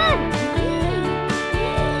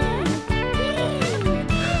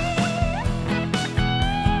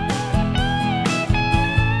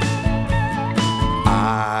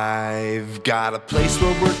 I've got a place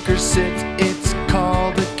where workers sit, it's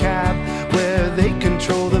called a cab, where they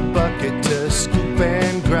control the bucket to scoop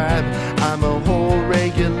and grab. I'm a hole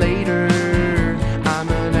regulator, I'm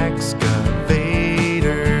an excavator.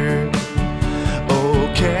 Oh,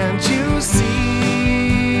 can't you see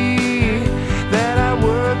that I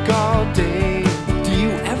work all day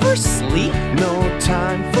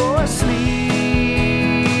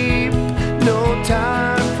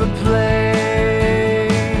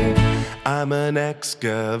I'm an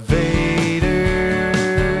excavator.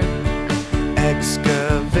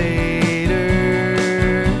 Excavator.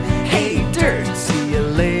 Hey, dirt, see you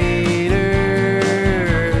later.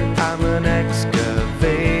 I'm an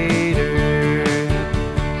excavator.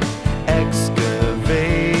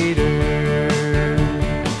 Excavator.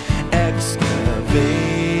 Excavator.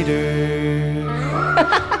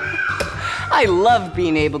 I love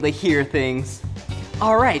being able to hear things.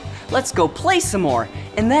 All right, let's go play some more,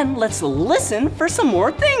 and then let's listen for some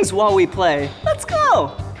more things while we play. Let's go.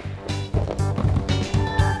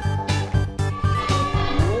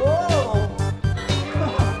 Whoa.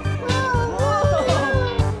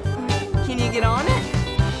 Whoa. Can you get on it?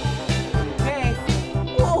 Hey.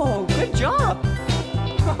 Whoa, good job.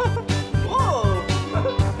 Whoa.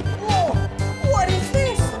 Whoa. What is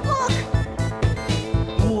this? Look.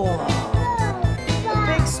 Whoa. A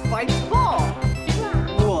big spiked ball.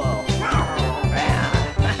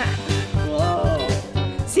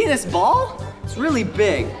 See this ball? It's really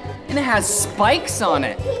big, and it has spikes on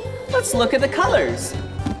it. Let's look at the colors.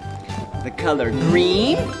 The color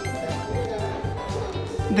green,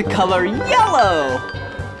 the color yellow.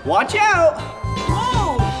 Watch out!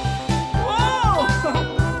 Whoa! Whoa!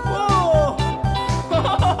 Whoa!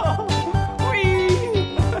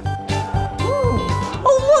 Whee!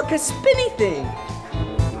 Oh, look, a spinny thing.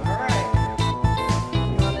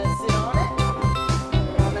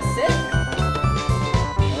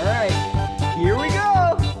 Here we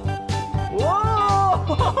go! Whoa!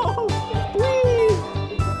 Whee!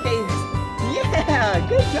 Okay, yeah,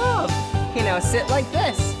 good job. Okay, now sit like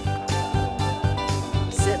this.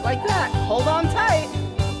 Sit like that. Hold on tight.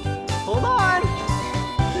 Hold on.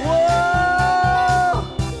 Whoa!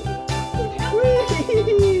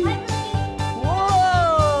 Whee!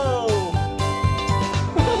 Whoa!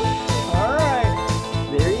 All right,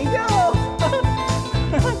 there you go.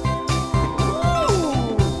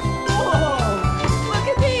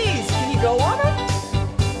 Go on it?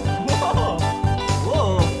 Whoa!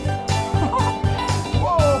 Whoa!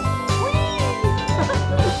 Whoa!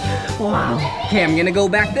 Whee! Wow. Okay, I'm gonna go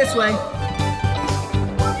back this way.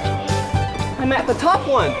 I'm at the top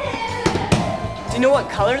one. Do you know what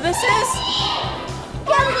color this is?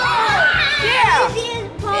 Yeah!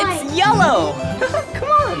 It's yellow!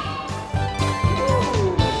 Come on!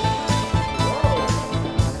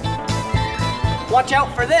 Watch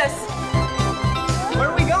out for this! Where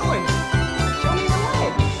are we going?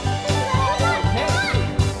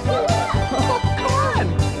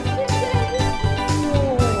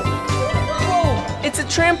 It's a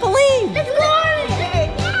trampoline! Let's go on it!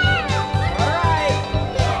 Okay. Yeah. All right.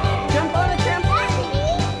 Jump on the trampoline.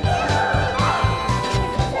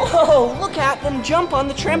 Whoa, look at them jump on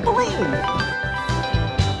the trampoline.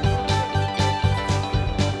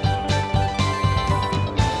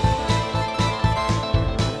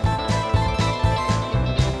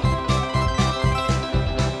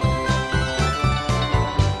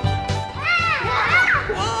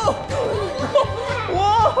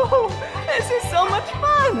 Whoa! This is so much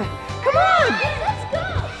fun! Come on! Let's go!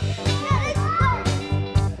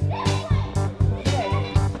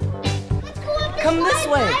 Come this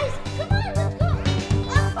way! Come on, let's go!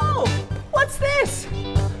 Oh! What's this?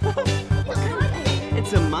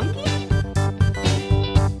 It's a monkey?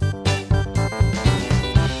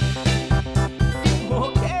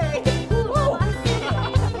 Okay! Whoa.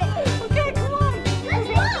 Okay, come on! Let's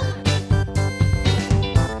go!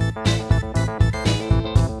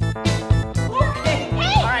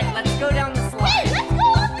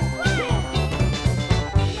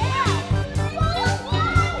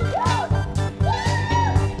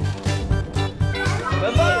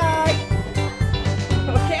 Bye-bye!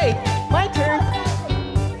 Okay, my turn.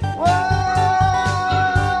 Whoa!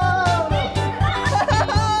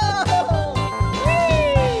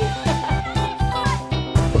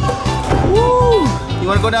 Woo! You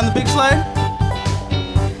want to go down the big slide?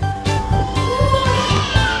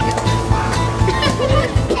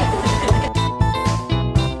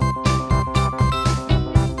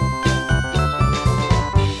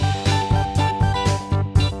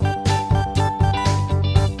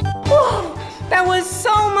 That was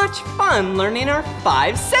so much fun learning our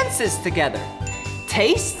 5 senses together.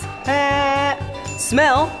 Taste,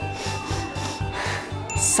 smell,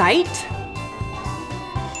 sight,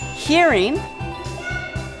 hearing,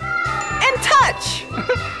 and touch.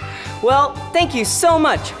 Well, thank you so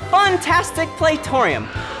much, Funtastic Playtorium,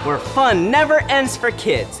 where fun never ends for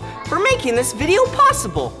kids, for making this video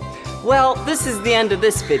possible. Well, this is the end of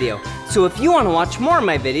this video, so if you want to watch more of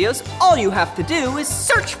my videos, all you have to do is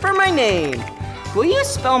search for my name. Will you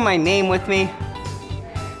spell my name with me?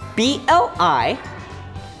 B-L-I-P-P-I.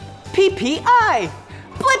 PPI.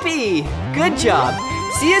 Blippi, good job.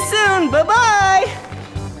 See you soon, bye-bye.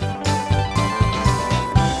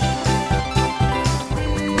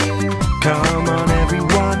 Come on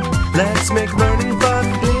everyone, let's make learning fun.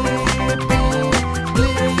 Blippi,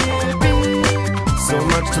 Blippi. So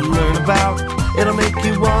much to learn about, it'll make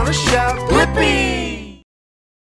you wanna shout.